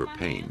relieve her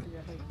pain,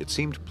 it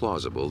seemed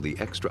plausible the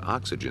extra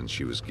oxygen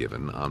she was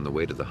given on the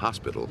way to the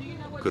hospital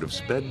could have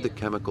sped the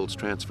chemical's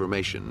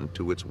transformation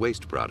to its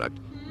waste product,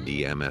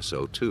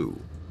 DMSO2.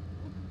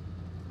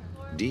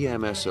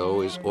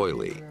 DMSO is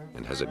oily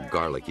and has a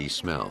garlicky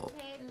smell.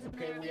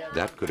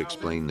 That could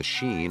explain the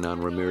sheen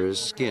on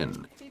Ramirez's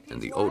skin and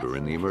the odor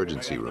in the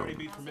emergency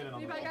room.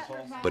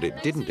 But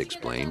it didn't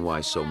explain why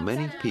so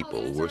many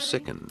people were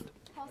sickened.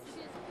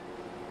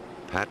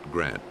 Pat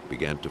Grant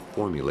began to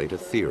formulate a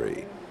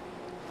theory.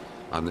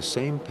 On the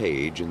same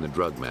page in the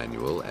drug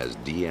manual as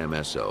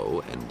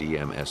DMSO and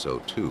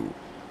DMSO2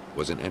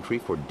 was an entry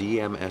for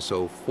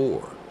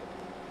DMSO4.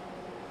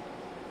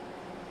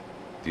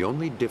 The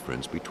only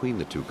difference between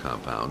the two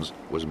compounds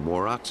was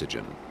more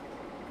oxygen.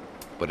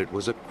 But it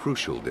was a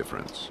crucial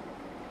difference.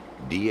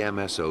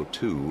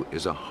 DMSO2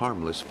 is a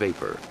harmless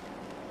vapor.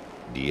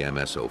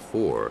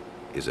 DMSO4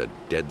 is a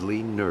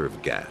deadly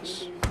nerve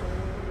gas.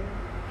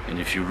 And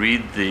if you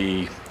read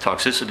the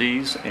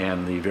toxicities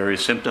and the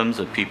various symptoms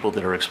that people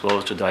that are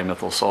exposed to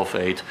dimethyl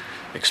sulfate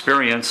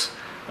experience,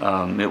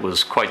 it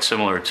was quite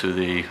similar to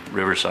the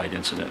Riverside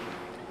incident.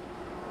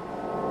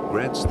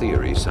 Grant's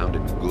theory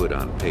sounded good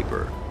on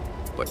paper,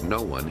 but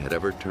no one had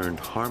ever turned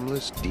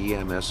harmless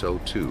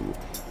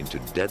DMSO2 into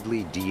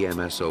deadly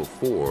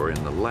DMSO4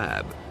 in the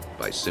lab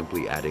by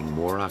simply adding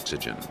more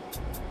oxygen.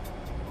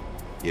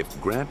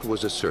 If Grant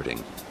was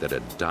asserting that a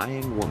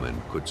dying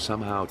woman could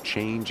somehow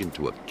change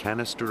into a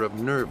canister of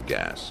nerve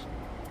gas,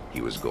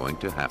 he was going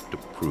to have to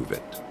prove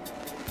it.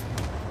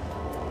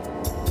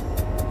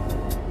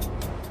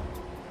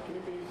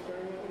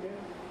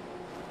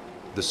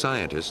 The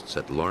scientists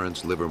at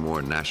Lawrence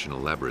Livermore National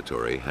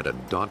Laboratory had a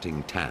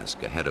daunting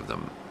task ahead of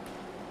them.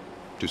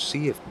 To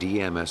see if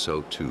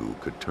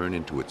DMSO2 could turn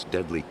into its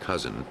deadly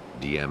cousin,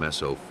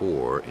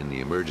 DMSO4, in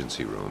the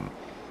emergency room,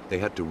 they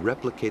had to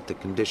replicate the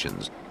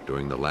conditions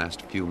during the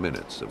last few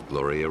minutes of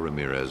Gloria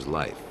Ramirez's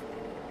life.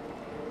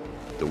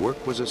 The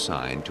work was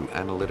assigned to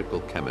analytical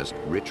chemist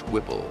Rich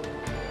Whipple.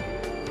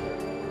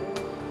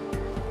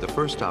 The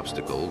first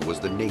obstacle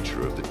was the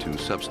nature of the two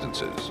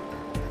substances.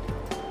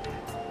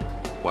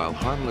 While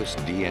harmless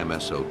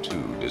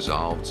DMSO2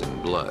 dissolves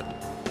in blood,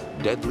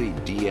 deadly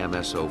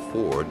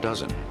DMSO4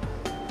 doesn't.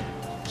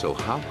 So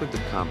how could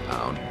the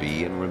compound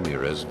be in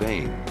Ramirez's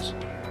veins?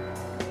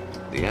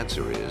 The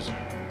answer is,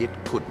 it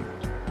couldn't.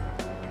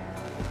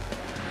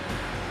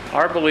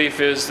 Our belief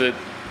is that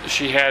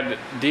she had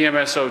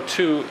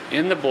DMSO2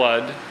 in the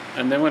blood,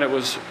 and then when it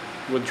was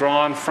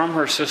withdrawn from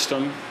her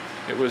system,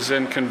 it was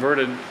then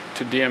converted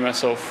to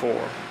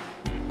DMSO4.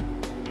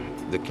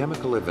 The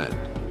chemical event,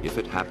 if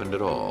it happened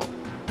at all,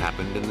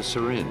 happened in the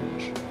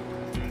syringe.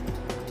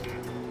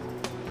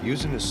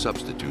 Using a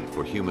substitute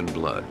for human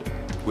blood,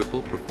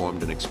 Whipple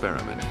performed an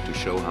experiment to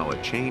show how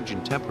a change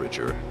in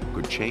temperature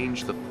could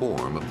change the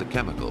form of the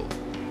chemical.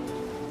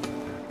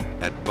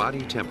 At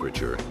body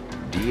temperature,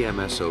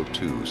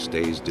 DMSO2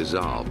 stays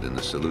dissolved in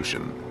the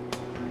solution.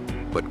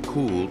 But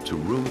cooled to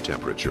room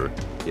temperature,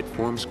 it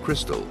forms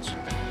crystals.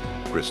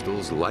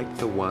 Crystals like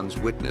the ones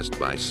witnessed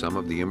by some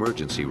of the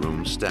emergency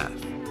room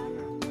staff.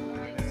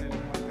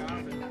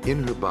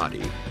 In her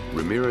body,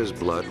 Ramirez's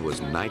blood was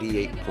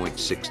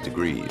 98.6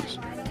 degrees.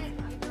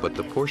 But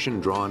the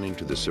portion drawn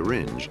into the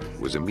syringe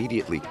was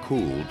immediately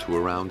cooled to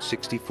around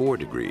 64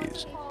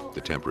 degrees, the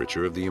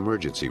temperature of the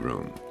emergency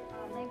room.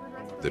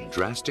 The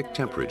drastic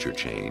temperature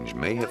change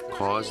may have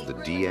caused the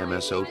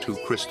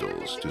DMSO2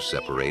 crystals to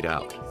separate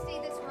out.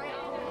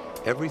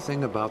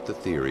 Everything about the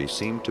theory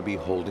seemed to be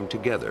holding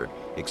together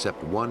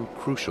except one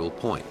crucial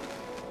point.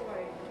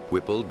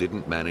 Whipple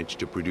didn't manage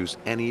to produce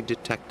any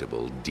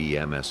detectable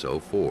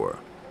DMSO4.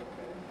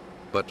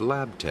 But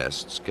lab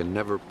tests can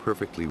never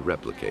perfectly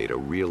replicate a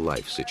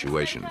real-life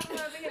situation.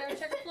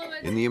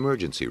 In the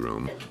emergency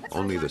room,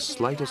 only the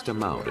slightest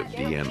amount of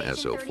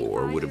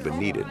DMSO4 would have been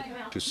needed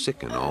to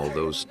sicken all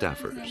those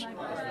staffers.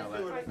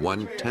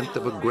 1/10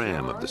 of a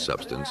gram of the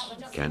substance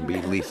can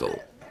be lethal.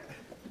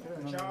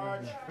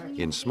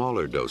 In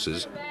smaller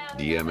doses,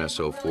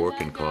 DMSO4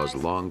 can cause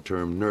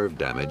long-term nerve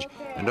damage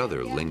and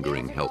other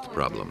lingering health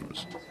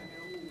problems.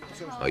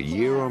 A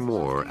year or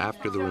more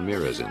after the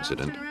Ramirez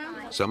incident,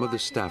 some of the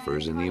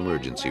staffers in the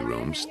emergency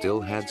room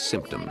still had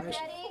symptoms.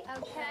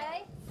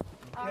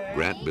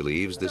 Grant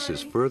believes this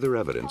is further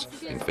evidence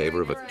in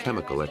favor of a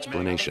chemical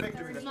explanation,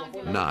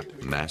 not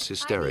mass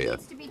hysteria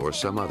or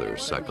some other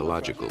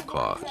psychological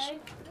cause.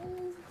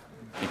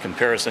 In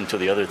comparison to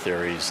the other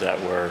theories that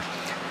were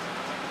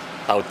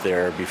out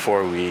there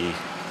before we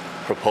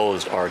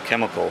proposed our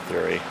chemical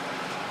theory,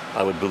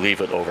 I would believe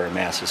it over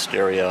mass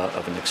hysteria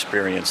of an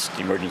experienced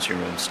emergency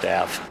room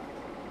staff.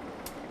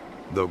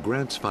 Though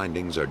Grant's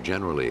findings are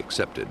generally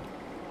accepted,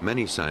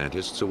 many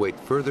scientists await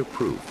further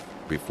proof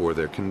before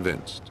they're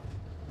convinced.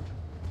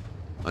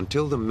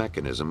 Until the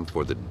mechanism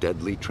for the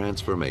deadly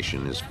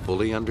transformation is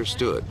fully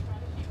understood,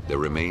 there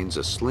remains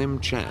a slim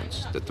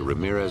chance that the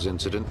Ramirez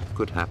incident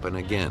could happen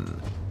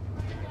again.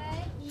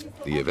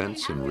 The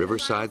events in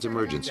Riverside's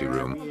emergency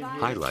room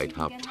highlight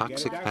how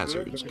toxic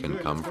hazards can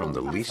come from the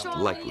least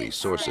likely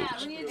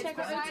sources.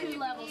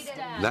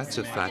 That's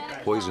a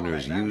fact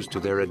poisoners use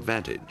to their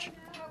advantage.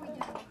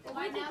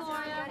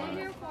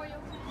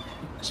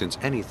 Since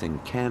anything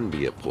can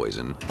be a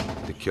poison,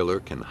 the killer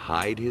can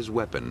hide his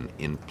weapon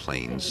in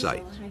plain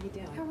sight.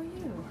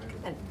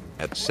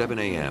 At 7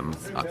 a.m.,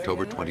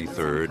 October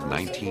 23,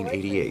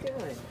 1988,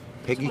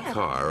 Peggy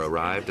Carr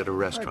arrived at a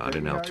restaurant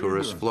in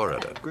Alturas,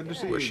 Florida,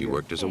 where she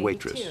worked as a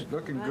waitress.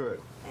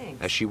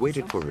 As she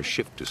waited for her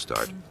shift to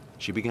start,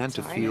 she began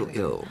to feel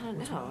ill.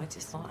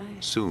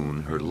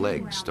 Soon, her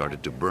legs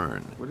started to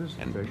burn,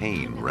 and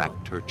pain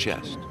racked her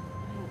chest.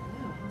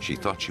 She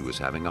thought she was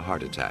having a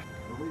heart attack.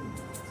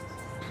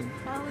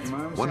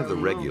 One of the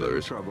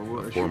regulars,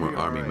 a former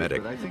Army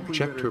medic,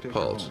 checked her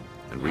pulse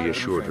and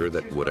reassured her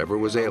that whatever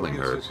was ailing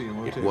her,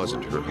 it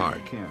wasn't her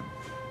heart.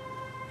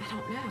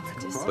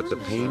 But the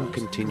pain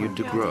continued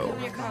to grow.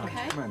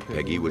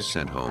 Peggy was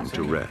sent home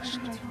to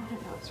rest.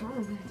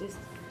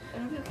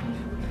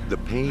 The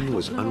pain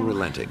was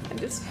unrelenting,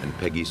 and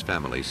Peggy's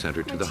family sent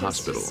her to the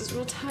hospital.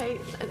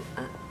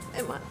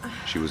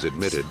 She was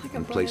admitted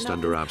and placed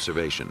under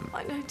observation.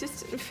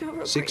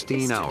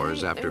 16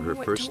 hours after her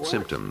first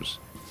symptoms,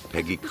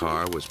 Peggy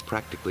Carr was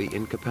practically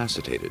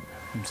incapacitated,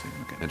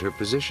 and her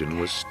physician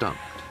was stumped.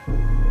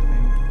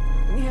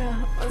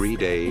 3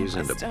 days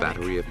and a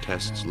battery of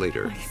tests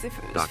later,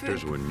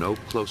 doctors were no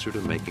closer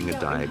to making a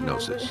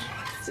diagnosis.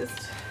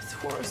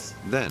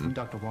 Then,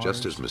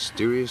 just as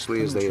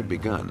mysteriously as they had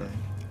begun,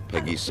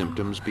 Peggy's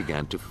symptoms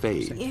began to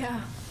fade.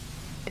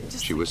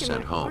 She was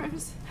sent home.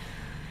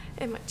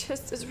 And my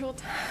chest is real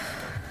tight.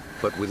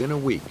 But within a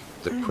week,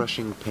 the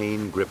crushing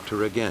pain gripped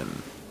her again.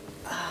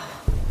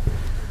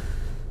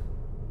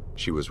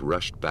 She was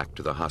rushed back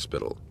to the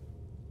hospital.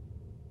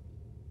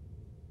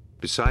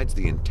 Besides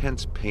the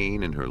intense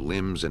pain in her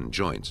limbs and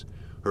joints,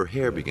 her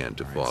hair began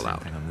to fall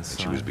out, and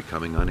she was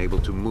becoming unable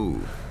to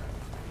move.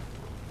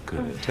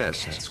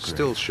 Tests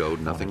still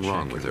showed nothing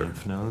wrong with her.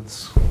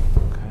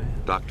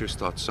 Doctors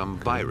thought some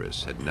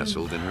virus had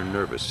nestled in her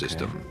nervous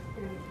system.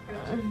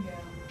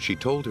 She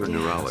told her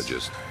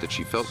neurologist that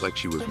she felt like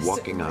she was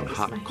walking on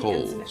hot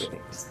coals.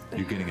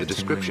 The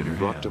description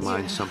brought to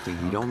mind something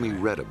he'd only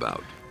read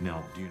about.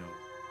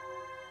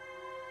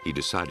 He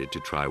decided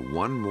to try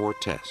one more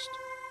test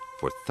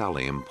for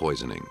thallium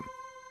poisoning.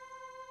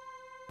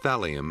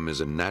 Thallium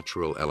is a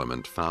natural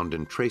element found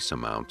in trace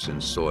amounts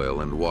in soil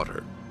and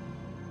water.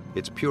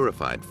 Its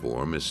purified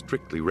form is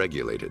strictly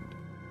regulated.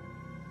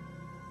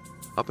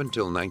 Up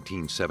until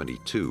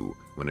 1972,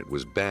 when it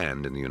was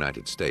banned in the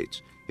United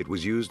States, it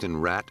was used in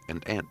rat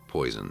and ant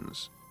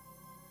poisons.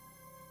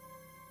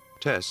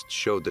 Tests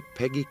showed that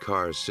Peggy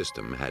Carr's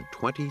system had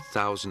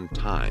 20,000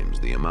 times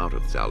the amount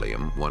of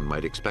thallium one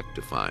might expect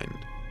to find.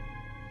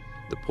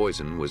 The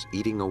poison was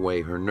eating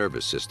away her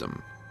nervous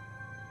system.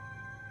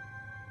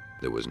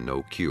 There was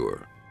no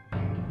cure.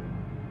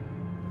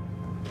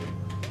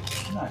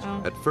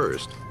 At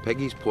first,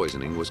 Peggy's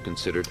poisoning was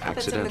considered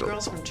accidental. The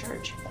girls from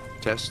church.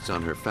 Tests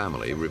on her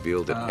family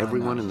revealed that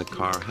everyone in the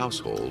Carr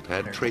household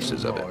had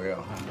traces of it.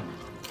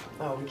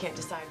 Oh, we can't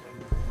decide.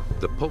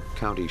 The Polk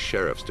County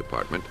Sheriff's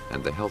Department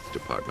and the Health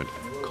Department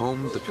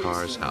combed the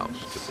Carr's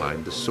house to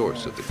find the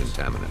source of the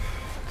contaminant.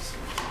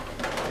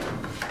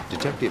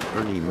 Detective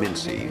Ernie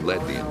Mincy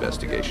led the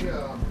investigation.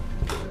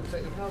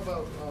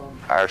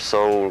 Our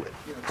sole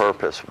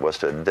purpose was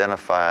to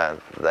identify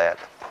that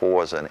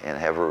poison and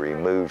have it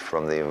removed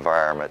from the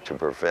environment to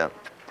prevent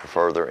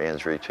further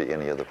injury to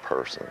any of the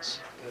persons.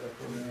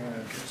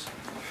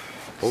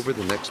 Over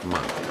the next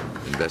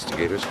month,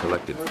 investigators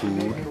collected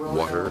food,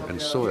 water, and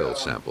soil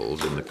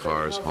samples in the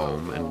Carr's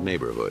home and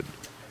neighborhood.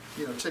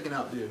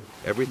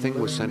 Everything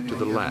was sent to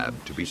the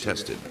lab to be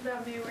tested.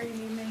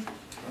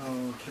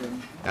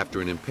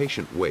 After an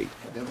impatient wait,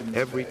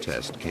 every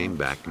test came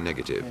back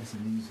negative.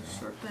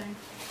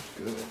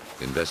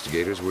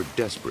 Investigators were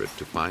desperate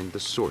to find the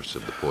source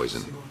of the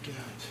poison.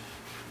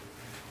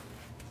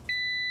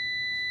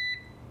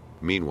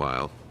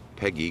 Meanwhile,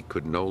 Peggy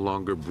could no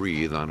longer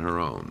breathe on her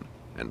own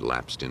and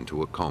lapsed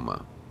into a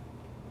coma.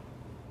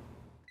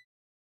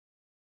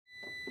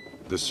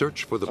 The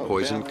search for the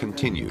poison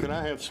continued.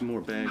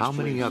 How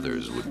many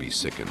others would be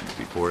sickened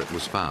before it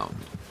was found?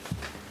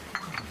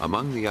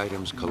 Among the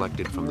items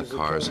collected from the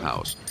Carr's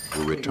house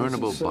were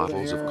returnable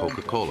bottles of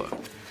Coca-Cola.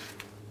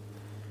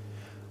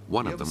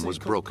 One of them was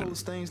broken.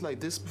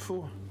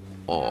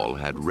 All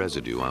had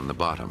residue on the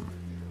bottom.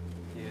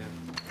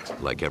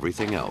 Like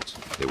everything else,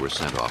 they were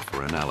sent off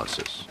for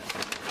analysis.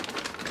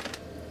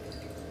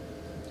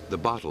 The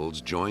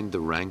bottles joined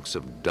the ranks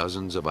of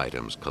dozens of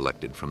items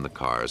collected from the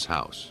Carr's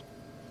house.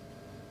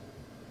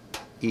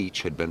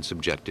 Each had been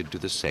subjected to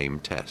the same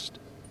test.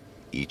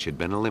 Each had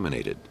been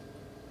eliminated.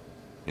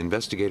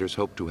 Investigators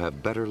hoped to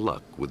have better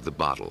luck with the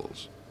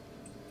bottles.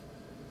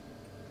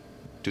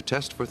 To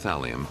test for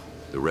thallium,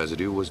 the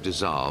residue was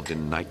dissolved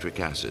in nitric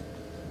acid.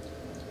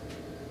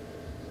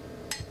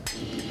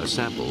 A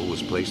sample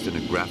was placed in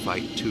a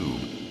graphite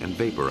tube and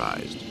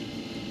vaporized.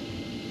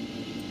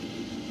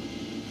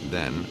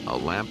 Then, a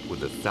lamp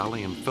with a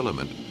thallium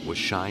filament was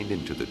shined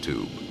into the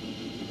tube.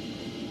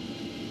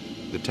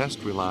 The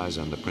test relies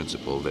on the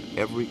principle that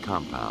every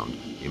compound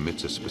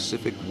emits a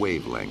specific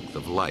wavelength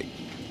of light.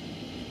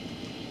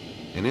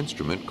 An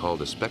instrument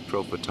called a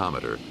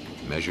spectrophotometer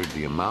measured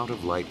the amount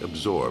of light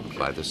absorbed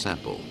by the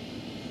sample.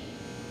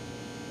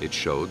 It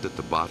showed that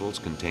the bottles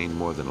contained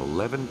more than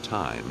 11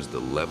 times the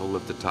level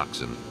of the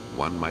toxin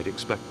one might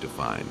expect to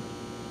find.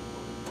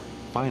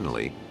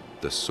 Finally,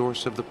 the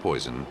source of the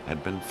poison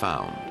had been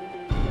found.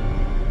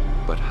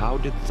 But how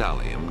did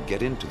thallium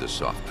get into the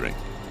soft drink?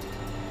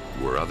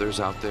 Were others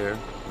out there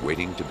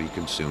waiting to be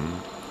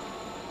consumed?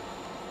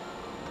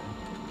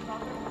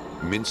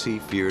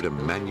 Mincy feared a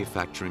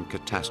manufacturing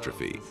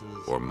catastrophe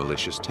or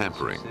malicious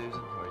tampering.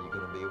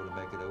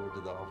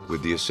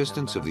 With the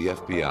assistance of the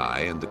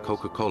FBI and the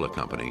Coca-Cola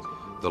Company,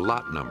 the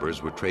lot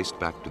numbers were traced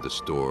back to the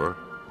store,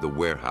 the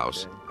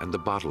warehouse, and the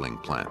bottling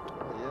plant.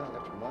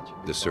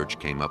 The search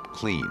came up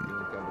clean.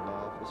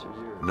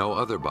 No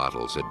other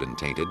bottles had been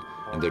tainted,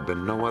 and there'd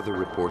been no other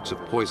reports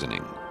of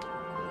poisoning.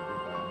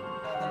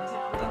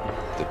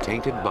 The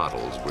tainted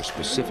bottles were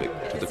specific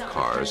to the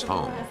Carr's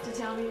home.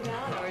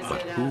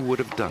 But who would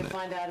have done it?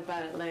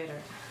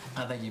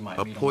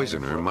 A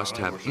poisoner must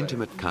have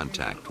intimate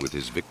contact with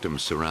his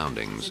victim's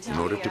surroundings in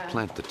order to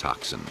plant the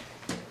toxin.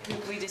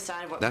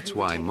 That's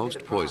why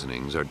most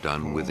poisonings are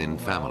done within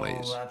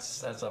families.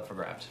 That's up for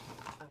grabs.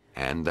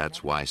 And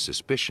that's why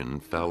suspicion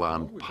fell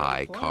on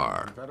Pye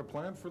Carr.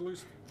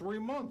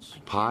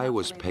 Pye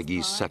was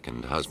Peggy's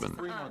second husband.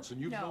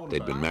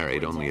 They'd been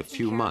married only a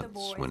few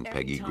months when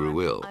Peggy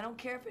grew ill,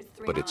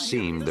 but it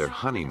seemed their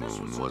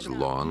honeymoon was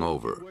long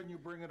over.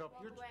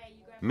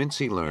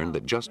 Mincy learned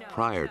that just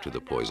prior to the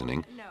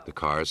poisoning, the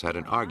Carrs had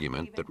an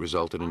argument that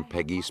resulted in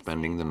Peggy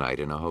spending the night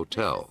in a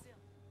hotel.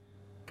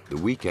 The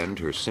weekend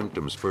her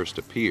symptoms first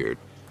appeared,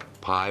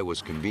 Pye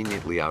was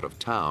conveniently out of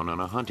town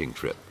on a hunting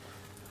trip.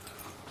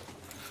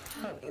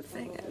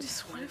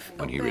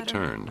 When he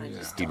returned,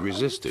 he'd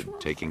resisted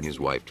taking his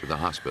wife to the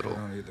hospital.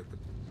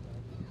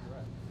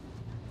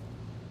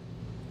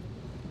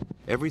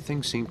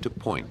 Everything seemed to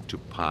point to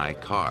Pye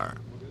Carr.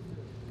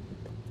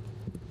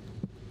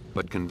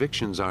 But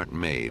convictions aren't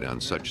made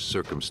on such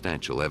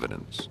circumstantial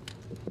evidence.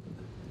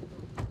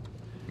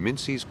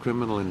 Mincy's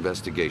criminal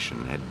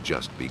investigation had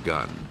just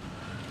begun.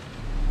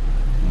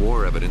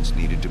 More evidence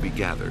needed to be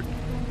gathered.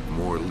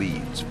 More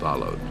leads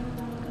followed.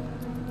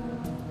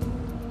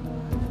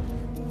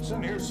 It's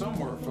in here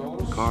somewhere,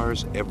 fellas.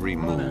 Carr's every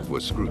move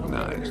was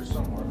scrutinized.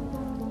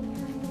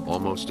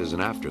 Almost as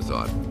an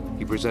afterthought,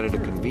 he presented a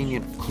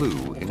convenient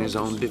clue in his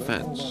own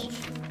defense.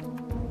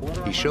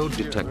 He showed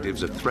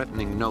detectives a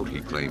threatening note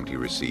he claimed he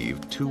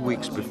received 2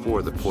 weeks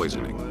before the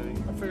poisoning.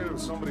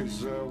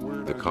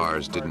 The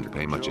Carrs didn't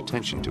pay much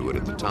attention to it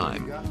at the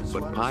time,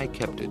 but Pye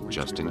kept it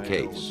just in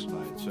case.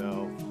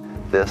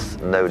 This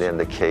note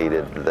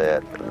indicated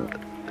that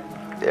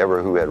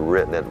whoever who had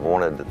written it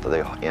wanted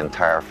the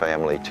entire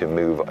family to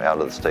move out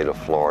of the state of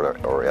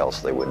Florida or else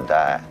they would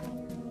die.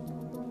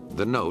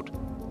 The note,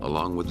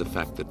 along with the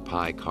fact that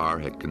Pye Carr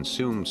had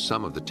consumed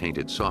some of the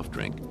tainted soft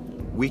drink,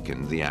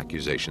 weakened the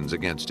accusations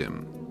against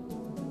him.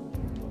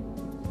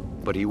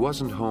 But he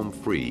wasn't home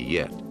free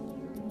yet.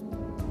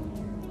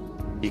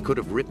 He could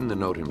have written the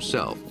note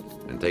himself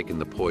and taken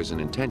the poison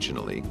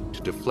intentionally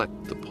to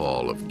deflect the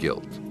pall of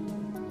guilt.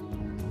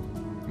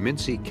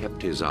 Mincy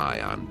kept his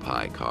eye on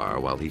Pye Carr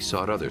while he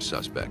sought other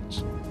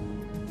suspects.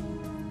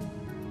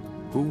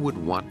 Who would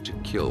want to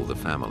kill the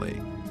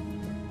family?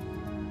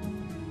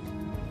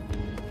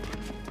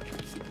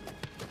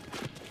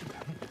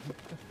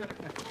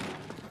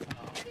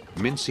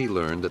 Mincy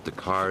learned that the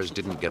Carrs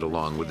didn't get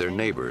along with their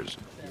neighbors,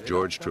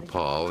 George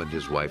Trepal and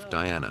his wife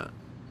Diana.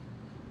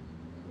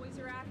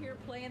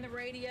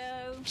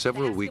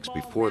 Several weeks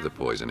before the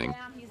poisoning,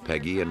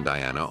 Peggy and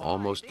Diana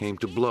almost came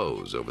to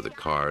blows over the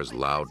Carrs'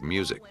 loud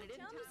music.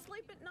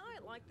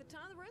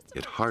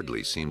 It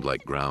hardly seemed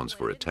like grounds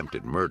for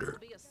attempted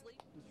murder.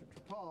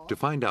 To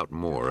find out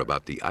more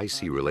about the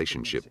icy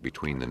relationship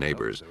between the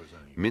neighbors,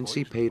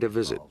 Mincy paid a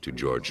visit to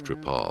George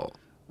Trepal.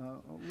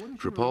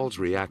 Trepal's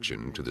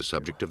reaction to the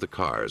subject of the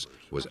Carrs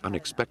was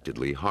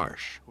unexpectedly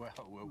harsh.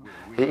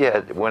 He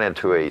went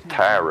into a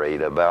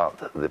tirade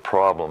about the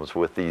problems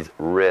with these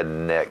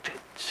red-necked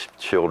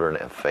children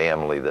and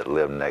family that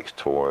lived next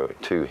door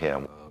to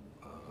him.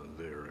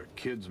 Their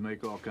kids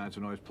make all kinds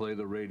of noise, play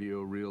the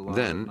radio real loud.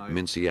 Then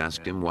Mincy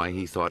asked him why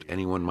he thought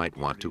anyone might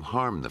want to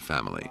harm the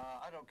family.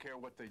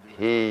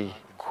 He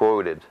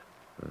quoted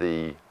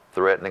the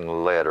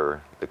threatening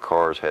letter the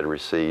Carrs had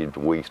received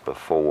weeks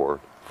before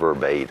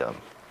verbatim.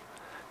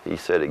 He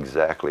said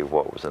exactly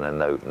what was in the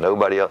note.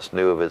 Nobody else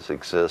knew of its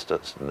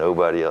existence,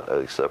 nobody else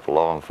except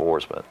law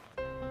enforcement.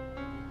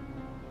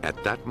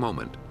 At that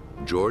moment,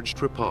 George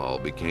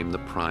Trepal became the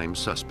prime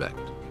suspect.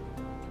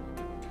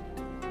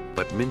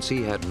 But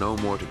Mincy had no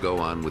more to go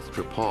on with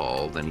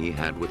Trepal than he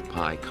had with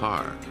Pye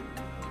Carr.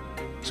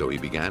 So he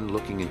began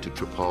looking into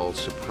Trepal's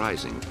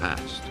surprising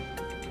past.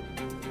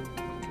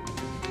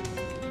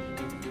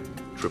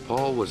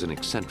 Trepal was an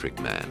eccentric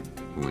man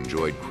who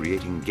enjoyed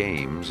creating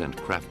games and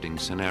crafting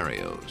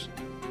scenarios.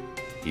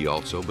 He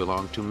also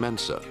belonged to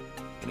Mensa,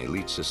 an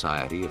elite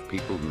society of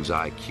people whose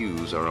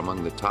IQs are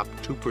among the top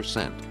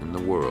 2% in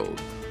the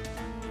world.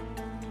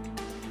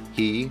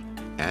 He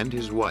and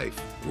his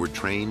wife were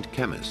trained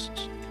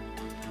chemists.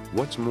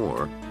 What's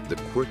more, the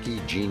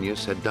quirky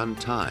genius had done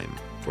time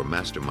for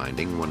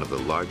masterminding one of the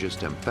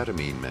largest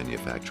amphetamine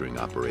manufacturing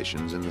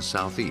operations in the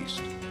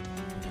Southeast.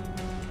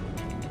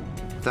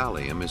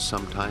 Thallium is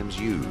sometimes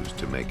used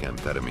to make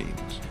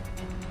amphetamines.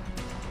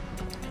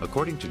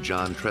 According to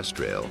John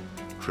Trestrail,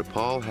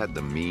 Trepal had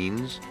the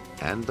means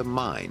and the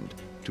mind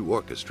to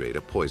orchestrate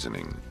a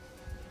poisoning.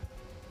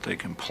 They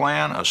can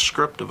plan a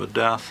script of a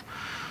death.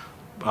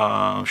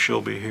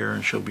 She'll be here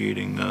and she'll be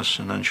eating this,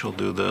 and then she'll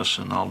do this,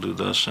 and I'll do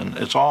this, and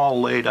it's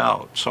all laid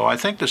out. So I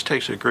think this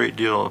takes a great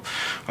deal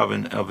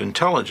of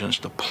intelligence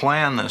to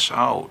plan this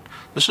out.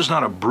 This is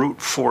not a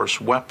brute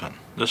force weapon.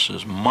 This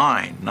is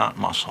mind, not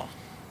muscle.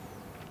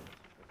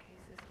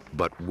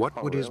 But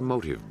what would his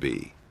motive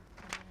be?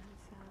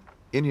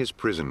 In his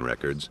prison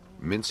records,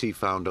 Mincy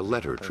found a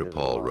letter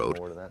Trepal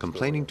wrote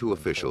complaining to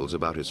officials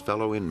about his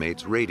fellow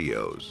inmates'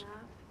 radios.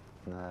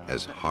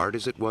 As hard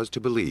as it was to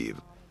believe,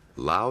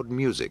 loud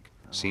music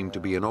seemed to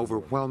be an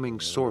overwhelming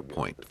sore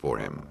point for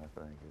him.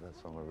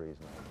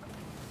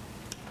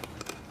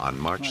 On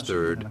March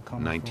 3rd,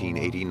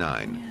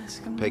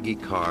 1989, Peggy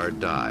Carr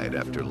died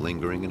after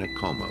lingering in a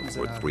coma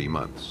for 3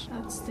 months.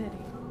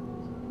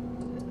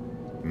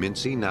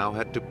 Mincy now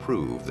had to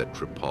prove that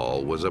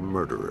Trepal was a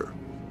murderer.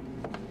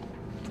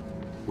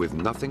 With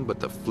nothing but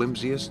the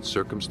flimsiest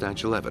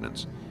circumstantial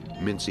evidence,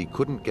 Mincy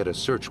couldn't get a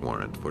search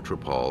warrant for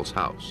Trepal's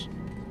house.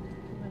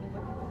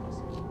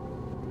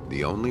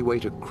 The only way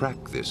to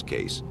crack this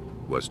case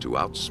was to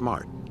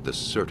outsmart the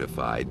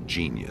certified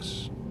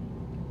genius.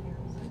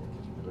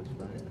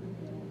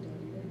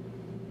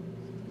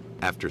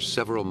 After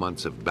several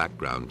months of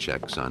background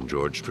checks on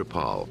George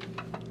Trepal,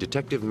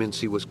 Detective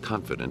Mincy was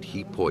confident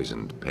he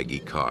poisoned Peggy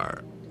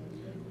Carr.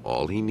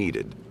 All he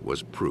needed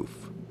was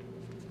proof.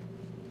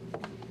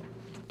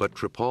 But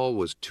Trepal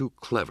was too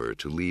clever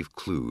to leave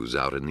clues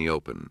out in the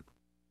open.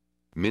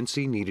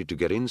 Mincy needed to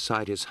get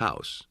inside his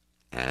house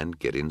and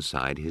get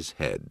inside his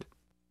head.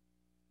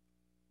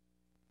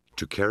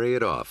 To carry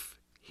it off,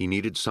 he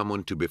needed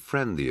someone to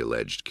befriend the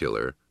alleged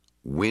killer,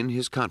 win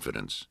his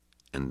confidence,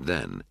 and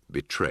then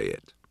betray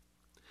it.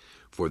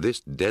 For this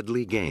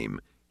deadly game,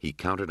 he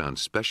counted on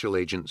Special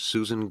Agent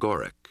Susan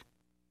Gorick.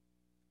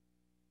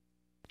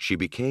 She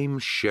became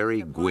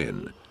Sherry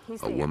Gwynn,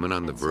 a woman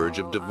on the verge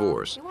of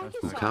divorce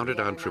who counted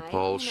on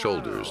Tripal's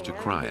shoulders to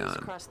cry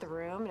on.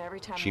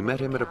 She met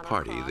him at a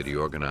party that he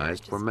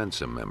organized for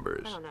Mensa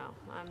members.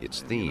 Its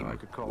theme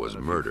was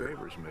murder.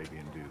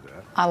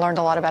 I learned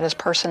a lot about his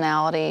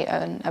personality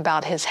and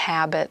about his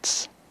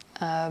habits,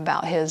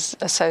 about his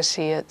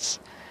associates.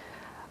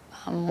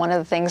 One of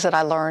the things that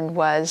I learned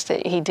was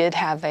that he did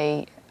have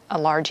a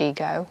large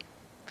ego.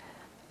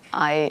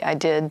 I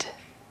did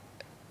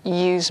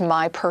use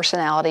my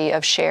personality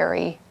of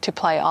Sherry to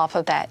play off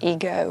of that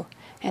ego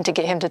and to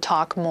get him to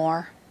talk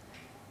more.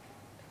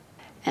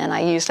 And I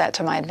used that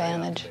to my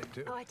advantage.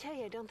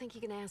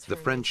 The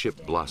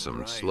friendship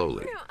blossomed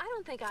slowly,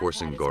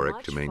 forcing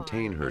Gorick to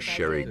maintain her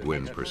Sherry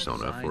Gwynn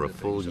persona for a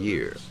full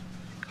year.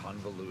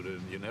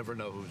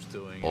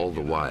 All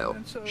the while,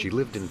 she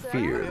lived in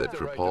fear that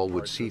Tripal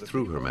would see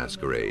through her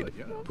masquerade,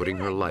 putting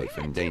her life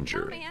in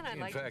danger.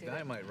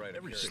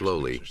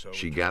 Slowly,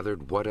 she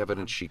gathered what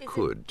evidence she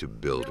could to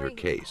build her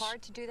case,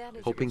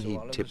 hoping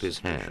he'd tip his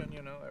hand.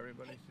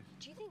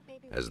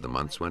 As the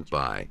months went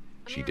by,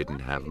 she didn't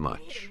have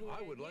much.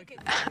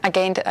 I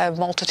gained a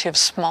multitude of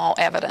small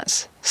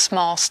evidence,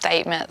 small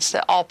statements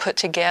that all put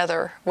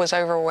together was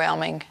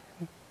overwhelming.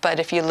 But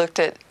if you looked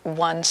at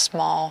one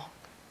small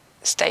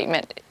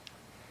statement,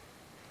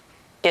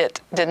 it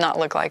did not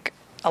look like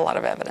a lot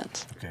of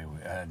evidence.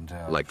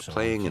 Like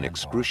playing an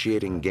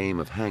excruciating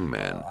game of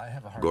hangman,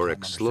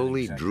 Gorick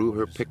slowly drew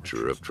her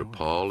picture of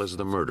Tripal as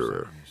the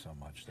murderer.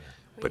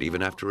 But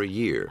even after a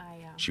year,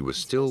 she was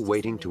still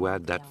waiting to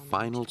add that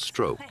final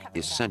stroke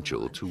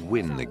essential to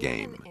win the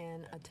game.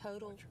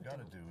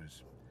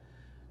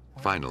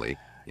 Finally,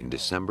 in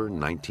December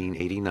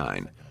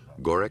 1989,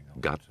 Gorick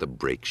got the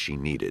break she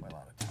needed.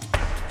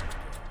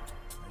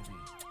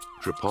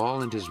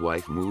 Tripal and his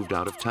wife moved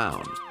out of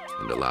town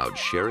and allowed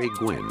Sherry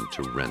Gwynn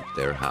to rent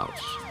their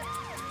house.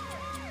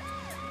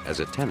 As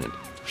a tenant,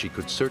 she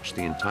could search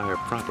the entire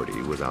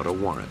property without a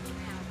warrant.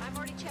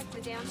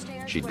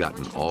 She'd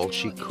gotten all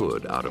she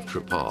could out of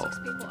Tripal.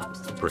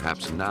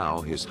 Perhaps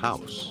now his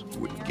house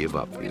would give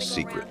up his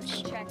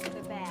secrets.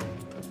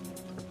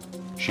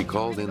 She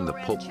called in the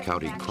Polk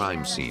County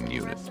Crime Scene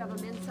Unit.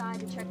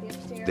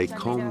 They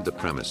combed the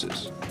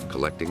premises,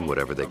 collecting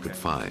whatever they could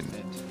find.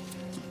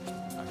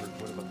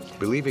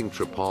 Believing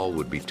Tripal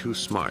would be too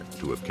smart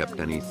to have kept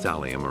any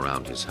thallium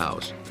around his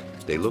house,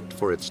 they looked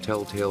for its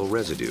telltale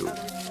residue.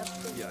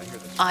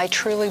 I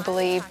truly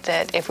believed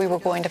that if we were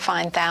going to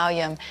find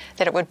thallium,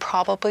 that it would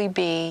probably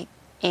be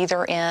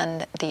either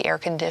in the air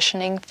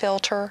conditioning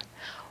filter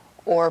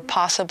or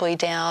possibly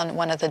down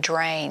one of the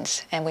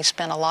drains. And we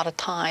spent a lot of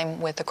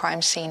time with the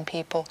crime scene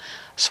people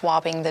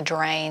swabbing the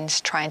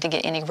drains, trying to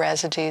get any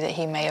residue that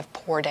he may have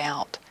poured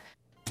out.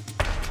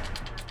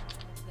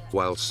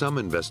 While some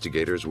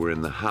investigators were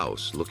in the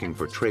house looking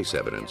for trace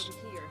evidence,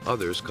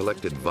 others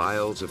collected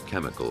vials of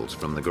chemicals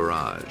from the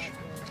garage.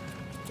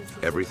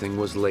 Everything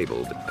was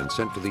labeled and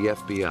sent to the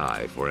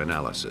FBI for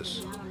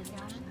analysis.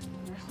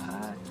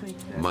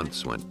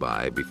 Months went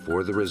by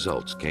before the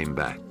results came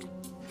back.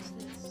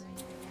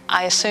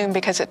 I assumed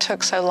because it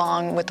took so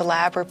long with the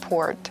lab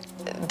report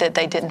that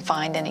they didn't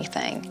find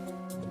anything.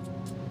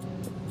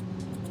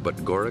 But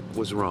Gorick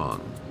was wrong.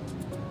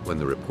 When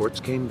the reports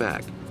came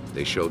back,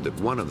 they showed that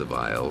one of the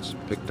vials,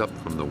 picked up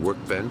from the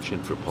workbench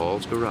in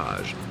Tripal's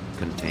garage,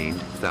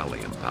 contained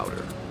thallium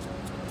powder.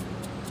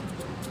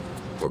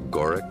 For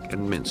Gorick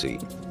and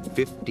Mincy,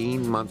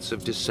 15 months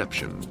of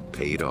deception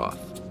paid off.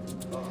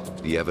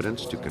 The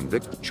evidence to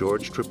convict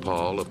George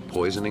Tripal of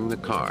poisoning the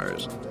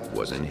cars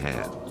was in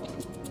hand.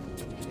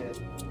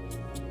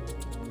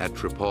 At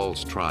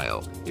Tripal's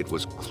trial, it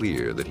was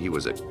clear that he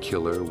was a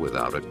killer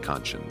without a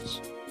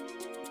conscience.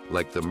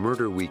 Like the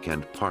murder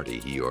weekend party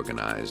he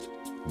organized,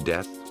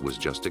 death was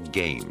just a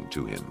game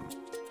to him.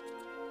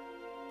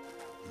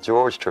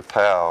 George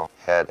Tripal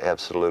had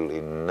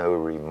absolutely no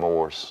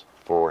remorse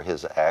for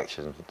his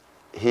actions.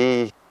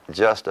 He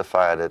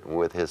justified it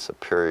with his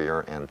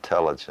superior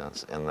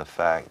intelligence and the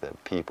fact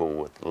that people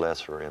with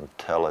lesser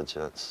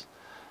intelligence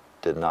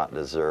did not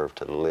deserve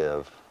to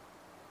live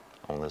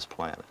on this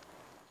planet.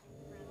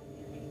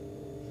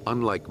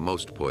 Unlike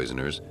most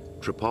poisoners,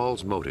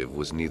 Tripal's motive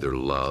was neither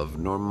love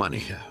nor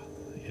money.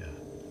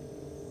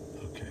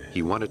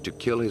 He wanted to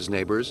kill his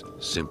neighbors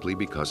simply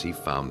because he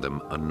found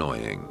them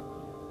annoying.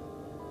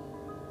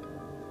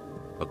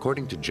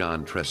 According to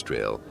John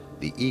Trestrail,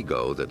 the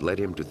ego that led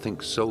him to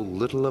think so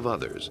little of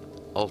others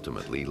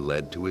ultimately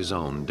led to his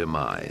own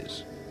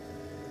demise.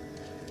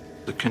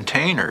 The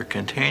container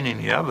containing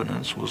the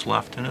evidence was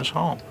left in his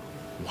home.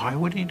 Why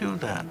would he do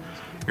that?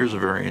 Here's a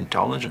very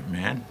intelligent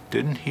man.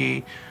 Didn't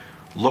he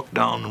look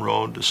down the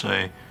road to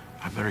say,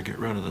 I better get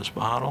rid of this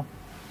bottle?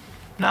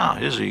 No,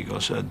 his ego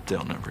said,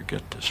 they'll never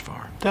get this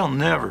far. They'll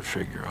never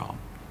figure out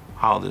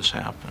how this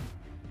happened.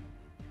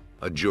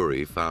 A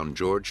jury found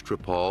George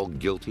Tripal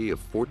guilty of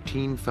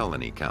 14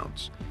 felony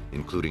counts,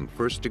 including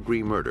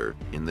first-degree murder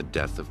in the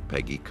death of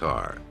Peggy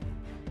Carr.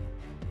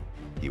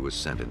 He was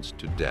sentenced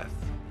to death.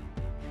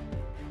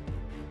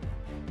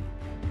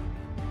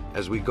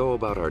 As we go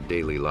about our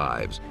daily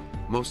lives,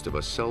 Most of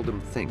us seldom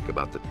think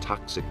about the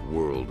toxic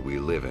world we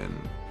live in.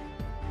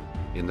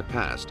 In the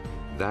past,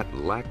 that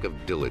lack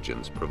of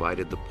diligence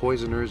provided the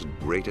poisoner's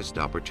greatest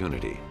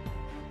opportunity.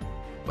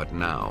 But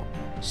now,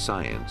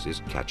 science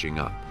is catching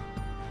up.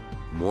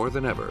 More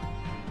than ever,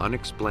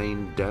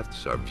 unexplained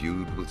deaths are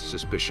viewed with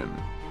suspicion.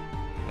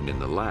 And in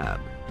the lab,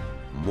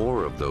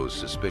 more of those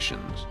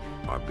suspicions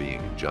are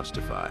being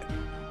justified.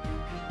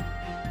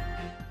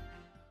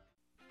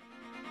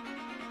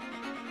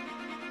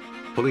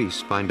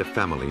 Police find a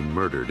family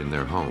murdered in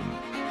their home.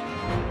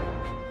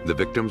 The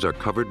victims are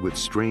covered with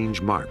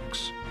strange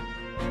marks.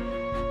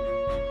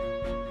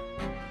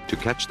 To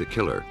catch the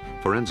killer,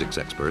 forensics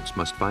experts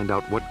must find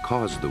out what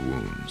caused the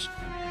wounds.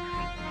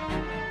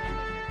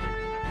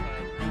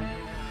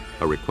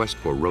 A request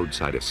for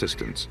roadside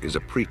assistance is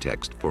a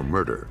pretext for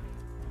murder.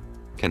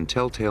 Can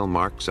telltale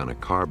marks on a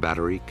car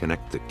battery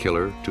connect the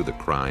killer to the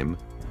crime?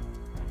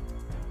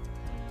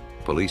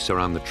 Police are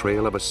on the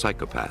trail of a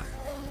psychopath.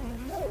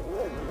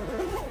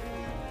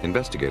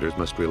 Investigators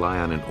must rely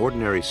on an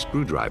ordinary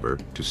screwdriver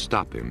to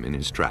stop him in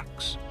his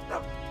tracks.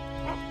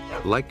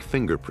 Like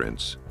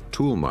fingerprints,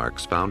 tool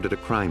marks found at a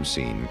crime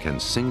scene can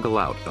single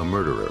out a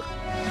murderer.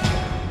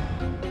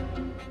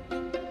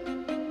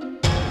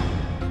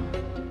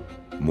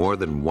 More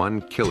than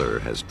one killer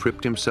has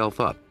tripped himself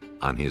up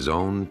on his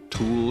own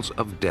tools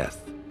of death.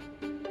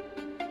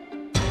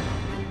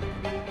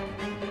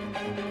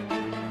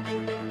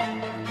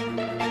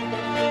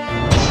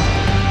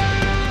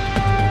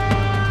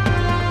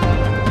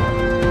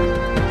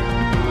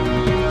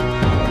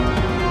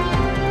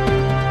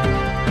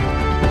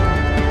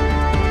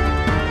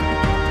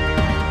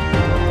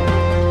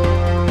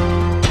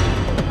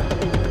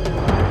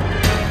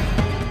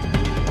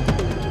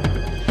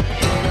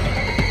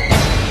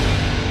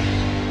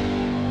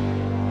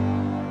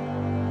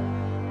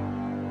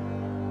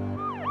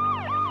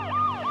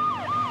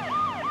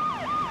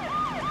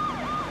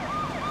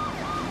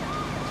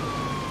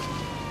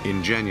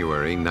 In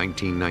January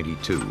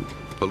 1992,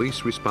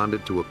 police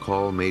responded to a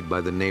call made by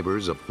the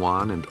neighbors of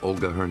Juan and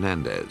Olga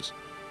Hernandez.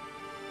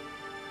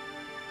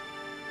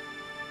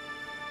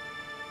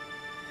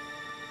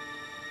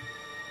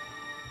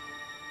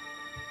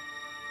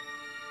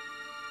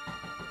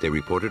 They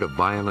reported a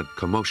violent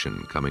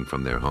commotion coming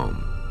from their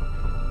home.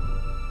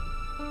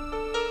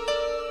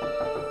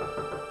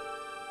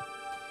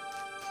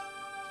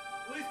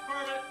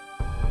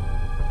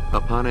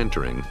 Upon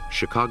entering,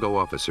 Chicago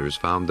officers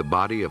found the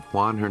body of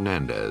Juan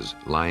Hernandez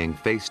lying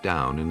face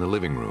down in the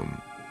living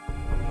room.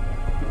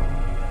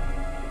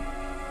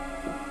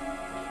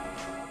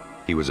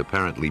 He was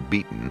apparently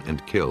beaten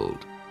and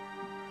killed.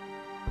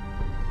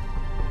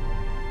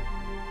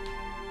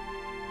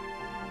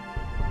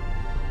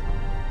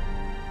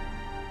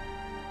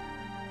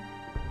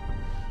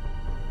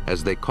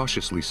 As they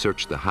cautiously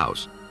searched the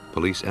house,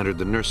 police entered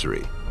the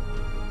nursery.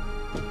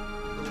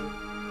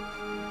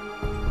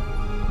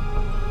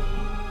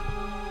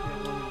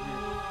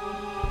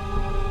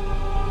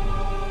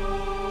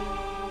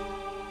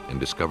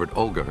 Discovered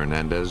Olga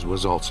Hernandez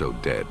was also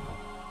dead.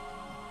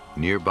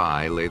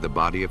 Nearby lay the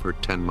body of her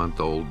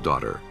 10-month-old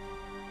daughter.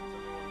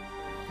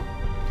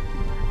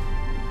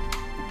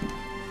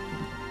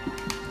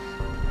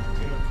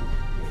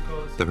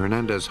 The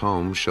Hernandez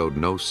home showed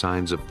no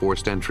signs of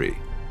forced entry.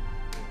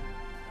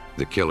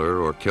 The killer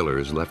or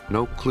killers left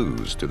no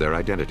clues to their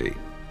identity.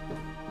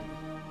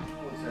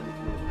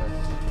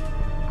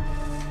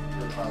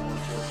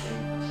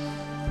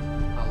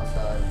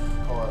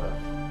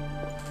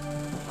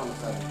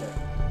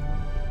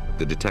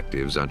 The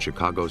detectives on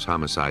Chicago's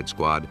homicide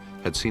squad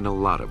had seen a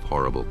lot of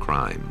horrible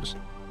crimes.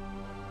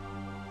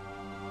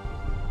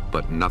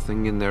 But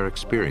nothing in their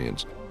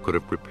experience could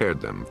have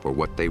prepared them for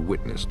what they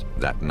witnessed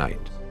that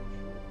night.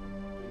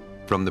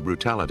 From the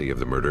brutality of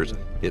the murders,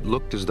 it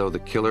looked as though the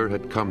killer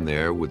had come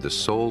there with the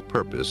sole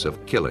purpose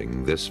of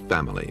killing this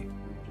family.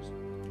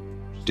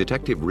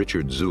 Detective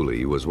Richard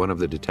Zuley was one of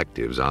the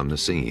detectives on the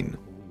scene.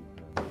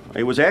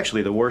 It was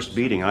actually the worst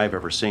beating I've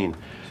ever seen.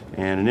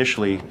 And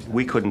initially,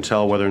 we couldn't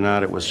tell whether or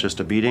not it was just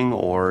a beating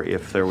or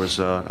if there was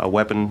a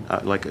weapon,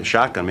 like a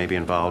shotgun maybe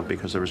involved,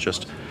 because there was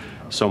just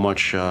so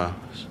much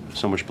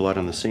blood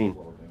on the scene.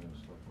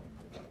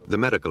 The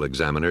medical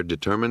examiner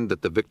determined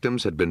that the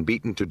victims had been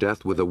beaten to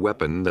death with a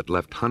weapon that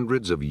left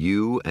hundreds of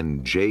U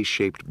and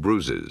J-shaped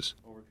bruises.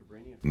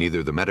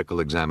 Neither the medical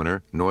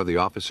examiner nor the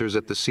officers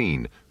at the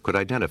scene could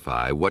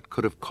identify what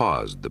could have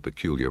caused the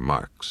peculiar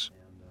marks.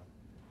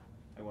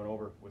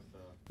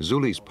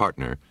 Zuley's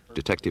partner,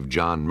 Detective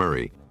John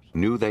Murray,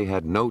 knew they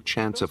had no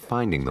chance of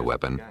finding the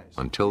weapon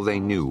until they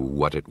knew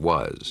what it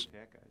was.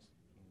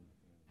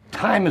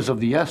 Time is of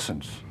the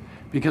essence,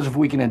 because if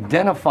we can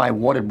identify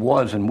what it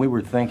was, and we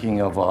were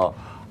thinking of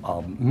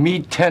a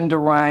meat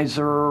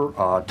tenderizer,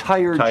 a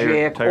tire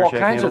jack, all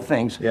kinds of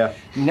things. Yeah.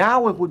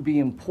 Now it would be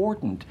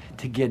important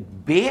to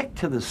get back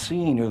to the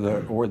scene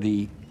or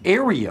the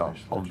area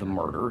of the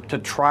murder to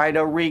try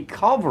to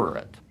recover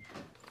it.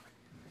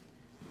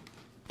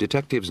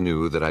 Detectives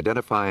knew that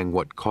identifying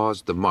what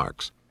caused the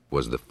marks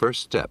was the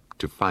first step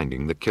to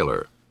finding the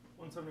killer.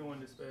 171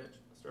 dispatch,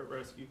 start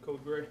right Rescue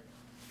Code Gray.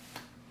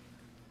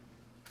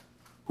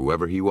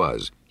 Whoever he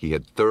was, he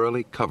had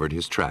thoroughly covered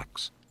his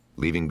tracks,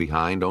 leaving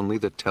behind only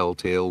the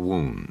telltale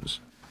wounds.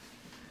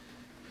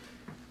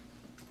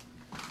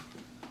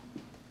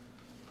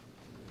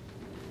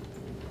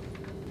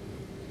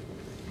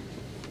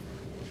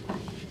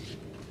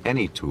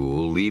 Any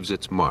tool leaves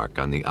its mark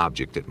on the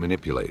object it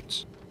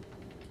manipulates.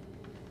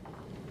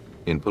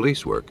 In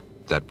police work,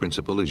 that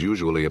principle is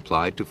usually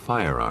applied to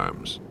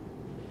firearms.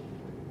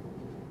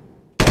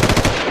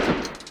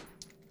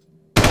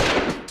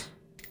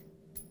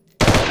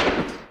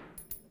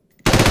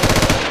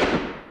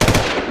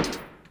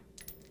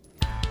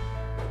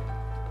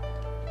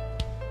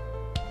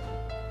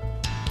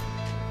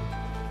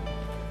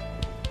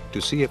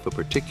 To see if a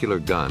particular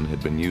gun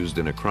had been used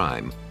in a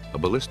crime, a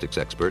ballistics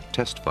expert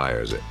test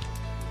fires it.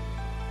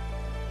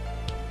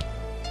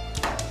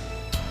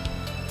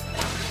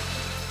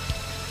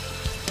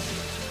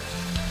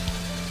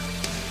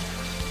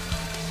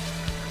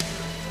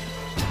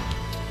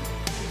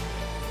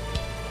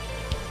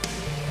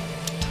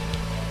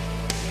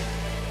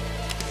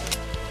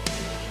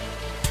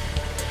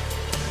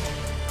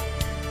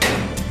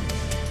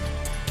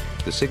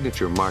 The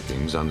signature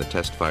markings on the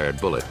test-fired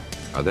bullet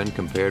are then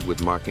compared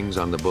with markings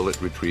on the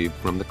bullet retrieved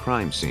from the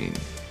crime scene.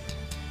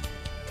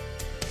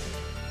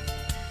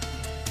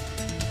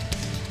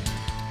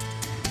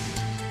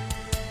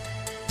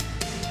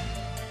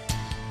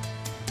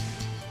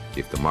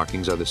 If the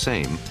markings are the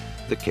same,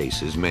 the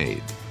case is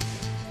made.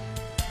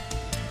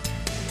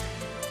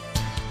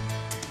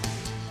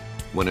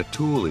 When a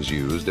tool is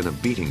used in a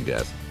beating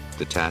death,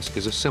 the task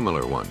is a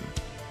similar one.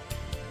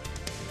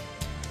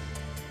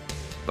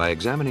 By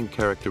examining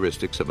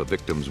characteristics of a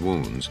victim's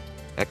wounds,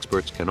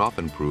 experts can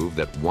often prove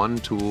that one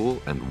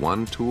tool and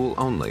one tool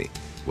only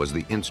was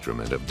the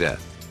instrument of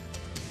death.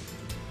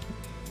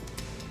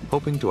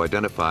 Hoping to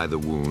identify the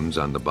wounds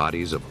on the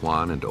bodies of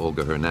Juan and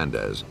Olga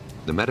Hernandez,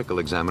 the medical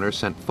examiner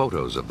sent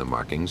photos of the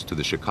markings to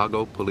the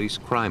Chicago Police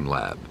Crime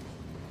Lab.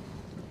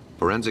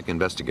 Forensic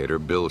investigator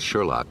Bill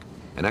Sherlock,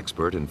 an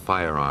expert in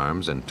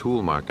firearms and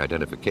tool mark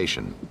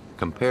identification,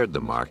 compared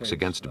the marks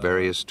against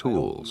various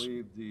tools.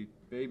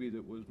 Baby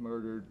that was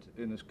murdered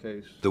in this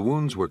case. The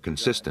wounds were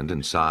consistent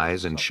in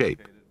size and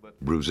shape,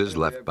 bruises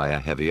left by a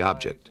heavy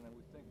object.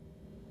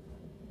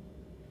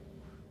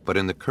 But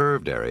in the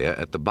curved area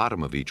at the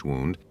bottom of each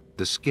wound,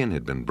 the skin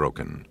had been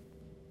broken.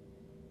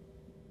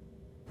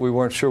 We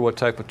weren't sure what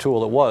type of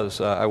tool it was.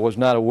 I was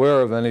not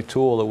aware of any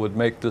tool that would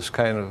make this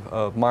kind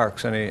of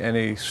marks,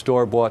 any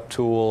store-bought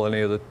tool,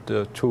 any of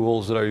the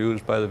tools that are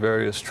used by the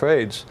various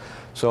trades.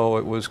 So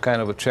it was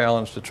kind of a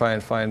challenge to try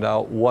and find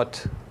out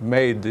what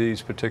made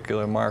these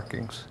particular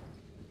markings.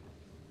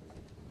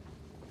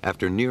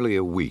 After nearly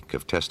a week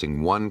of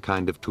testing one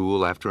kind of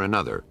tool after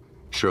another,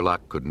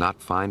 Sherlock could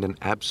not find an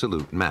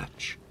absolute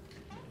match.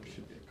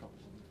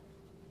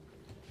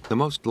 The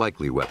most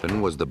likely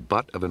weapon was the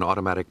butt of an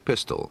automatic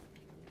pistol,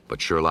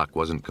 but Sherlock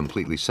wasn't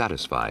completely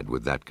satisfied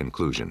with that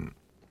conclusion.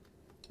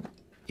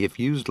 If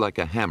used like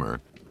a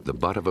hammer, the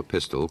butt of a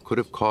pistol could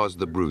have caused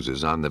the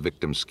bruises on the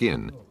victim's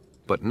skin,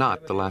 but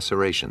not the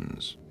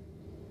lacerations.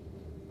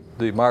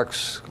 The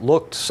marks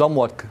looked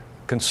somewhat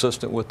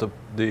consistent with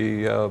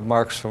the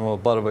marks from the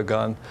butt of a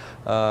gun.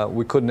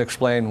 We couldn't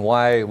explain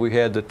why we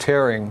had the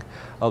tearing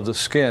of the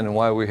skin and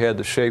why we had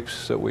the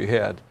shapes that we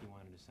had.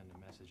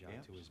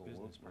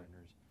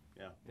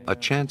 A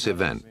chance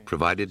event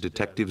provided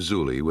Detective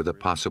Zulli with a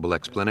possible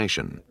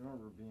explanation.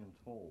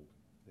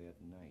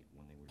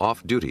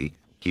 Off duty,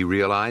 he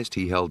realized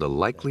he held a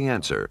likely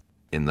answer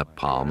in the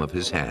palm of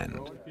his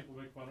hand.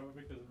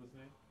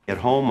 At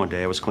home one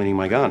day, I was cleaning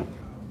my gun.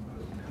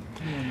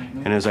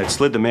 And as I'd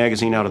slid the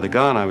magazine out of the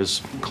gun, I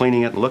was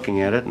cleaning it and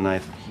looking at it, and I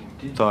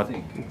thought,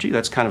 gee,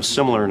 that's kind of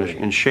similar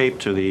in shape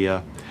to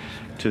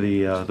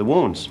the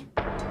wounds.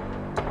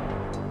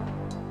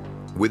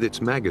 With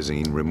its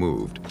magazine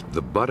removed,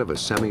 the butt of a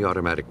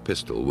semi-automatic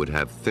pistol would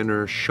have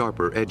thinner,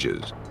 sharper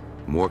edges,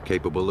 more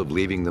capable of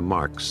leaving the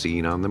marks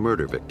seen on the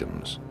murder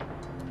victims.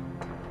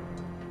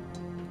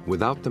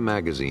 Without the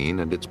magazine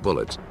and its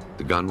bullets,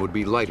 the gun would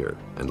be lighter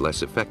and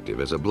less effective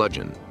as a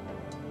bludgeon.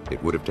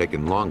 It would have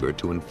taken longer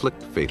to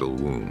inflict fatal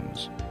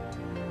wounds.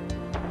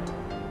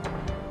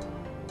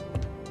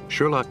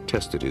 Sherlock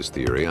tested his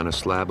theory on a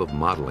slab of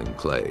modeling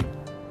clay.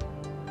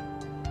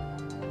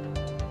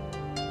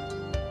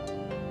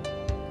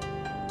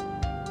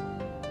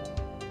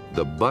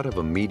 The butt of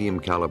a medium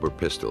caliber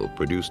pistol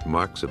produced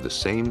marks of the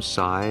same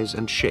size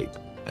and shape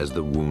as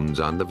the wounds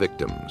on the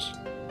victims.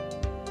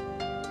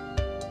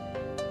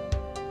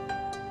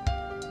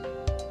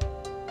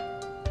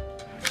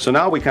 So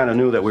now we kind of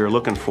knew that we were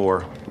looking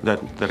for that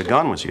a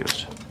gun was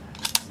used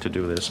to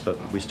do this, but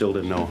we still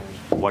didn't know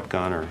what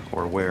gun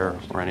or where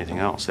or anything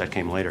else. That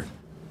came later.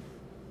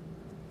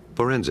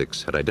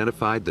 Forensics had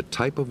identified the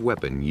type of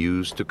weapon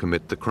used to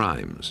commit the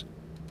crimes,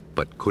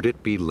 but could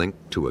it be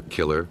linked to a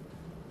killer?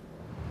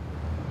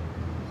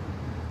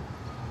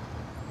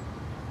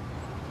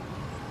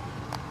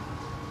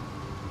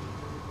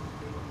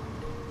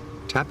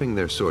 tapping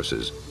their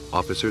sources,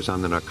 officers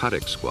on the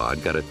narcotics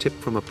squad got a tip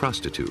from a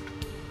prostitute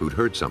who'd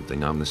heard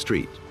something on the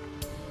street.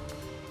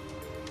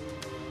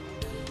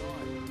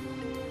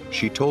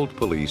 She told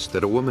police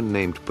that a woman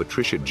named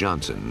Patricia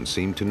Johnson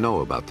seemed to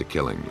know about the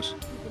killings.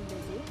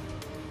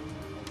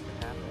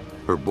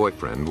 Her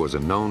boyfriend was a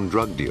known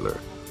drug dealer,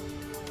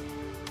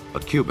 a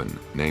Cuban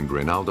named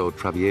Reynaldo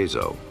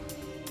Travieso.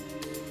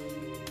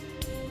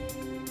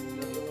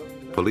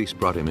 Police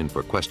brought him in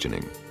for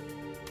questioning.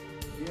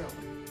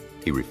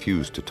 He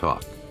refused to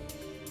talk.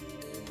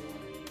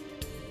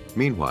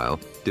 Meanwhile,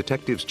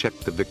 detectives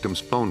checked the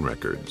victims' phone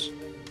records.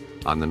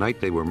 On the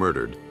night they were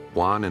murdered,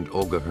 Juan and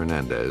Olga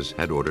Hernandez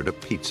had ordered a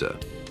pizza.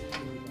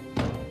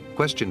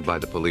 Questioned by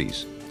the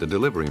police, the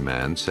delivery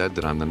man said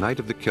that on the night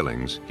of the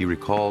killings, he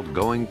recalled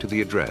going to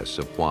the address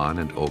of Juan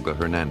and Olga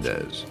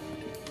Hernandez.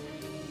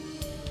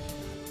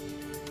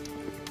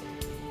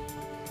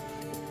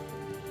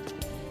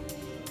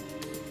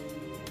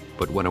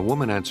 But when a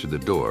woman answered the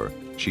door,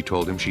 she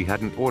told him she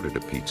hadn't ordered a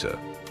pizza.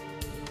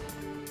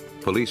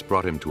 Police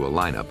brought him to a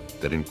lineup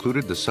that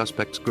included the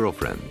suspect's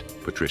girlfriend,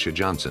 Patricia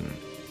Johnson.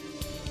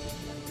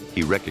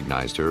 He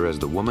recognized her as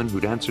the woman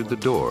who'd answered the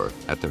door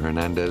at the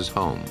Hernandez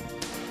home.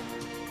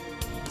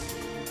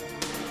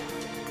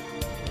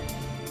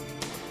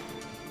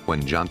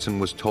 When Johnson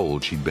was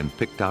told she'd been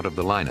picked out of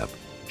the lineup,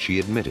 she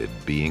admitted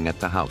being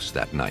at the house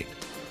that night.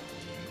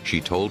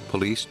 She told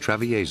police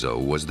Travieso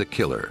was the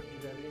killer.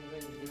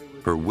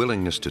 Her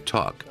willingness to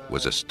talk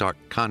was a stark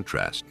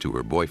contrast to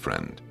her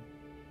boyfriend.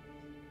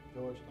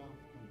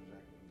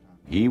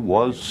 He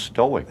was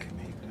stoic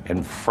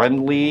and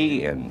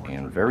friendly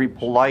and very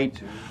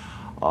polite,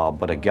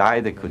 but a guy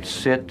that could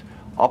sit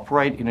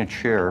upright in a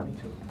chair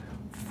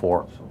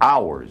for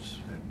hours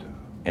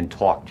and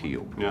talk to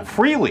you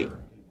freely.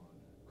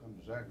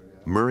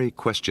 Murray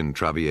questioned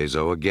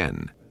Travieso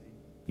again.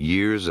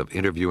 Years of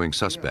interviewing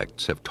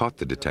suspects have taught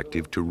the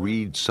detective to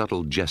read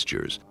subtle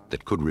gestures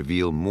that could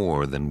reveal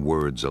more than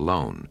words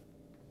alone.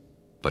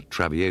 But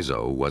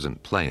Travieso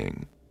wasn't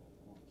playing.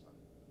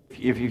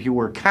 If you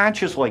were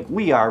conscious like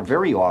we are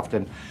very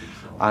often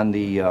on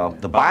the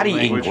body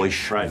language.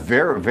 English, Right.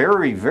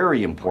 very,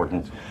 very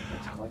important.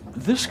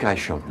 This guy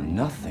showed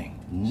nothing,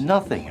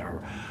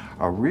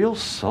 a real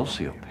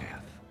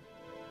sociopath.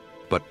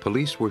 But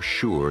police were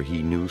sure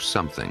he knew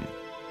something.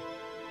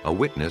 A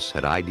witness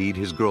had ID'd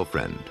his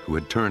girlfriend who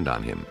had turned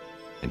on him,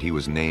 and he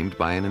was named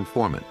by an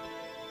informant.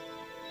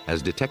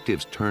 As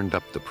detectives turned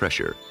up the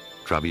pressure,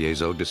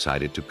 Travieso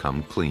decided to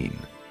come clean.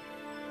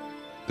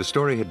 The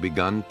story had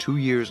begun 2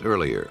 years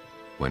earlier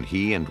when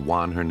he and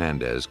Juan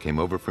Hernandez came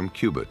over from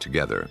Cuba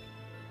together.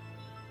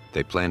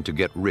 They planned to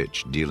get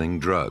rich dealing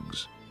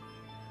drugs.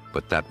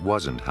 But that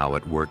wasn't how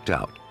it worked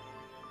out,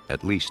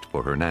 at least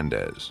for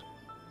Hernandez.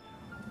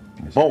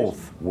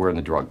 Both were in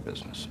the drug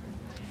business.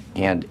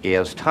 And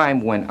as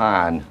time went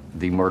on,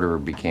 the murderer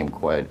became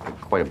quite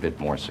a bit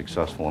more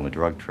successful in the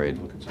drug trade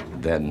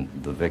than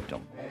the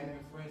victim.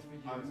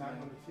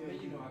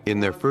 In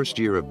their first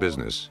year of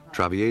business,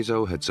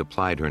 Travieso had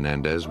supplied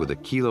Hernandez with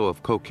 1 kilo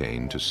of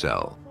cocaine to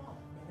sell.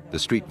 The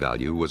street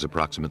value was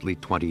approximately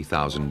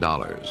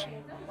 $20,000.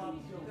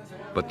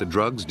 But the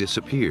drugs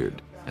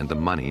disappeared and the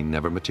money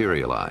never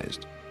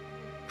materialized.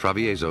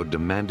 Travieso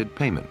demanded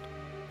payment,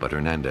 but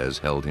Hernandez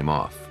held him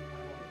off.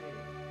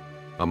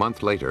 A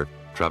month later,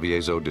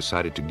 Travieso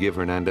decided to give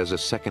Hernandez a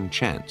second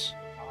chance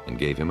and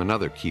gave him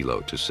another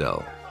kilo to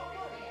sell.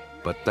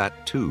 But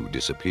that too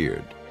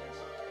disappeared.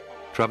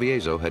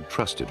 Travieso had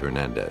trusted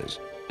Hernandez,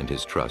 and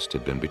his trust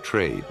had been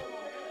betrayed.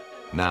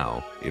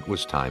 Now it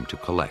was time to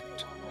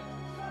collect.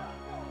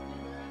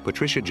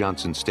 Patricia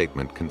Johnson's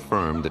statement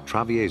confirmed that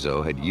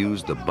Travieso had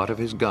used the butt of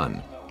his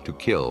gun to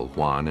kill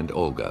Juan and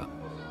Olga.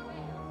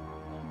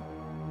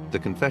 The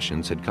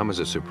confessions had come as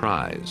a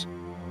surprise,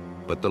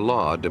 but the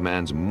law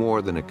demands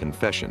more than a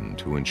confession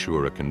to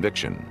ensure a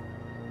conviction.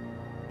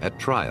 At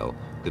trial,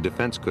 the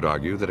defense could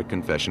argue that a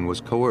confession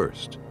was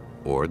coerced,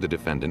 or the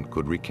defendant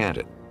could recant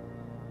it.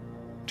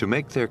 To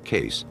make their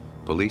case,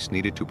 police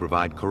needed to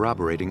provide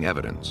corroborating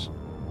evidence.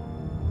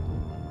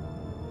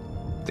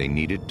 They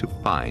needed to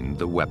find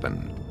the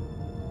weapon.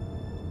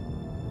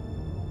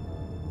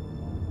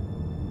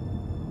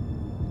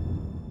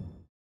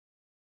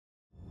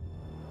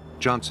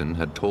 Johnson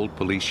had told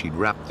police she'd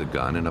wrapped the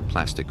gun in a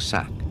plastic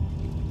sack.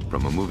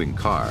 From a moving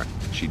car,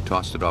 she'd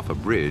tossed it off a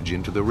bridge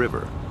into the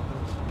river.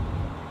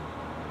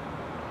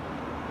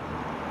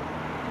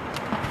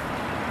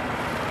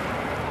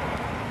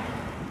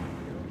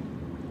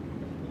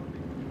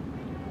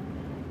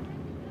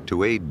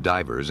 To aid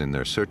divers in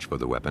their search for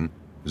the weapon,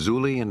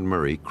 Zuli and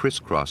Murray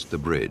crisscrossed the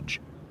bridge,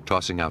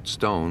 tossing out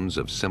stones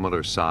of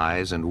similar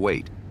size and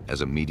weight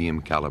as a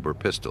medium caliber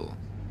pistol.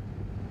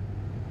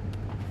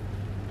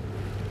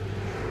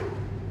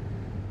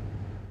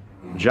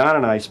 John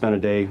and I spent a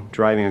day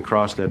driving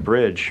across that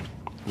bridge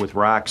with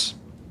rocks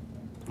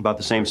about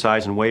the same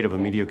size and weight of a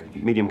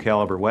medium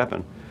caliber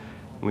weapon.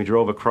 And we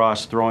drove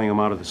across, throwing them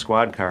out of the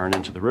squad car and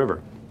into the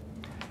river.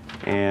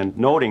 And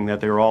noting that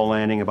they were all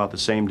landing about the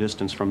same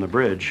distance from the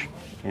bridge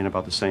in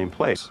about the same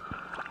place.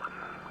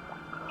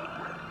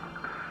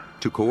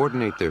 To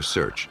coordinate their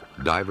search,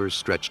 divers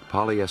stretched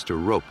polyester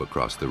rope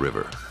across the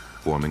river,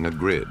 forming a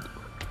grid.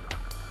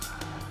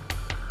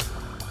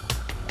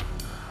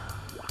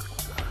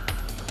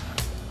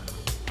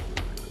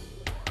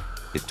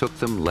 It took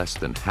them less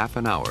than half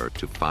an hour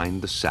to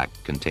find the sack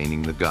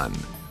containing the gun,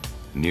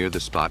 near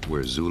the spot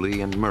where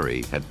Zuli and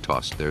Murray had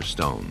tossed their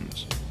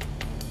stones.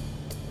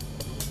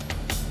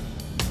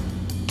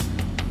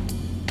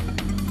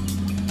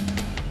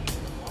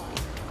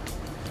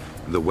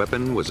 The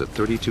weapon was a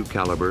 .32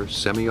 caliber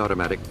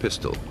semi-automatic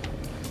pistol.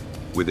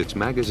 With its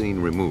magazine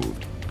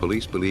removed,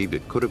 police believed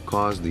it could have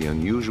caused the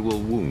unusual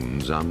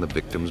wounds on the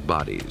victims'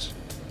 bodies.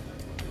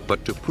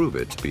 But to prove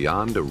it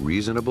beyond a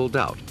reasonable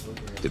doubt,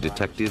 the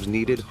detectives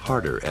needed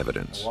harder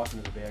evidence,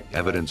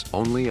 evidence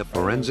only a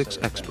forensics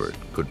expert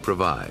could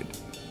provide.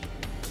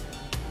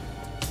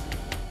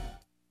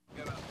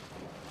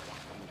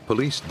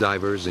 Police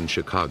divers in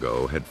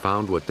Chicago had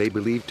found what they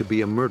believed to be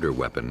a murder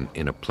weapon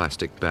in a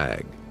plastic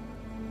bag.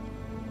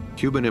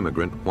 Cuban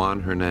immigrant Juan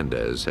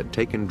Hernandez had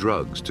taken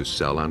drugs to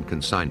sell on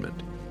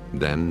consignment,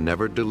 then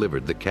never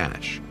delivered the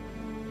cash.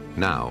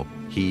 Now,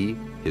 he,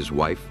 his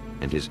wife,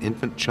 and his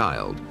infant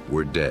child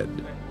were dead.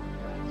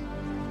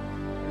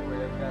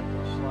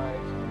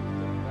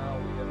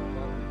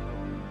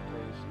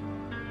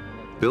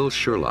 Bill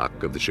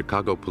Sherlock of the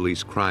Chicago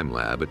Police Crime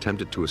Lab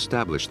attempted to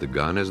establish the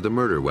gun as the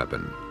murder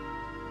weapon.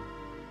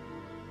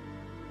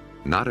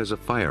 Not as a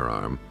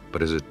firearm,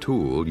 but as a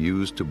tool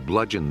used to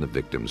bludgeon the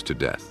victims to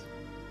death.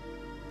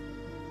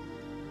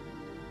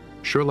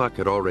 Sherlock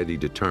had already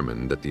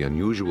determined that the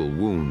unusual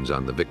wounds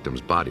on the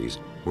victims' bodies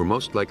were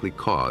most likely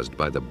caused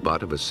by the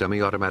butt of a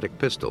semi-automatic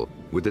pistol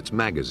with its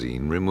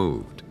magazine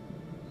removed.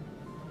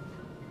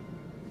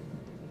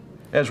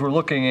 As we're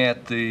looking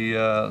at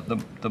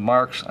the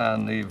marks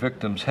on the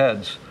victims'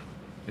 heads,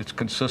 it's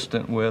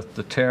consistent with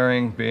the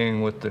tearing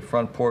being with the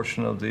front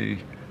portion of the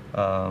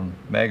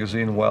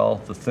magazine well,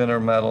 the thinner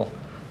metal,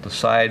 the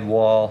side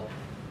wall,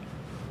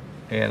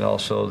 and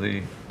also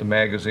the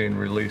magazine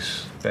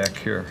release back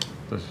here,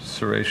 the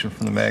serration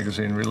from the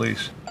magazine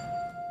release.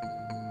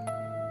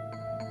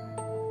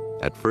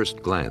 At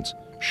first glance,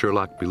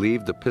 Sherlock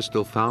believed the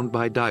pistol found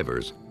by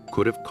divers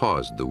could have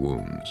caused the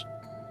wounds.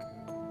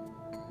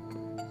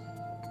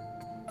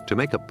 To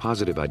make a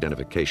positive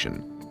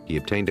identification, he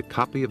obtained a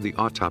copy of the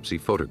autopsy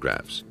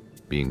photographs,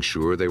 being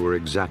sure they were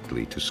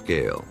exactly to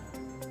scale.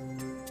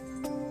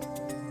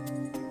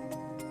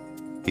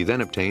 He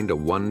then obtained a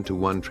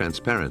 1-to-1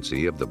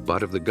 transparency of the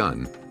butt of the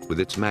gun with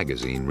its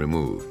magazine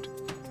removed.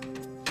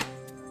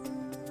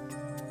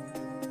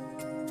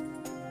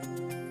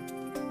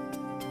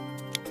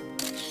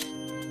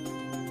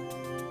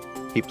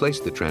 He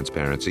placed the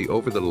transparency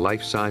over the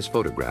life-size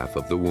photograph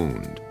of the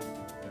wound.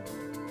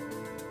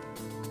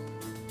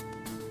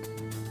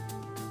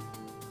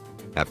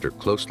 After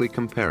closely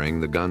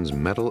comparing the gun's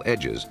metal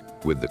edges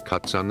with the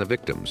cuts on the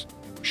victims,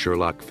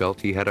 Sherlock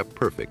felt he had a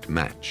perfect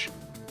match.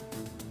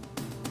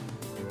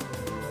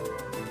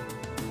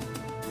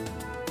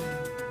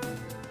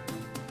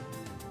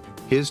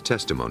 His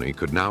testimony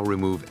could now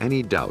remove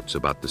any doubts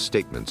about the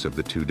statements of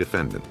the two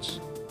defendants.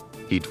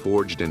 He'd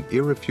forged an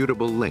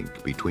irrefutable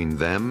link between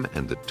them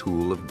and the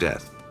tool of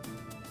death.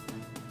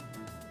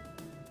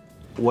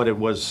 What it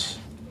was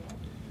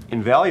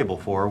invaluable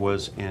for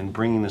was in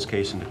bringing this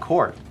case into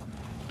court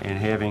and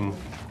having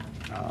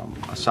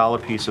a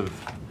solid piece of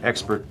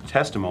expert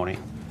testimony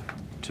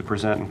to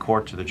present in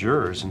court to the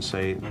jurors and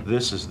say,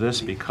 this is this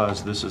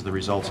because this is the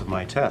results of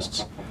my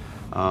tests.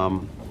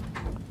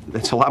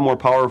 It's a lot more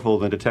powerful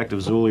than Detective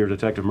Zuli or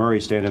Detective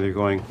Murray standing there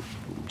going,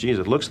 geez,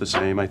 it looks the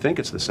same, I think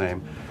it's the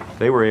same.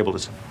 They were able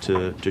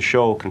to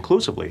show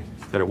conclusively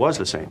that it was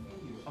the same.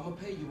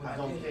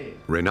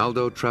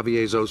 Reynaldo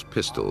Travieso's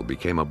pistol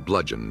became a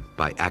bludgeon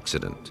by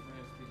accident.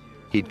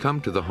 He'd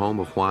come to the home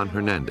of Juan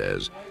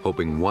Hernandez,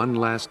 hoping one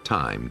last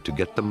time to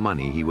get the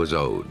money he was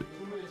owed.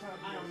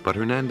 But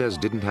Hernandez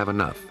didn't have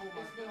enough.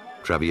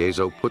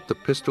 Travieso put the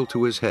pistol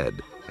to his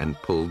head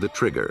and pulled the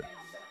trigger,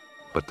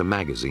 but the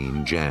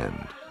magazine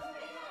jammed.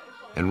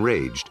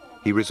 Enraged,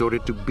 he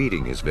resorted to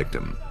beating his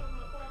victim.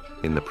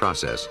 In the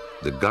process,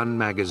 the gun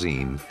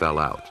magazine fell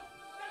out.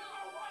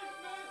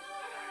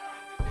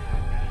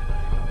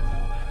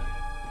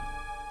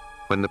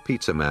 When the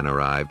pizza man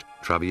arrived,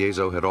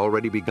 Travieso had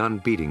already begun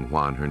beating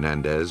Juan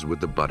Hernandez with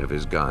the butt of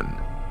his gun.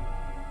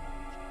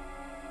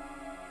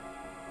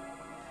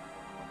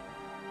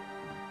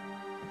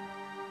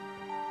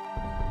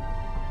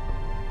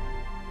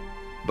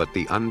 But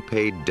the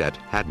unpaid debt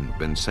hadn't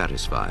been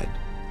satisfied.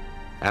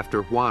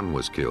 After Juan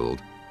was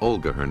killed,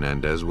 Olga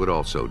Hernandez would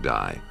also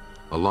die,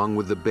 along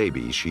with the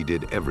baby she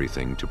did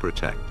everything to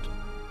protect.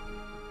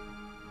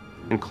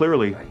 And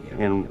clearly,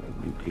 in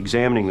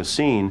examining the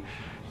scene,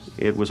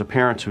 it was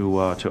apparent to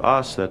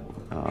us that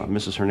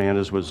Mrs.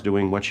 Hernandez was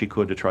doing what she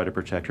could to try to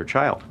protect her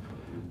child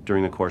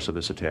during the course of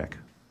this attack.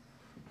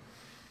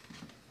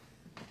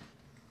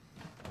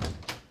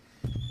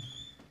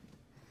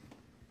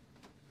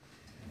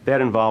 That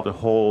involved a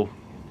whole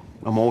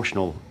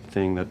emotional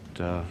thing that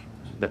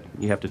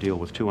you have to deal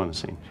with too on the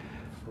scene.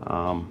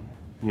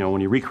 You know,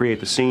 when you recreate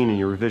the scene and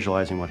you're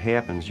visualizing what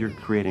happens, you're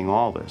creating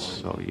all this.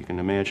 So you can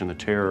imagine the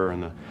terror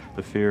and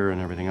the fear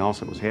and everything else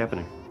that was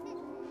happening.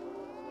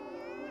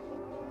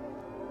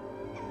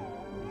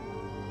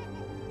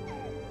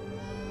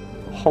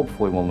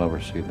 Hopefully we'll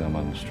never see them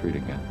on the street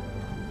again.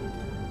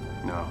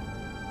 No.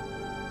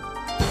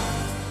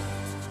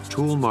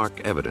 Tool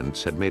mark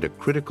evidence had made a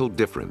critical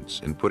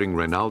difference in putting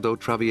Reynaldo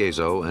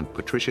Travieso and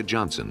Patricia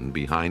Johnson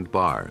behind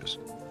bars.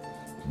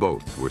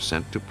 Both were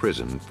sent to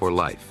prison for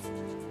life.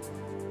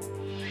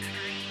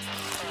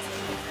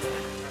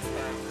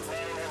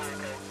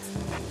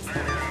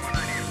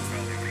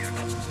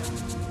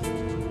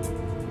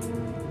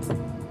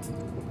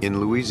 In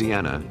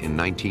Louisiana in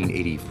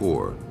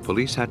 1984,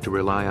 police had to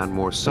rely on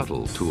more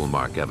subtle tool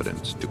mark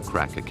evidence to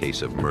crack a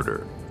case of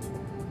murder.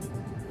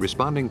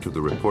 Responding to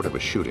the report of a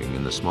shooting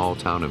in the small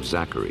town of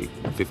Zachary,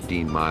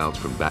 15 miles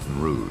from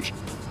Baton Rouge,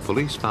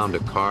 police found a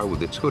car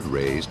with its hood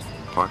raised,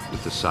 parked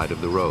at the side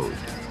of the road.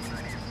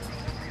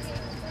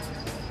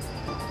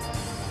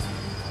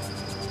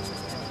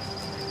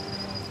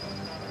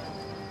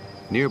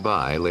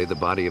 Nearby lay the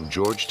body of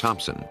George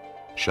Thompson,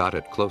 shot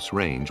at close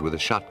range with a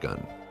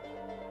shotgun.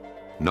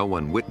 No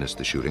one witnessed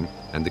the shooting,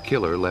 and the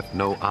killer left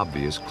no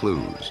obvious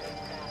clues.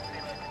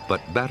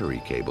 But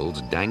battery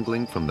cables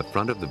dangling from the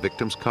front of the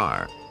victim's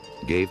car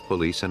gave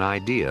police an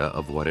idea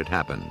of what had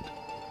happened.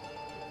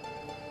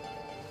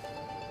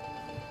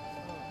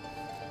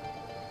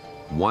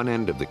 One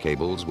end of the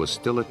cables was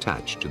still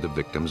attached to the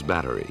victim's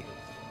battery.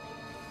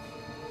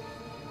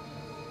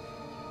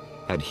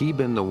 Had he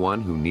been the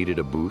one who needed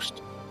a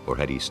boost, or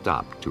had he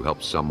stopped to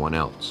help someone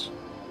else?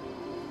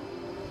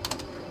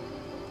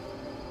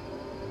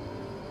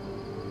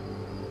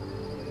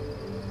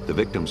 The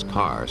victim's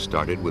car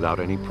started without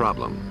any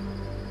problem.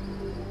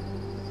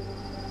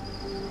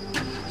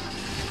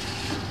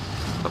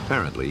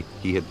 Apparently,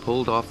 he had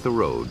pulled off the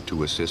road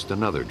to assist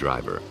another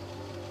driver.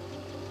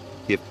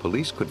 If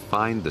police could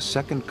find the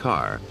second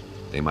car,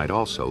 they might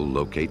also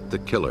locate the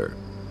killer.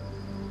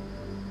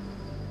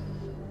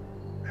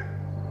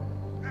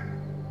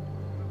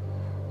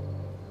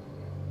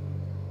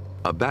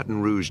 A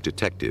Baton Rouge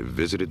detective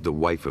visited the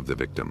wife of the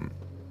victim.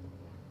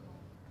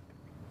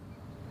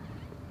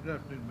 Good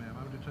afternoon, ma'am.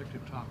 I'm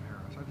Detective Tom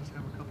Harris. I just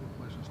have a couple of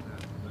questions to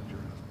ask about your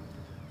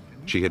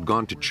husband. She had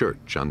gone to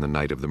church on the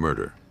night of the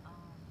murder.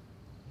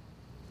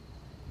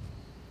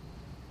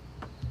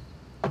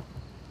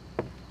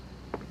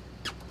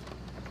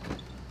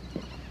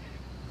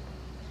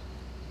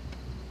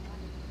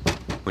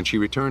 When she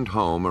returned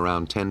home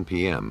around 10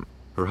 p.m.,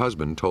 her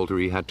husband told her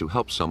he had to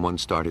help someone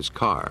start his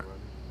car.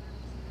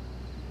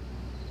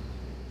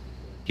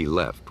 He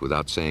left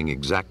without saying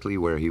exactly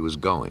where he was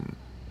going.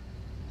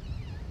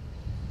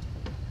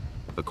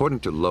 According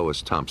to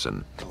Lois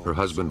Thompson, her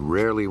husband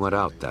rarely went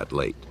out that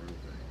late.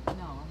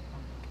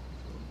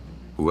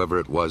 Whoever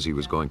it was he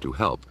was going to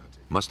help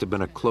must have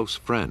been a close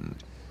friend.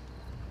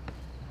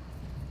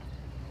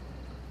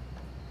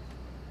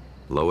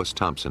 Lois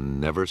Thompson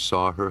never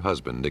saw her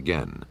husband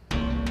again.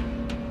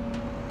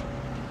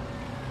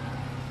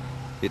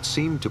 It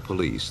seemed to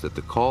police that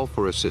the call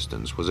for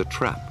assistance was a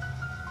trap.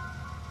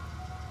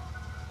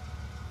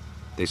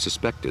 They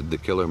suspected the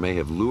killer may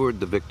have lured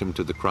the victim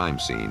to the crime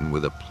scene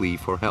with a plea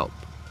for help.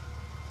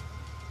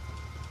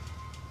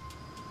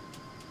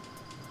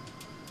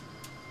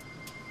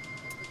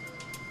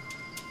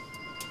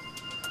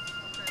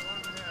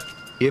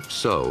 If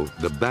so,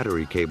 the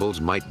battery cables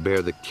might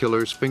bear the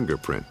killer's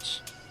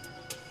fingerprints.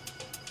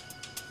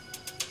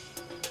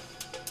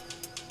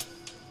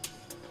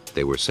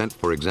 They were sent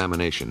for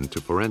examination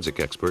to forensic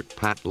expert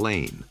Pat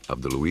Lane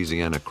of the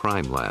Louisiana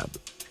Crime Lab.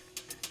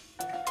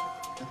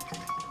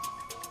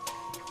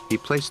 He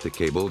placed the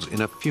cables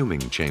in a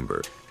fuming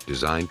chamber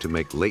designed to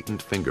make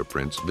latent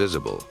fingerprints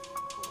visible.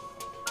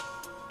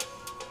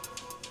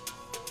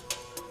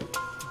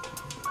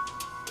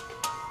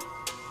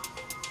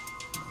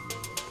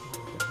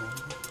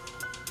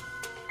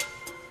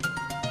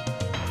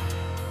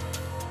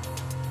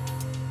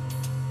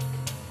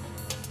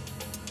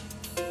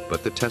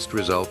 But the test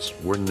results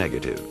were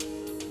negative.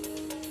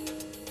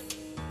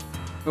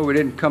 Well, we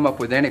didn't come up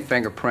with any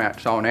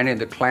fingerprints on any of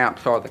the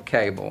clamps or the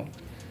cable.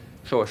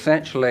 So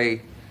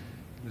essentially,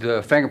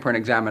 the fingerprint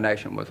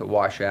examination was a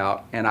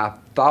washout, and I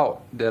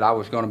thought that I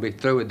was going to be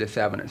through with this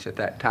evidence at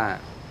that time.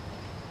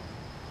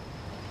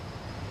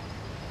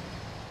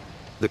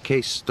 The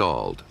case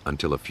stalled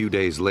until a few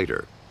days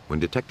later, when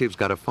detectives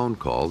got a phone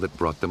call that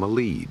brought them a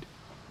lead.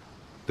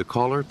 The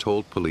caller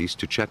told police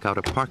to check out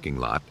a parking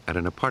lot at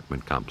an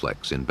apartment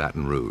complex in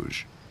Baton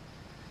Rouge.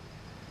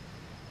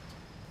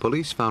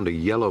 Police found a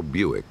yellow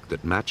Buick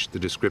that matched the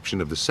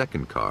description of the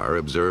second car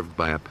observed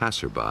by a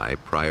passerby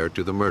prior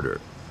to the murder.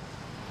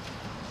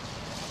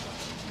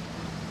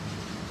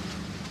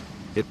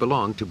 It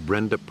belonged to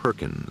Brenda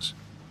Perkins.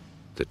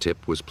 The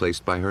tip was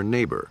placed by her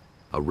neighbor,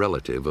 a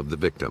relative of the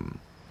victim.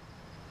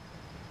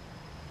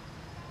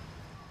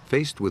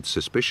 Faced with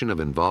suspicion of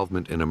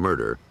involvement in a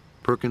murder,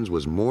 Perkins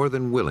was more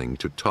than willing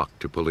to talk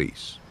to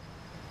police.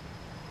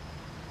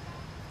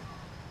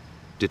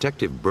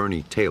 Detective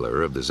Bernie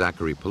Taylor of the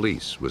Zachary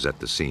Police was at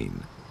the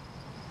scene.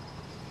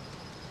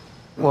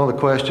 One of the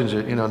questions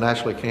that,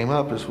 naturally came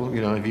up is, well,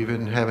 have you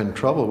been having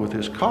trouble with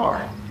his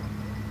car?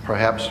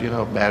 Perhaps,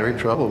 battery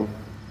trouble.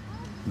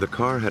 The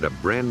car had a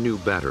brand new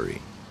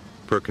battery.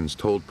 Perkins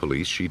told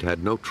police she'd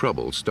had no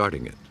trouble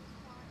starting it.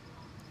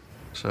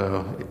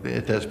 So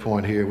at this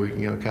point here, we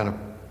kind of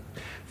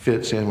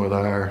fits in with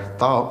our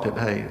thought that,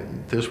 hey,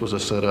 this was a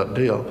set-up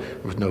deal.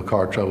 There was no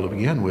car trouble to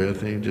begin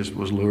with. He just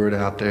was lured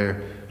out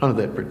there under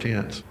that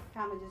pretense.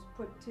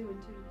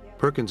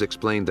 Perkins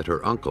explained that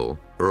her uncle,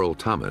 Earl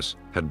Thomas,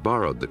 had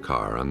borrowed the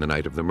car on the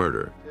night of the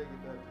murder.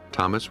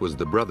 Thomas was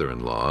the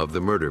brother-in-law of the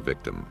murder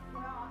victim.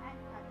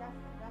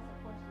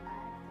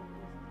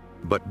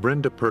 But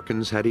Brenda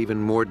Perkins had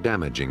even more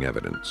damaging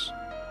evidence.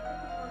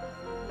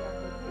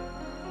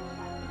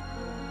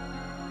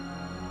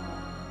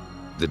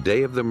 The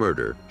day of the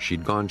murder,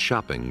 she'd gone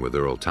shopping with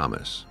Earl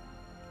Thomas.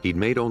 He'd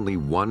made only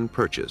one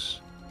purchase,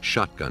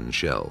 shotgun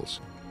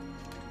shells.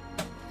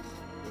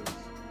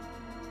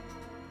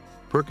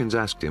 Perkins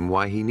asked him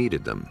why he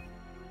needed them.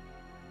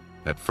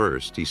 At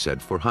first, he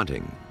said for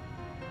hunting.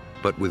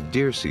 But with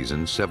deer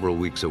season several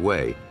weeks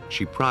away,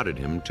 she prodded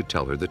him to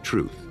tell her the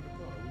truth.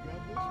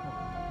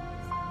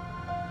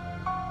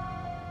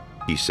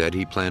 He said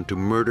he planned to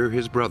murder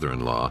his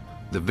brother-in-law,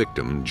 the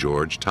victim,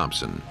 George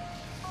Thompson.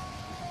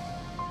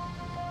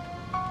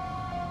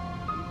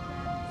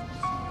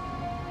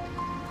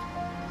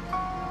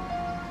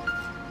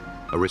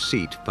 A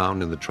receipt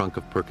found in the trunk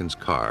of Perkins'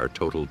 car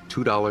totaled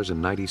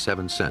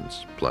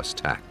 $2.97 plus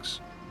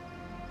tax.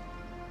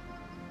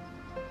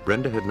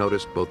 Brenda had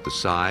noticed both the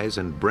size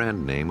and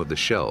brand name of the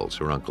shells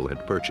her uncle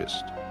had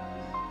purchased.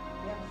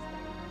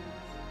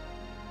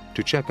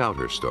 To check out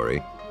her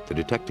story, the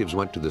detectives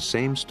went to the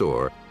same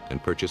store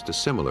and purchased a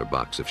similar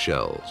box of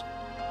shells.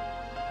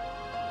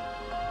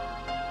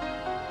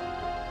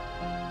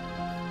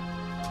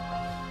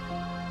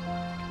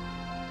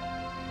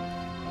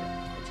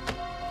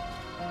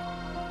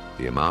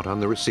 The amount on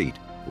the receipt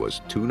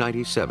was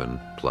 $2.97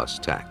 plus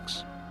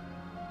tax.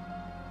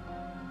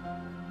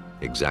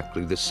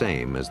 Exactly the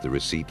same as the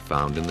receipt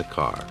found in the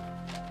car.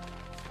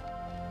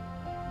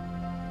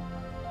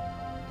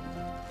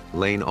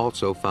 Lane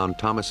also found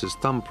Thomas's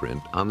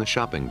thumbprint on the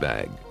shopping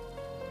bag.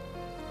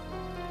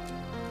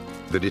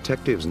 The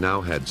detectives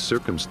now had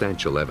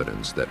circumstantial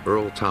evidence that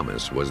Earl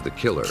Thomas was the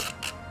killer,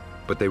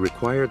 but they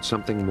required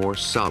something more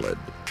solid.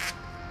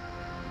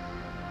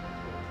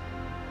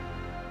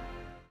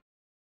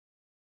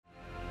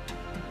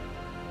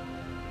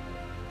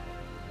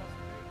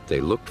 They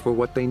looked for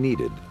what they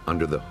needed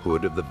under the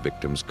hood of the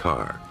victim's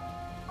car.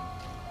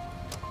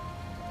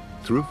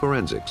 Through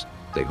forensics,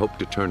 they hoped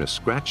to turn a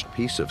scratched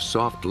piece of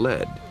soft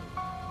lead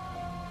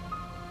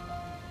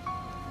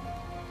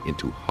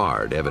into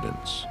hard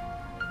evidence.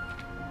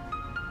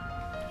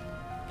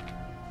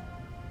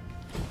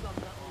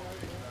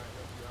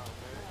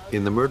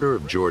 In the murder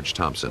of George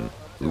Thompson,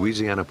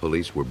 Louisiana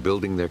police were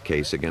building their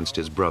case against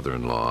his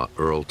brother-in-law,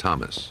 Earl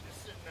Thomas.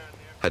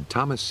 Had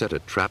Thomas set a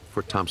trap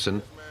for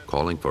Thompson,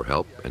 calling for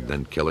help and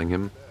then killing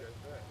him?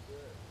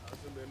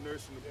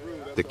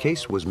 The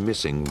case was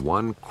missing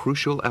one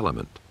crucial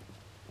element,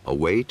 a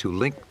way to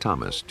link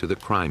Thomas to the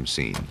crime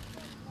scene.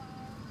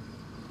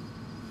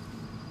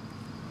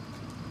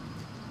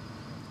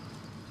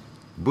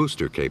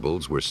 Booster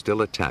cables were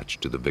still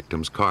attached to the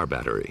victim's car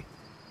battery.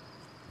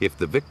 If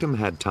the victim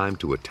had time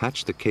to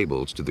attach the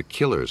cables to the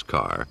killer's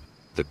car,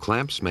 the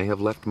clamps may have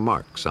left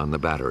marks on the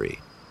battery.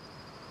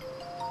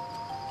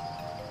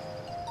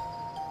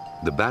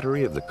 The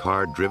battery of the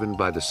car driven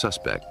by the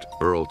suspect,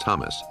 Earl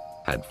Thomas,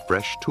 had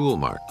fresh tool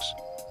marks,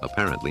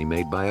 apparently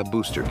made by a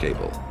booster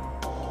cable.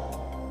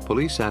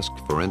 Police asked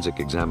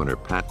forensic examiner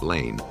Pat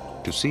Lane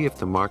to see if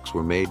the marks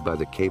were made by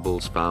the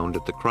cables found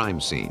at the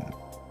crime scene.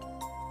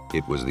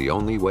 It was the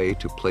only way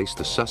to place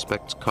the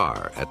suspect's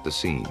car at the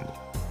scene.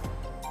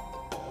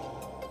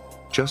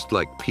 Just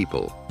like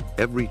people,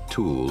 every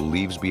tool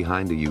leaves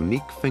behind a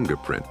unique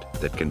fingerprint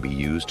that can be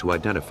used to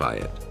identify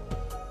it.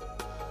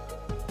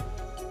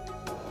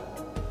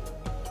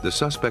 The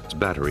suspect's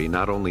battery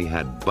not only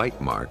had bite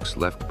marks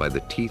left by the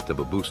teeth of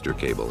a booster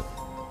cable,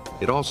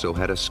 it also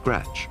had a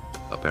scratch,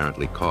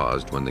 apparently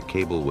caused when the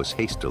cable was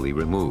hastily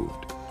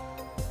removed.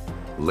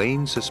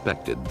 Lane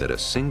suspected that a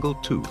single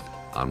tooth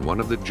on one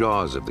of the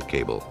jaws of the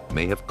cable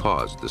may have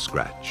caused the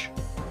scratch.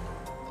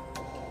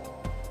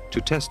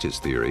 To test his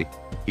theory,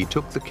 he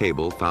took the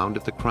cable found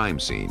at the crime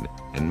scene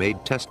and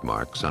made test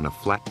marks on a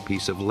flat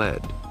piece of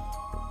lead.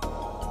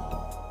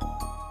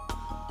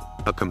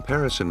 A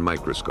comparison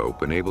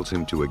microscope enables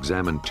him to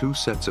examine two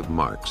sets of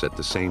marks at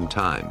the same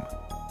time.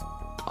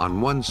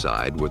 On one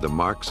side were the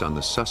marks on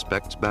the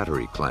suspect's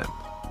battery clamp.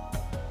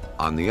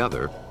 On the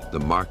other, the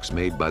marks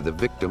made by the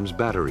victim's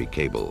battery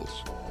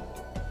cables.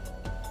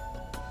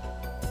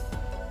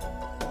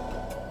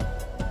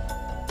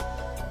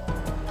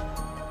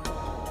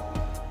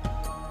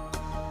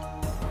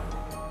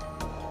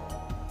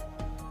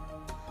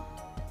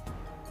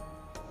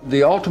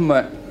 The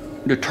ultimate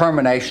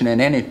determination in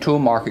any tool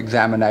mark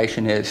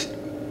examination is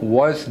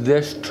was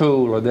this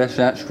tool or this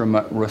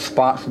instrument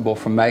responsible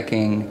for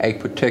making a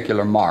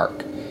particular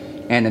mark?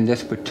 And in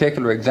this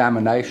particular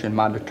examination,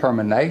 my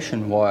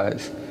determination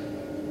was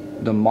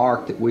the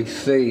mark that we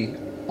see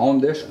on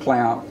this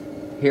clamp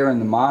here in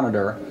the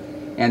monitor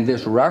and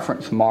this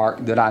reference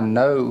mark that I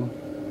know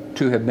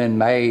to have been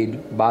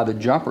made by the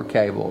jumper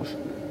cables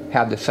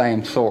have the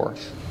same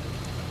source.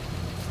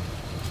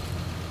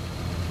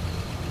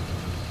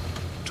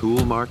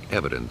 Tool mark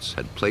evidence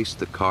had placed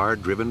the car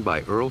driven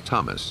by Earl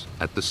Thomas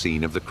at the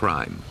scene of the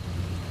crime.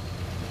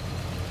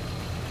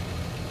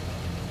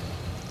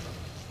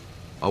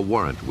 A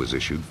warrant was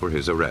issued for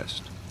his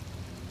arrest.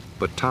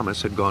 But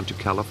Thomas had gone to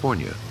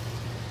California.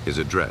 His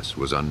address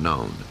was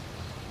unknown.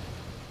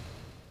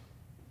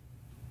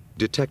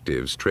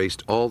 Detectives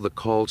traced all the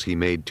calls he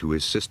made to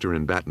his sister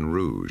in Baton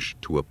Rouge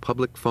to a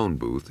public phone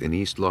booth in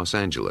East Los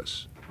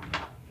Angeles.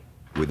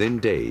 Within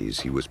days,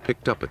 he was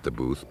picked up at the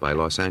booth by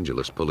Los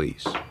Angeles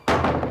police.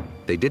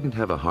 They didn't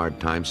have a hard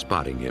time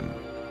spotting him.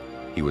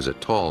 He was a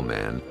tall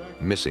man,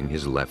 missing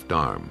his left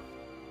arm.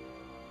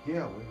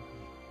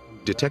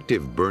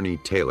 Detective Bernie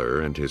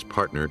Taylor and his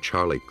partner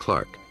Charlie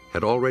Clark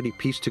had already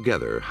pieced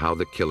together how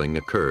the killing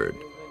occurred.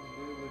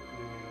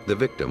 The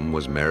victim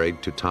was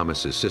married to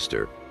Thomas's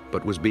sister,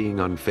 but was being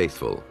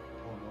unfaithful.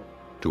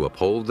 To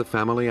uphold the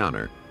family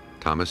honor,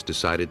 Thomas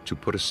decided to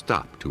put a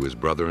stop to his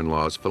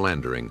brother-in-law's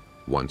philandering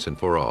once and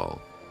for all.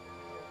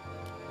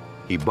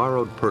 He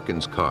borrowed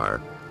Perkins'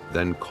 car,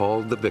 then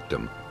called the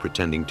victim,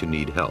 pretending to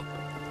need help.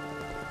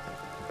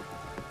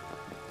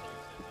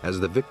 As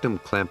the victim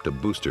clamped a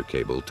booster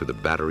cable to the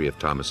battery of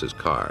Thomas's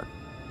car,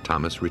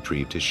 Thomas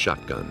retrieved his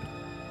shotgun.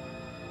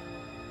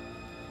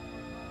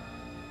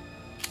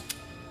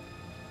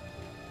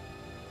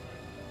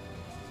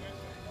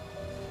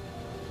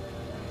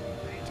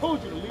 I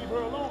told you to leave her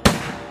alone.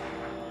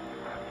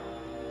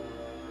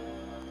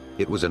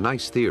 It was a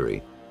nice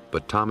theory,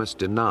 but Thomas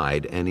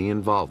denied any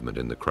involvement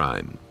in the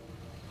crime.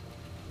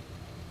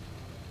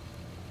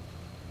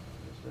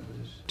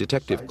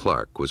 Detective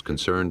Clark was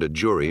concerned a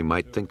jury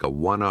might think a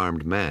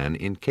one-armed man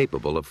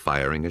incapable of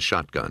firing a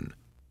shotgun.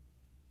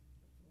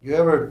 You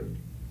ever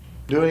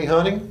do any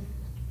hunting?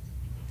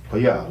 Oh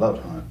yeah, I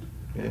love to hunt.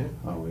 Yeah?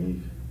 Oh,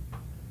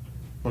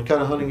 What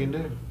kind of hunting you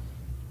do?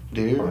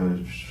 Deer?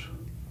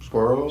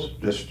 Squirrels?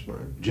 Just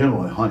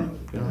generally hunting.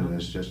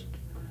 It's just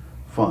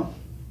fun.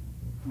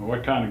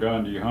 What kind of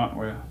gun do you hunt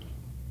with?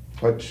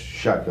 What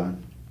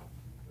shotgun?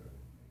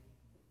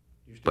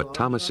 But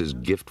Thomas's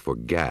gift for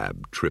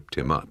gab tripped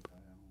him up.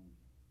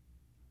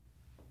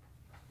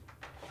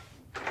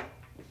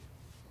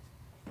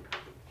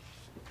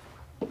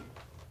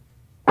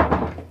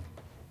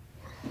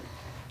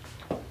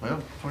 Well,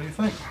 what do you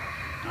think?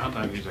 I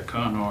think he's a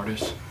con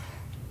artist.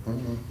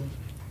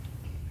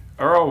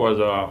 Earl was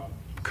a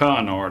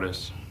con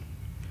artist.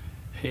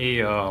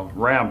 He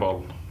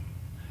rambled.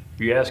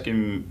 If you ask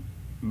him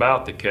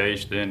about the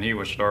case, then he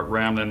would start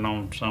rambling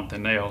on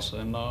something else.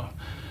 And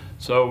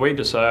so we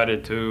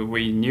decided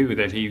we knew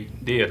that he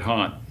did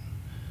hunt.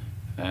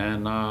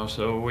 And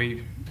so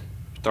we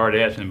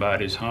started asking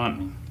about his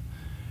hunting.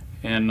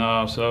 And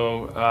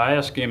so I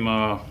asked him,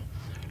 well,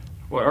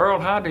 Earl,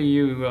 how do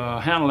you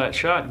handle that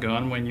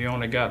shotgun when you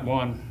only got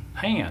one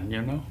hand,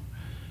 you know?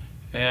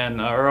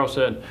 And Earl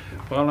said,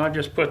 well, I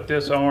just put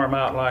this arm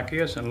out like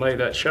this and lay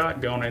that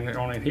shotgun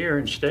on it here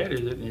and steady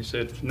it. And he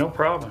said, no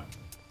problem.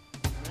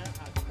 Man,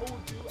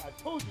 I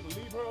told you to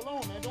leave her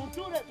alone, man. Don't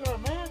do that to her,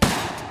 man.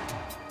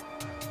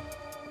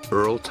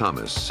 Earl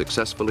Thomas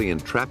successfully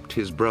entrapped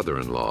his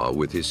brother-in-law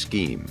with his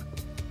scheme.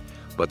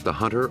 But the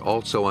hunter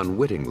also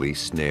unwittingly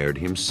snared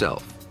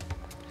himself.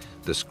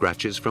 The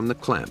scratches from the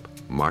clamp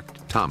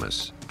marked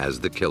Thomas as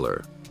the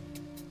killer.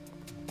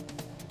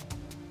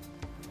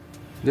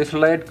 This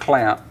lead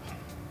clamp,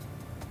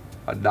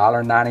 a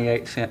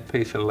 $1.98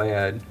 piece of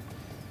lead,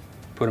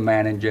 put a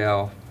man in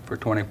jail for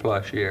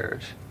 20+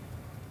 years.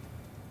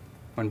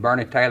 When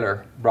Bernie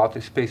Taylor brought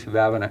this piece of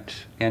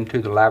evidence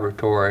into the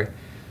laboratory,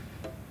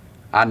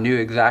 I knew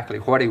exactly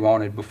what he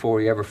wanted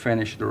before he ever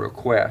finished the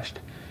request.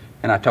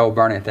 And I told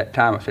Bernie at that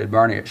time, I said,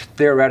 Bernie, it's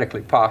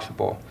theoretically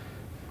possible,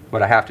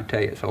 but I have to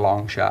tell you it's a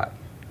long shot.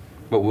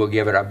 But we'll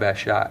give it our best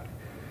shot.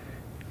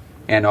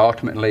 And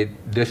ultimately,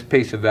 this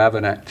piece of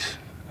evidence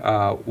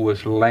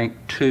was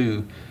linked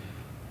to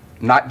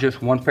not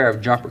just one pair of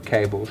jumper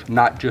cables,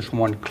 not just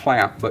one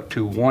clamp, but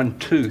to one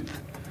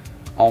tooth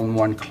on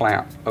one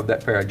clamp of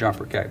that pair of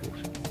jumper cables.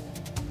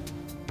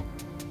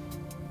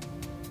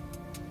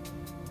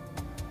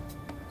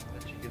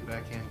 Let you get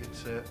back in, get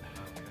set.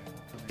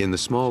 In the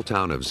small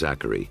town of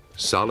Zachary,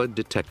 solid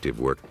detective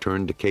work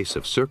turned a case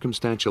of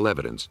circumstantial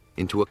evidence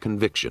into a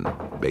conviction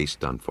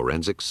based on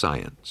forensic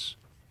science.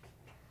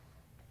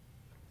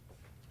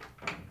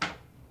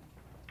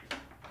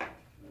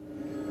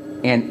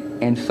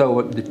 And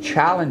so the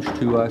challenge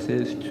to us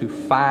is to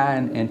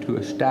find and to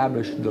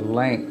establish the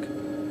link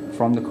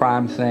from the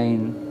crime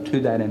scene to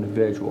that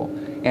individual.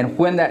 And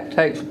when that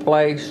takes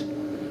place,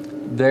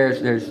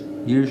 there's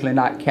usually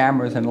not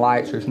cameras and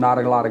lights, there's not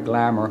a lot of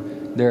glamour,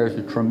 there's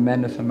a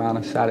tremendous amount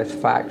of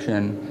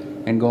satisfaction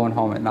and going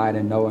home at night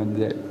and knowing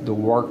that the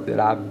work that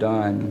I've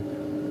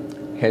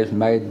done has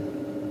made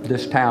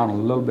this town a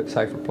little bit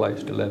safer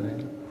place to live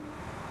in.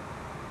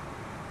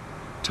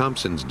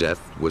 Thompson's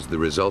death was the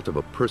result of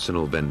a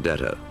personal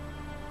vendetta.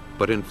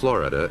 But in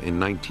Florida in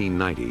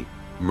 1990,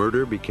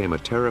 murder became a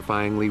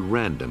terrifyingly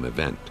random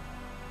event,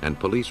 and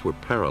police were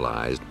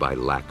paralyzed by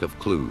lack of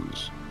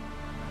clues.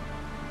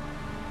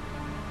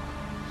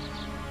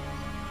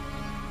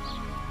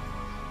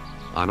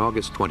 On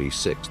August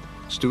 26th,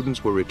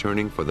 students were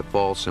returning for the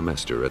fall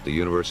semester at the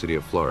University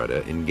of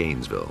Florida in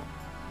Gainesville.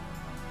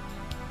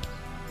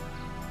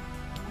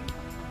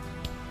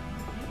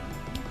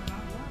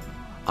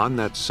 On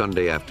that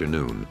Sunday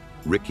afternoon,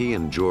 Ricky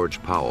and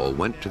George Powell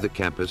went to the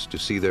campus to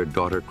see their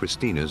daughter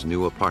Christina's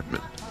new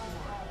apartment.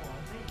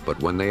 But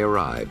when they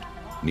arrived,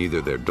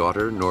 neither their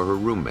daughter nor her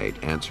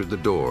roommate answered the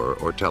door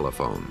or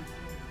telephone.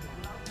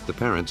 The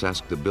parents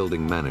asked the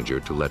building manager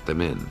to let them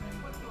in,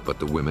 but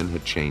the women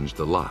had changed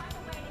the lock.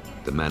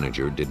 The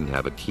manager didn't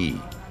have a key.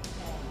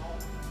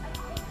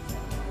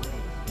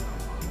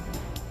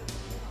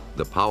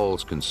 The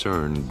Powells'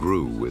 concern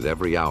grew with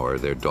every hour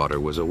their daughter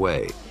was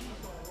away.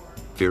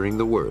 Fearing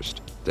the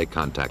worst, they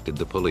contacted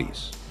the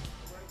police.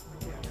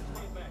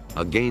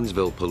 A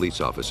Gainesville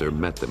police officer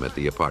met them at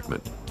the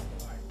apartment.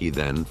 He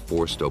then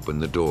forced open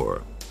the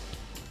door.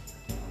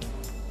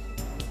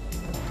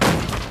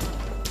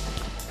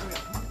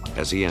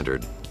 As he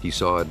entered, he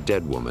saw a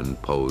dead woman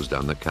posed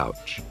on the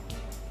couch.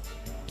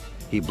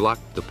 He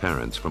blocked the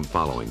parents from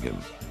following him.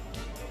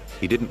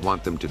 He didn't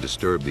want them to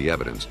disturb the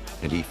evidence,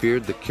 and he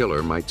feared the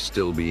killer might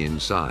still be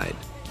inside.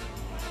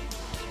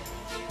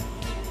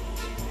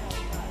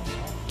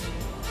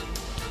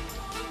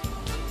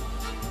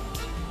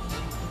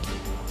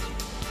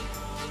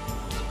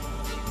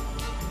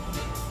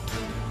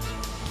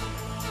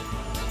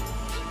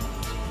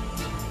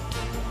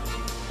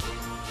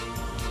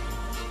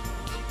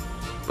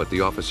 But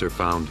the officer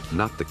found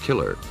not the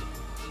killer,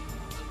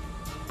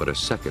 but a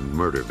second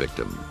murder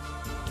victim.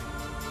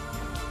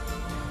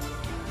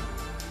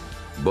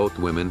 Both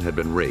women had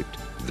been raped,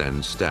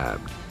 then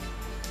stabbed.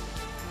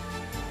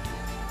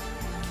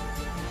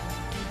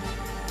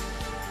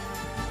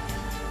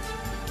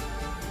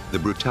 The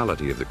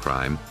brutality of the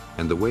crime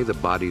and the way the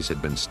bodies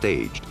had been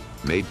staged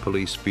made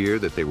police fear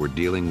that they were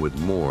dealing with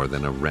more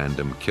than a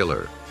random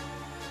killer.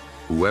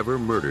 Whoever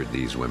murdered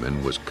these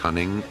women was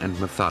cunning and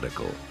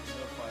methodical.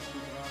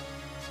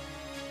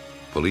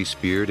 Police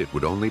feared it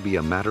would only be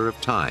a matter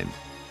of time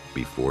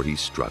before he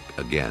struck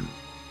again.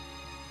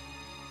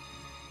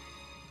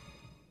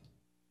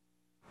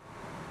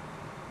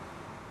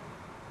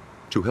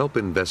 To help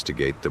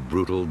investigate the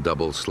brutal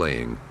double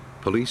slaying,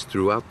 police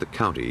throughout the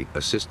county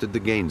assisted the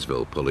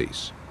Gainesville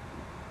police.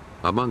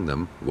 Among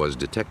them was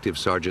Detective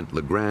Sergeant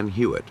LeGrand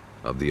Hewitt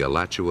of the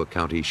Alachua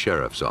County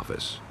Sheriff's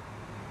Office.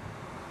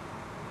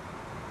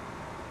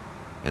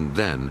 And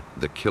then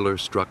the killer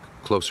struck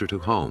closer to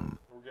home.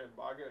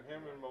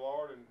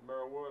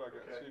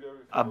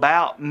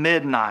 About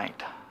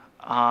midnight,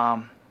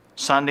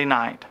 Sunday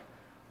night,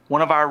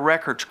 one of our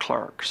records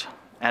clerks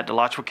at the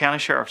Alachua County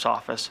Sheriff's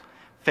Office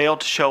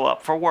failed to show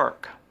up for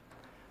work.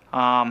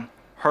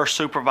 Her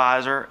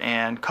supervisor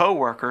and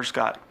co-workers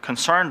got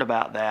concerned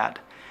about that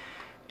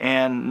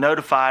and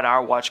notified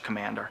our watch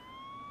commander.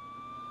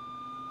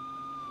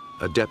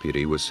 A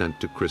deputy was sent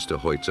to Krista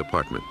Hoyt's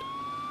apartment.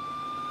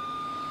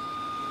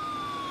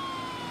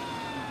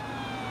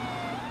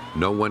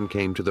 No one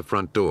came to the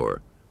front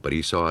door, but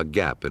he saw a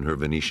gap in her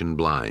Venetian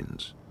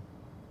blinds.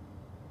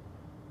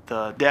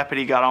 The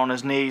deputy got on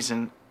his knees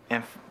and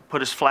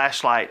put his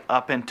flashlight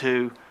up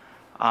into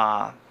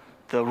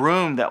the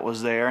room that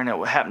was there, and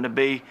it happened to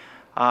be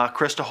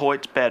Krista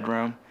Hoyt's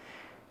bedroom,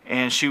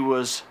 and she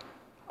was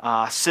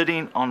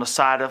sitting on the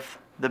side of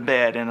the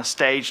bed in a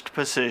staged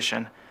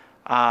position,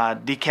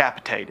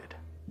 decapitated.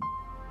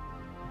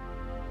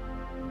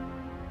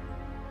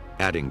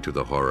 Adding to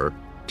the horror,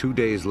 2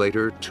 days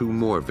later, 2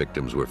 more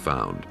victims were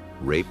found,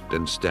 raped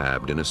and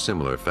stabbed in a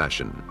similar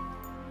fashion.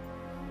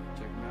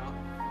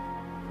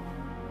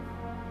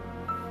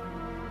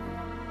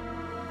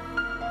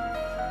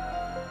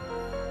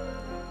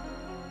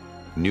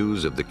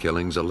 News of the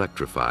killings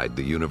electrified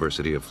the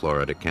University of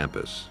Florida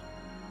campus.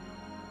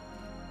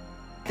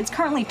 It's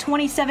currently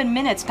 27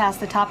 minutes past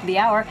the top of the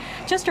hour.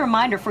 Just a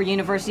reminder for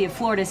University of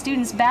Florida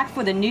students back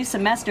for the new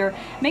semester,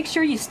 make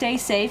sure you stay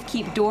safe,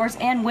 keep doors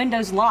and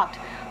windows locked.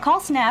 Call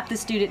SNAP, the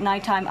Student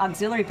Nighttime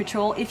Auxiliary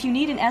Patrol, if you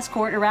need an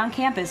escort around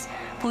campus.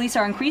 Police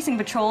are increasing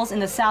patrols in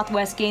the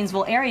southwest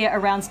Gainesville area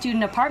around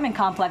student apartment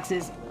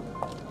complexes.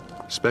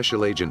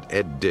 Special Agent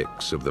Ed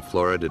Dix of the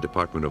Florida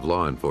Department of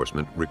Law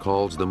Enforcement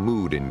recalls the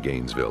mood in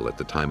Gainesville at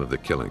the time of the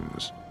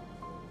killings.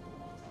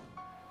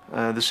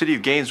 The city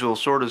of Gainesville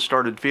sort of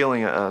started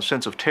feeling a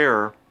sense of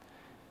terror,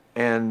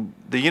 and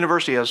the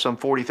university has some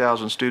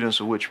 40,000 students,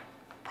 of which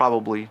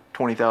probably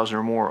 20,000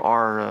 or more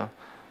are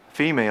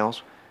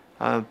females.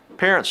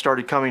 Parents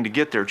started coming to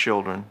get their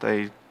children.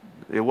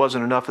 It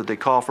wasn't enough that they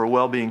call for a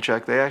well-being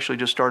check. They actually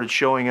just started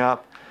showing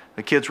up.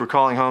 The kids were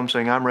calling home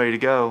saying, "I'm ready to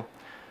go."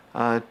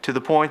 to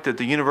the point that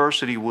the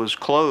university was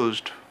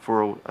closed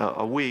for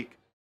a week.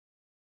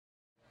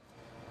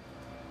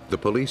 The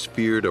police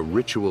feared a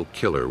ritual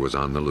killer was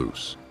on the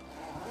loose.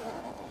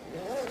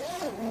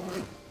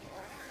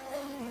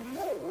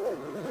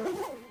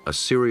 A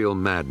serial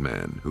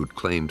madman who'd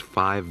claimed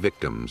 5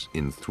 victims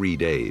in 3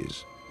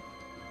 days.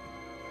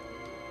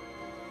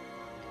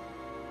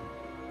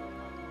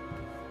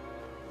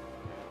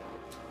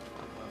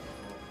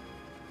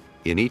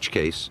 In each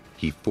case,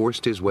 he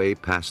forced his way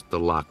past the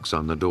locks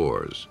on the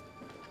doors.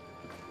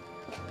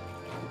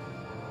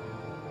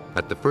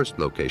 At the first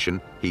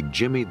location, he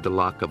jimmied the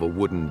lock of a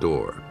wooden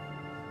door.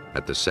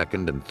 At the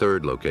second and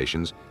third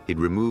locations, he'd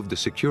removed the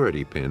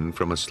security pin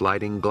from a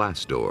sliding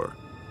glass door.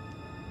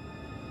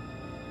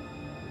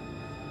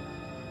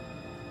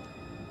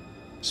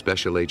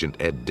 Special Agent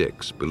Ed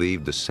Dix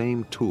believed the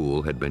same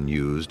tool had been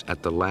used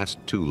at the last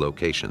 2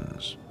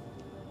 locations.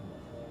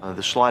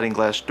 The sliding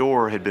glass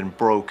door had been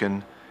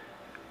broken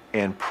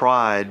and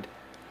pried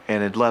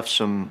and had left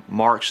some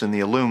marks in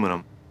the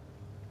aluminum.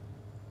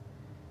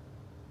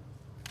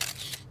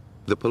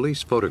 The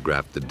police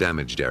photographed the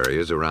damaged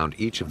areas around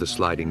each of the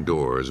sliding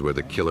doors where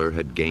the killer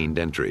had gained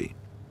entry.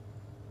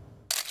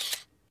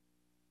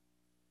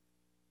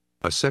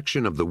 A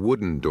section of the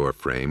wooden door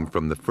frame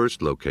from the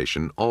first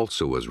location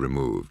also was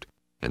removed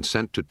and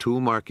sent to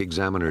toolmark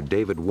examiner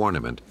David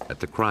Warniment at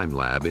the crime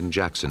lab in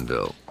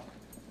Jacksonville.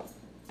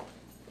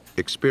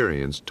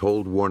 Experience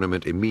told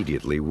Warniment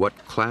immediately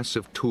what class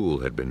of tool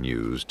had been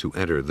used to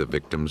enter the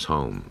victims'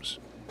 homes.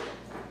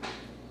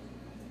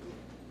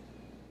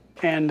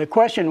 And the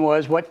question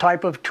was what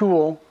type of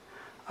tool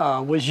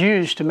was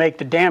used to make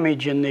the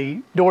damage in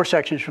the door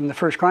sections from the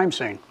first crime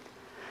scene.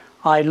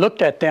 I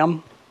looked at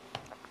them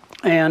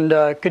and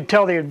could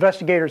tell the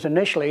investigators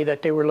initially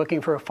that they were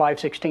looking for a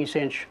 5/16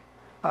 inch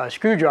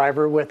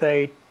screwdriver with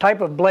a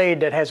type of blade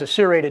that has a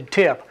serrated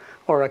tip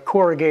or a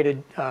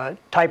corrugated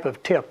type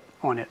of tip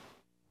on it.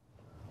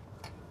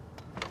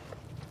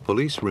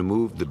 Police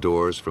removed the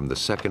doors from the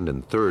second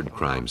and third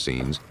crime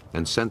scenes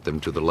and sent them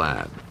to the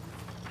lab.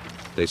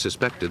 They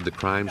suspected the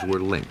crimes were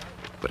linked,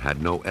 but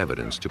had no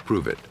evidence to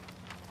prove it.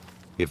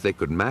 If they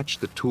could match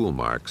the tool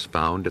marks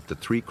found at the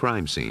 3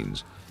 crime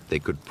scenes, they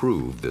could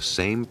prove the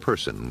same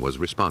person was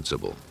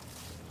responsible.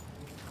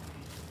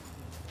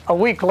 A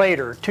week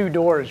later, 2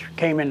 doors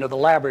came into the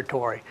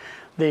laboratory.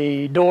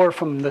 The door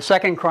from the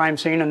second crime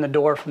scene and the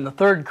door from the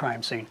third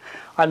crime scene.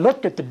 I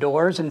looked at the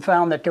doors and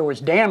found that there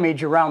was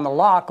damage around the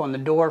lock on the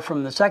door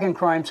from the second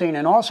crime scene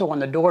and also on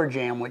the door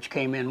jamb which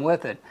came in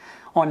with it.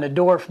 On the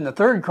door from the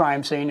third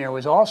crime scene, there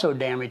was also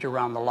damage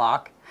around the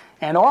lock.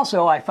 And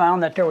also I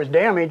found that there was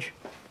damage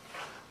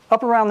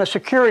up around the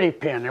security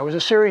pin. There was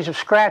a series of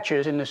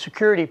scratches in the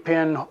security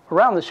pin,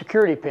 around the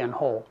security pin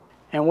hole.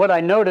 And what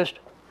I noticed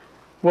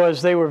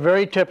was they were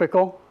very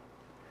typical,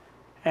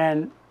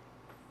 and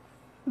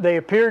they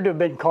appeared to have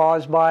been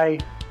caused by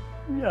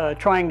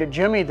trying to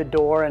jimmy the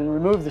door and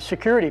remove the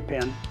security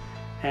pin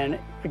and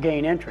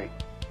gain entry.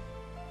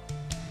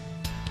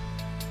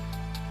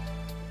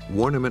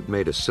 Warniment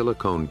made a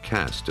silicone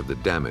cast of the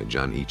damage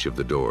on each of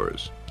the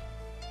doors.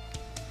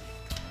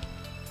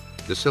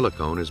 The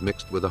silicone is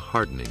mixed with a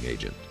hardening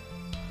agent.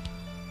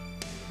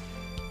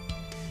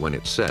 When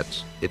it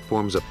sets, it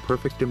forms a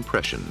perfect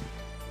impression.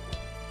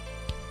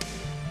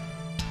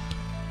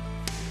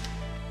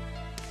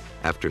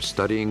 After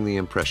studying the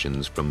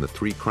impressions from the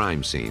 3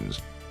 crime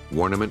scenes,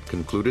 Warniment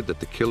concluded that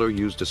the killer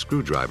used a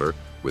screwdriver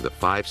with a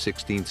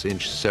 5/16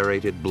 inch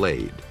serrated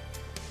blade.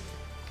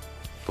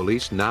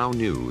 Police now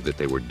knew that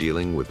they were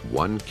dealing with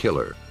one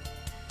killer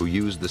who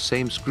used the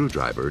same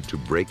screwdriver to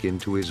break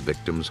into his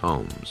victims'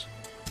 homes.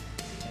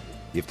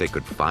 If they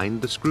could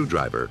find the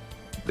screwdriver,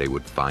 they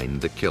would find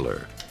the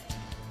killer.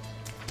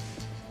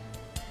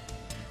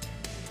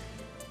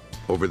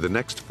 Over the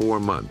next 4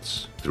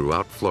 months,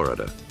 throughout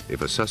Florida,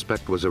 if a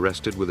suspect was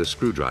arrested with a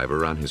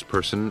screwdriver on his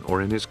person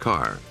or in his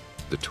car,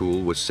 the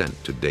tool was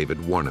sent to David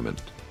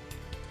Warniment.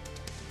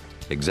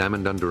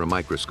 Examined under a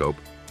microscope,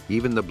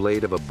 even the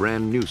blade of a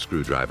brand new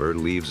screwdriver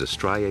leaves a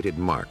striated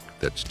mark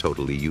that's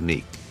totally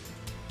unique.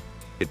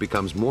 It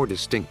becomes more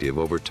distinctive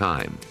over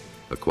time,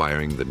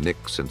 acquiring the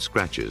nicks and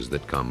scratches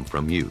that come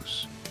from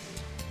use.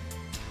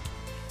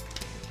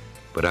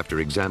 But after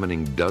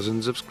examining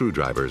dozens of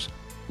screwdrivers,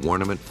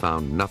 Warniment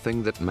found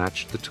nothing that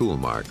matched the tool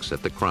marks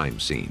at the crime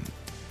scene.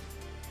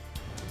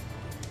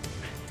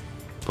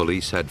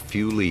 Police had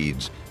few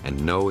leads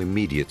and no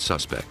immediate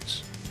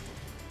suspects.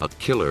 A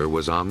killer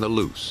was on the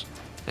loose,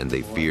 and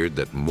they feared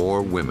that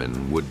more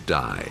women would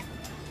die.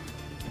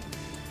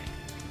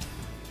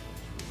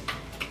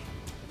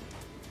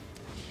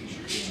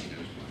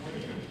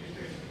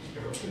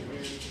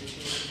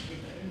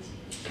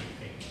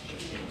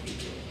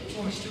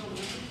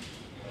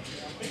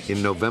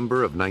 In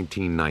November of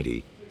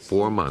 1990,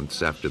 4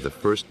 months after the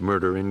first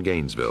murder in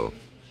Gainesville,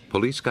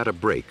 police got a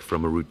break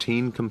from a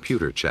routine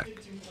computer check.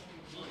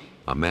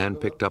 A man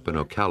picked up in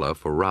Ocala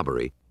for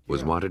robbery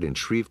was wanted in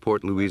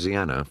Shreveport,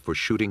 Louisiana for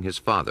shooting his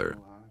father.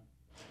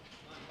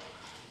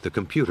 The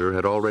computer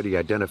had already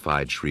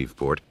identified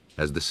Shreveport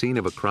as the scene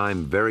of a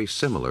crime very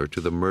similar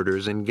to the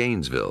murders in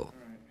Gainesville.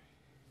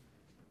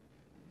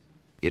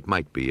 It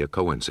might be a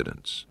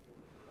coincidence.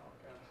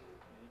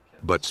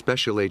 But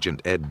Special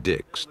Agent Ed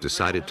Dix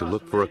decided to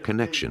look for a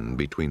connection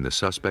between the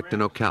suspect in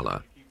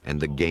Ocala and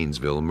the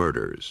Gainesville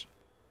murders.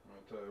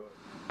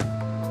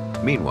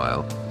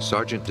 Meanwhile,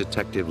 Sergeant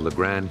Detective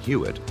LeGrand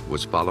Hewitt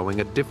was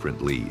following a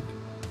different lead.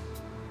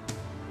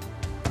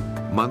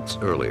 Months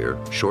earlier,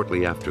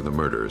 shortly after the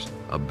murders,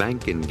 a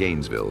bank in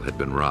Gainesville had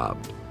been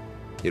robbed.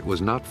 It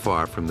was not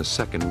far from the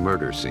second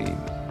murder scene.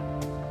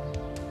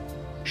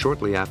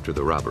 Shortly after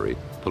the robbery,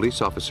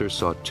 police officers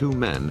saw two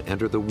men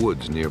enter the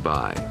woods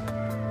nearby.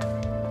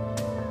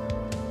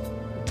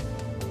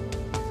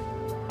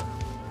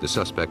 The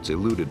suspects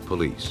eluded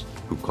police,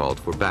 who called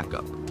for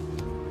backup.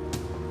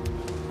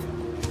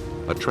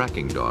 A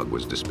tracking dog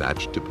was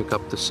dispatched to pick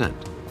up the scent.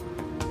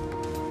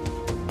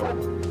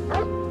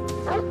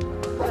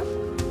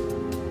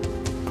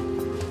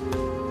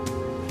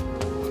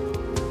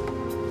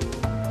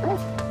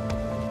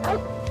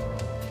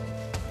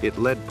 It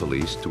led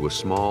police to a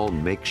small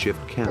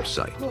makeshift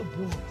campsite.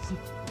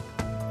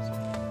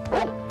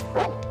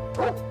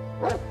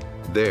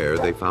 There,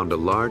 they found a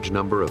large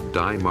number of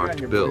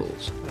dye-marked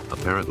bills,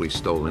 apparently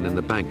stolen in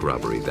the bank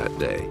robbery that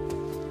day.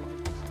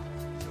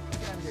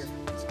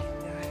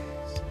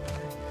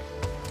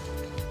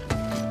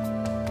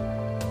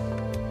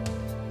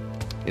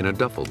 In a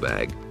duffel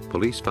bag,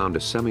 police found a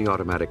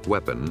semi-automatic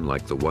weapon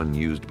like the one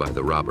used by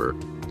the robber,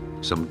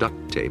 some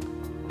duct tape,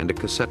 and a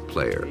cassette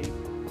player.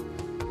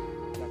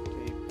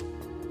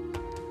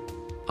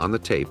 On the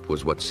tape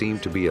was what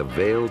seemed to be a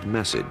veiled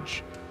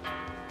message.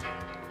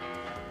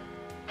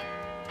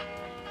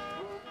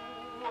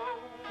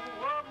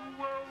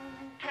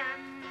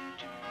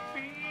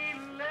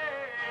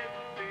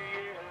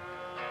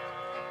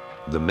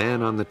 The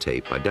man on the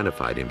tape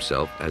identified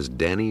himself as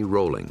Danny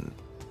Rolling.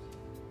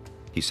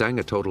 He sang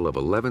a total of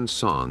 11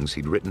 songs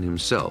he'd written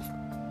himself,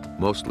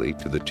 mostly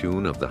to the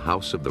tune of The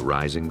House of the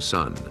Rising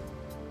Sun.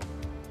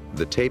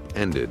 The tape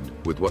ended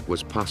with what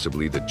was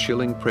possibly the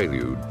chilling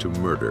prelude to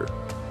murder.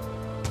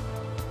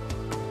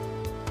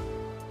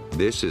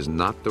 This is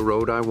not the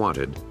road I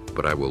wanted,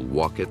 but I will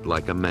walk it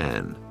like a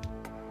man.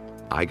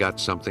 I got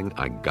something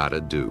I gotta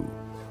do.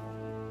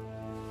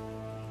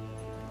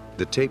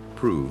 The tape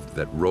proved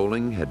that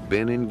Rolling had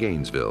been in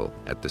Gainesville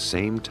at the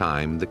same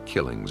time the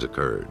killings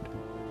occurred.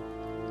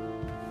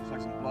 Looks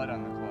like some blood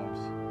on the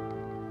gloves.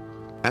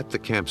 At the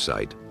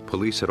campsite,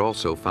 police had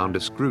also found a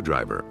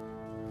screwdriver.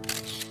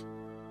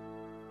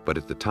 But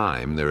at the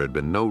time, there had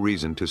been no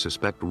reason to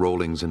suspect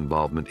Rolling's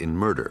involvement in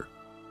murder.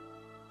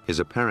 His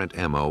apparent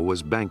MO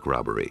was bank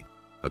robbery,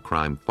 a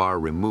crime far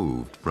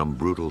removed from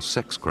brutal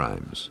sex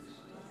crimes.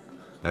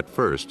 At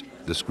first,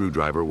 the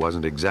screwdriver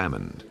wasn't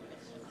examined.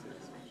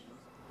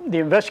 The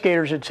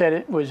investigators had said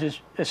it was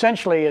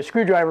essentially a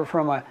screwdriver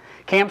from a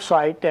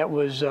campsite that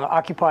was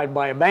occupied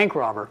by a bank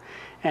robber.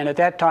 And at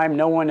that time,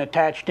 no one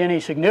attached any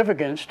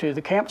significance to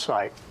the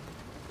campsite.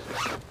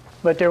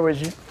 But there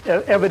was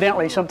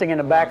evidently something in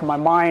the back of my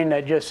mind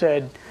that just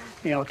said,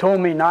 told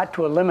me not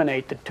to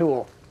eliminate the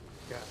tool.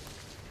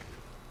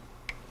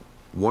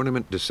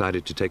 Warniment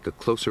decided to take a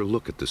closer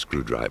look at the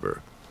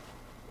screwdriver.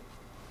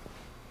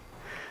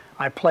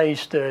 I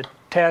placed the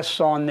tests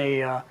on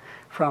the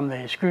from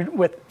the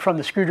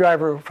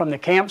screwdriver from the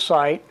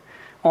campsite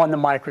on the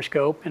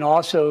microscope, and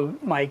also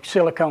my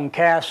silicone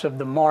casts of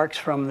the marks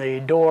from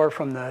the door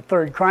from the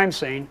third crime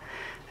scene.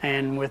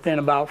 And within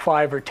about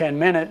 5 or 10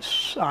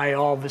 minutes, I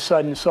all of a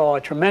sudden saw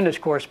a tremendous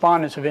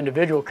correspondence of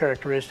individual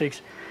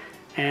characteristics,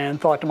 and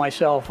thought to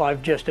myself,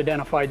 I've just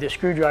identified this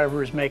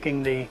screwdriver as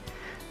making the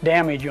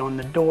damage on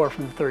the door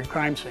from the third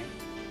crime scene.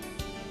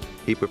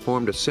 He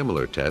performed a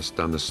similar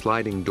test on the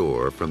sliding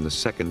door from the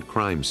second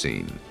crime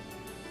scene.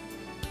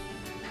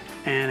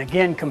 And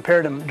again,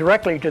 compared them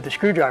directly to the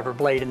screwdriver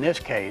blade in this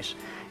case,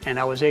 and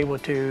I was able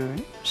to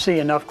see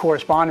enough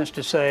correspondence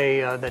to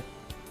say that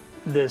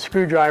the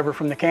screwdriver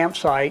from the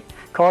campsite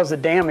caused the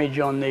damage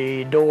on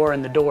the door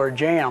and the door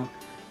jamb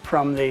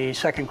from the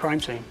second crime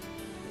scene.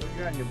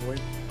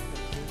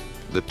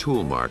 The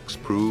tool marks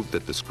proved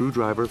that the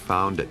screwdriver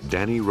found at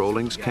Danny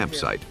Rolling's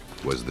campsite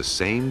was the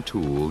same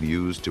tool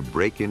used to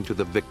break into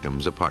the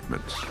victim's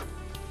apartments.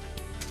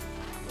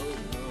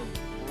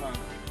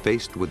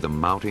 Faced with the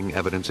mounting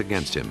evidence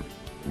against him,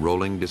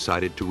 Rolling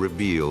decided to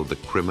reveal the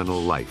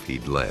criminal life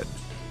he'd led.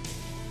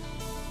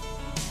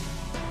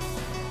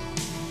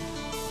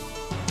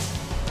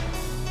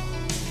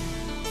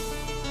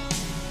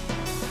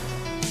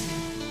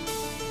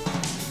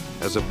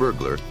 As a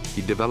burglar,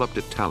 he developed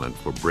a talent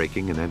for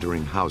breaking and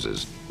entering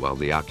houses while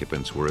the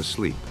occupants were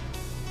asleep.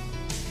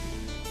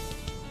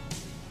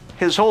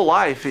 His whole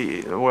life,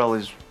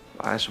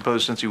 I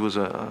suppose since he was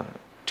a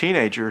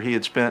teenager, he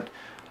had spent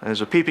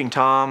as a peeping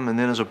Tom, and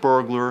then as a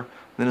burglar,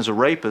 then as a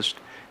rapist,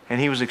 and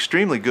he was an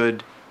extremely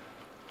good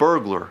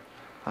burglar.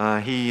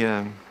 He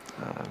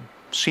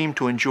seemed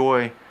to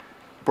enjoy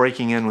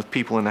breaking in with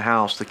people in the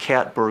house, the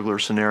cat burglar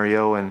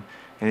scenario, and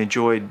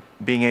enjoyed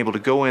being able to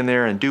go in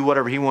there and do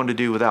whatever he wanted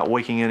to do without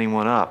waking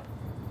anyone up.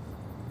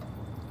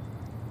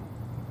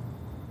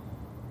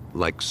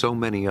 Like so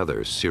many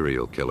other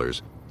serial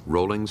killers,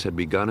 Rollings had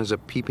begun as a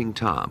peeping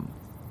Tom,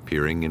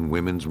 peering in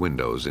women's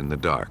windows in the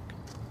dark.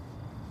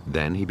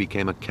 Then he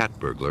became a cat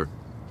burglar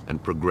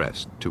and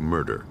progressed to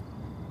murder.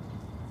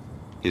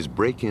 His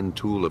break-in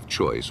tool of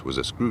choice was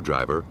a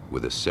screwdriver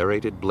with a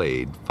serrated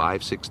blade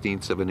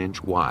 5/16 of an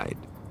inch wide.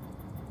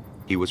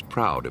 He was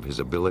proud of his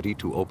ability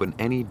to open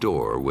any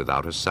door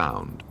without a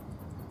sound.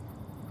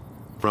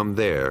 From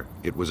there,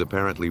 it was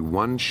apparently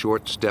one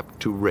short step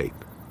to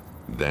rape,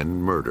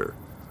 then murder,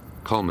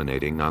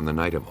 culminating on the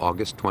night of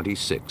August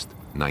 26,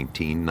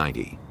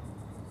 1990.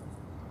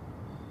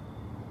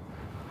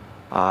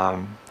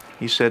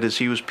 He said as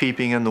he was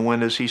peeping in the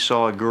windows, he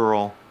saw a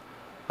girl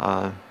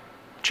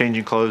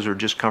changing clothes or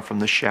just come from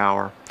the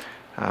shower,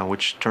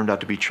 which turned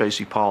out to be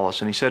Tracy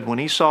Paulus. And he said when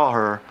he saw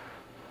her,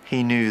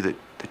 he knew that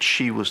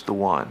she was the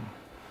one,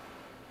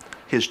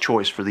 his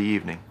choice for the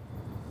evening.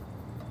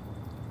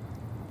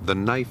 The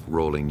knife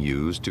Rolling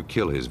used to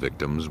kill his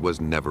victims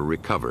was never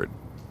recovered.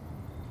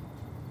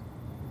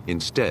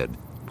 Instead,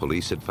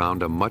 police had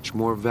found a much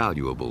more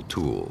valuable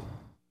tool.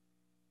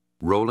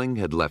 Rolling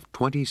had left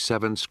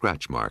 27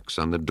 scratch marks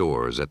on the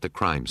doors at the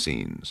crime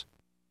scenes.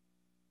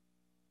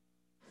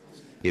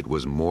 It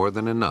was more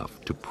than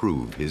enough to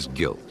prove his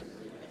guilt.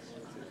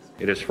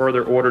 It is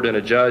further ordered and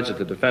adjudged that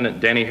the defendant,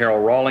 Danny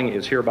Harold Rawling,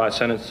 is hereby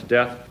sentenced to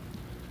death.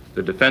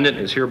 The defendant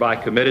is hereby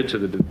committed to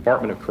the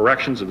Department of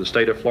Corrections of the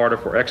state of Florida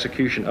for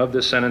execution of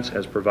this sentence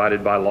as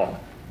provided by law.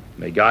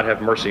 May God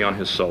have mercy on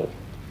his soul.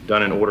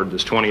 Done and ordered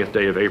this 20th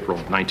day of April,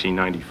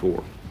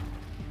 1994.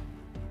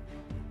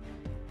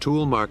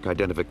 Tool mark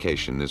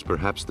identification is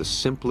perhaps the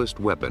simplest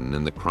weapon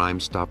in the Crime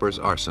Stopper's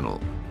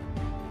arsenal.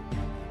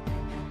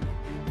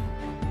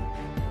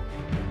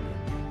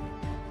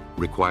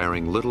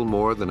 Requiring little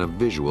more than a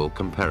visual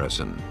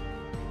comparison.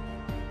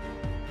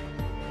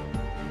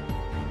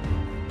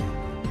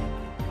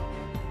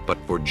 But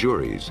for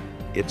juries,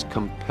 it's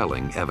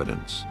compelling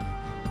evidence.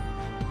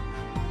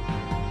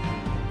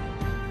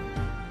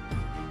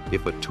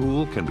 If a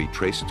tool can be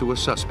traced to a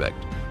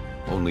suspect,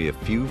 only a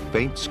few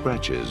faint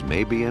scratches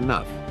may be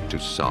enough to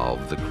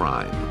solve the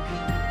crime.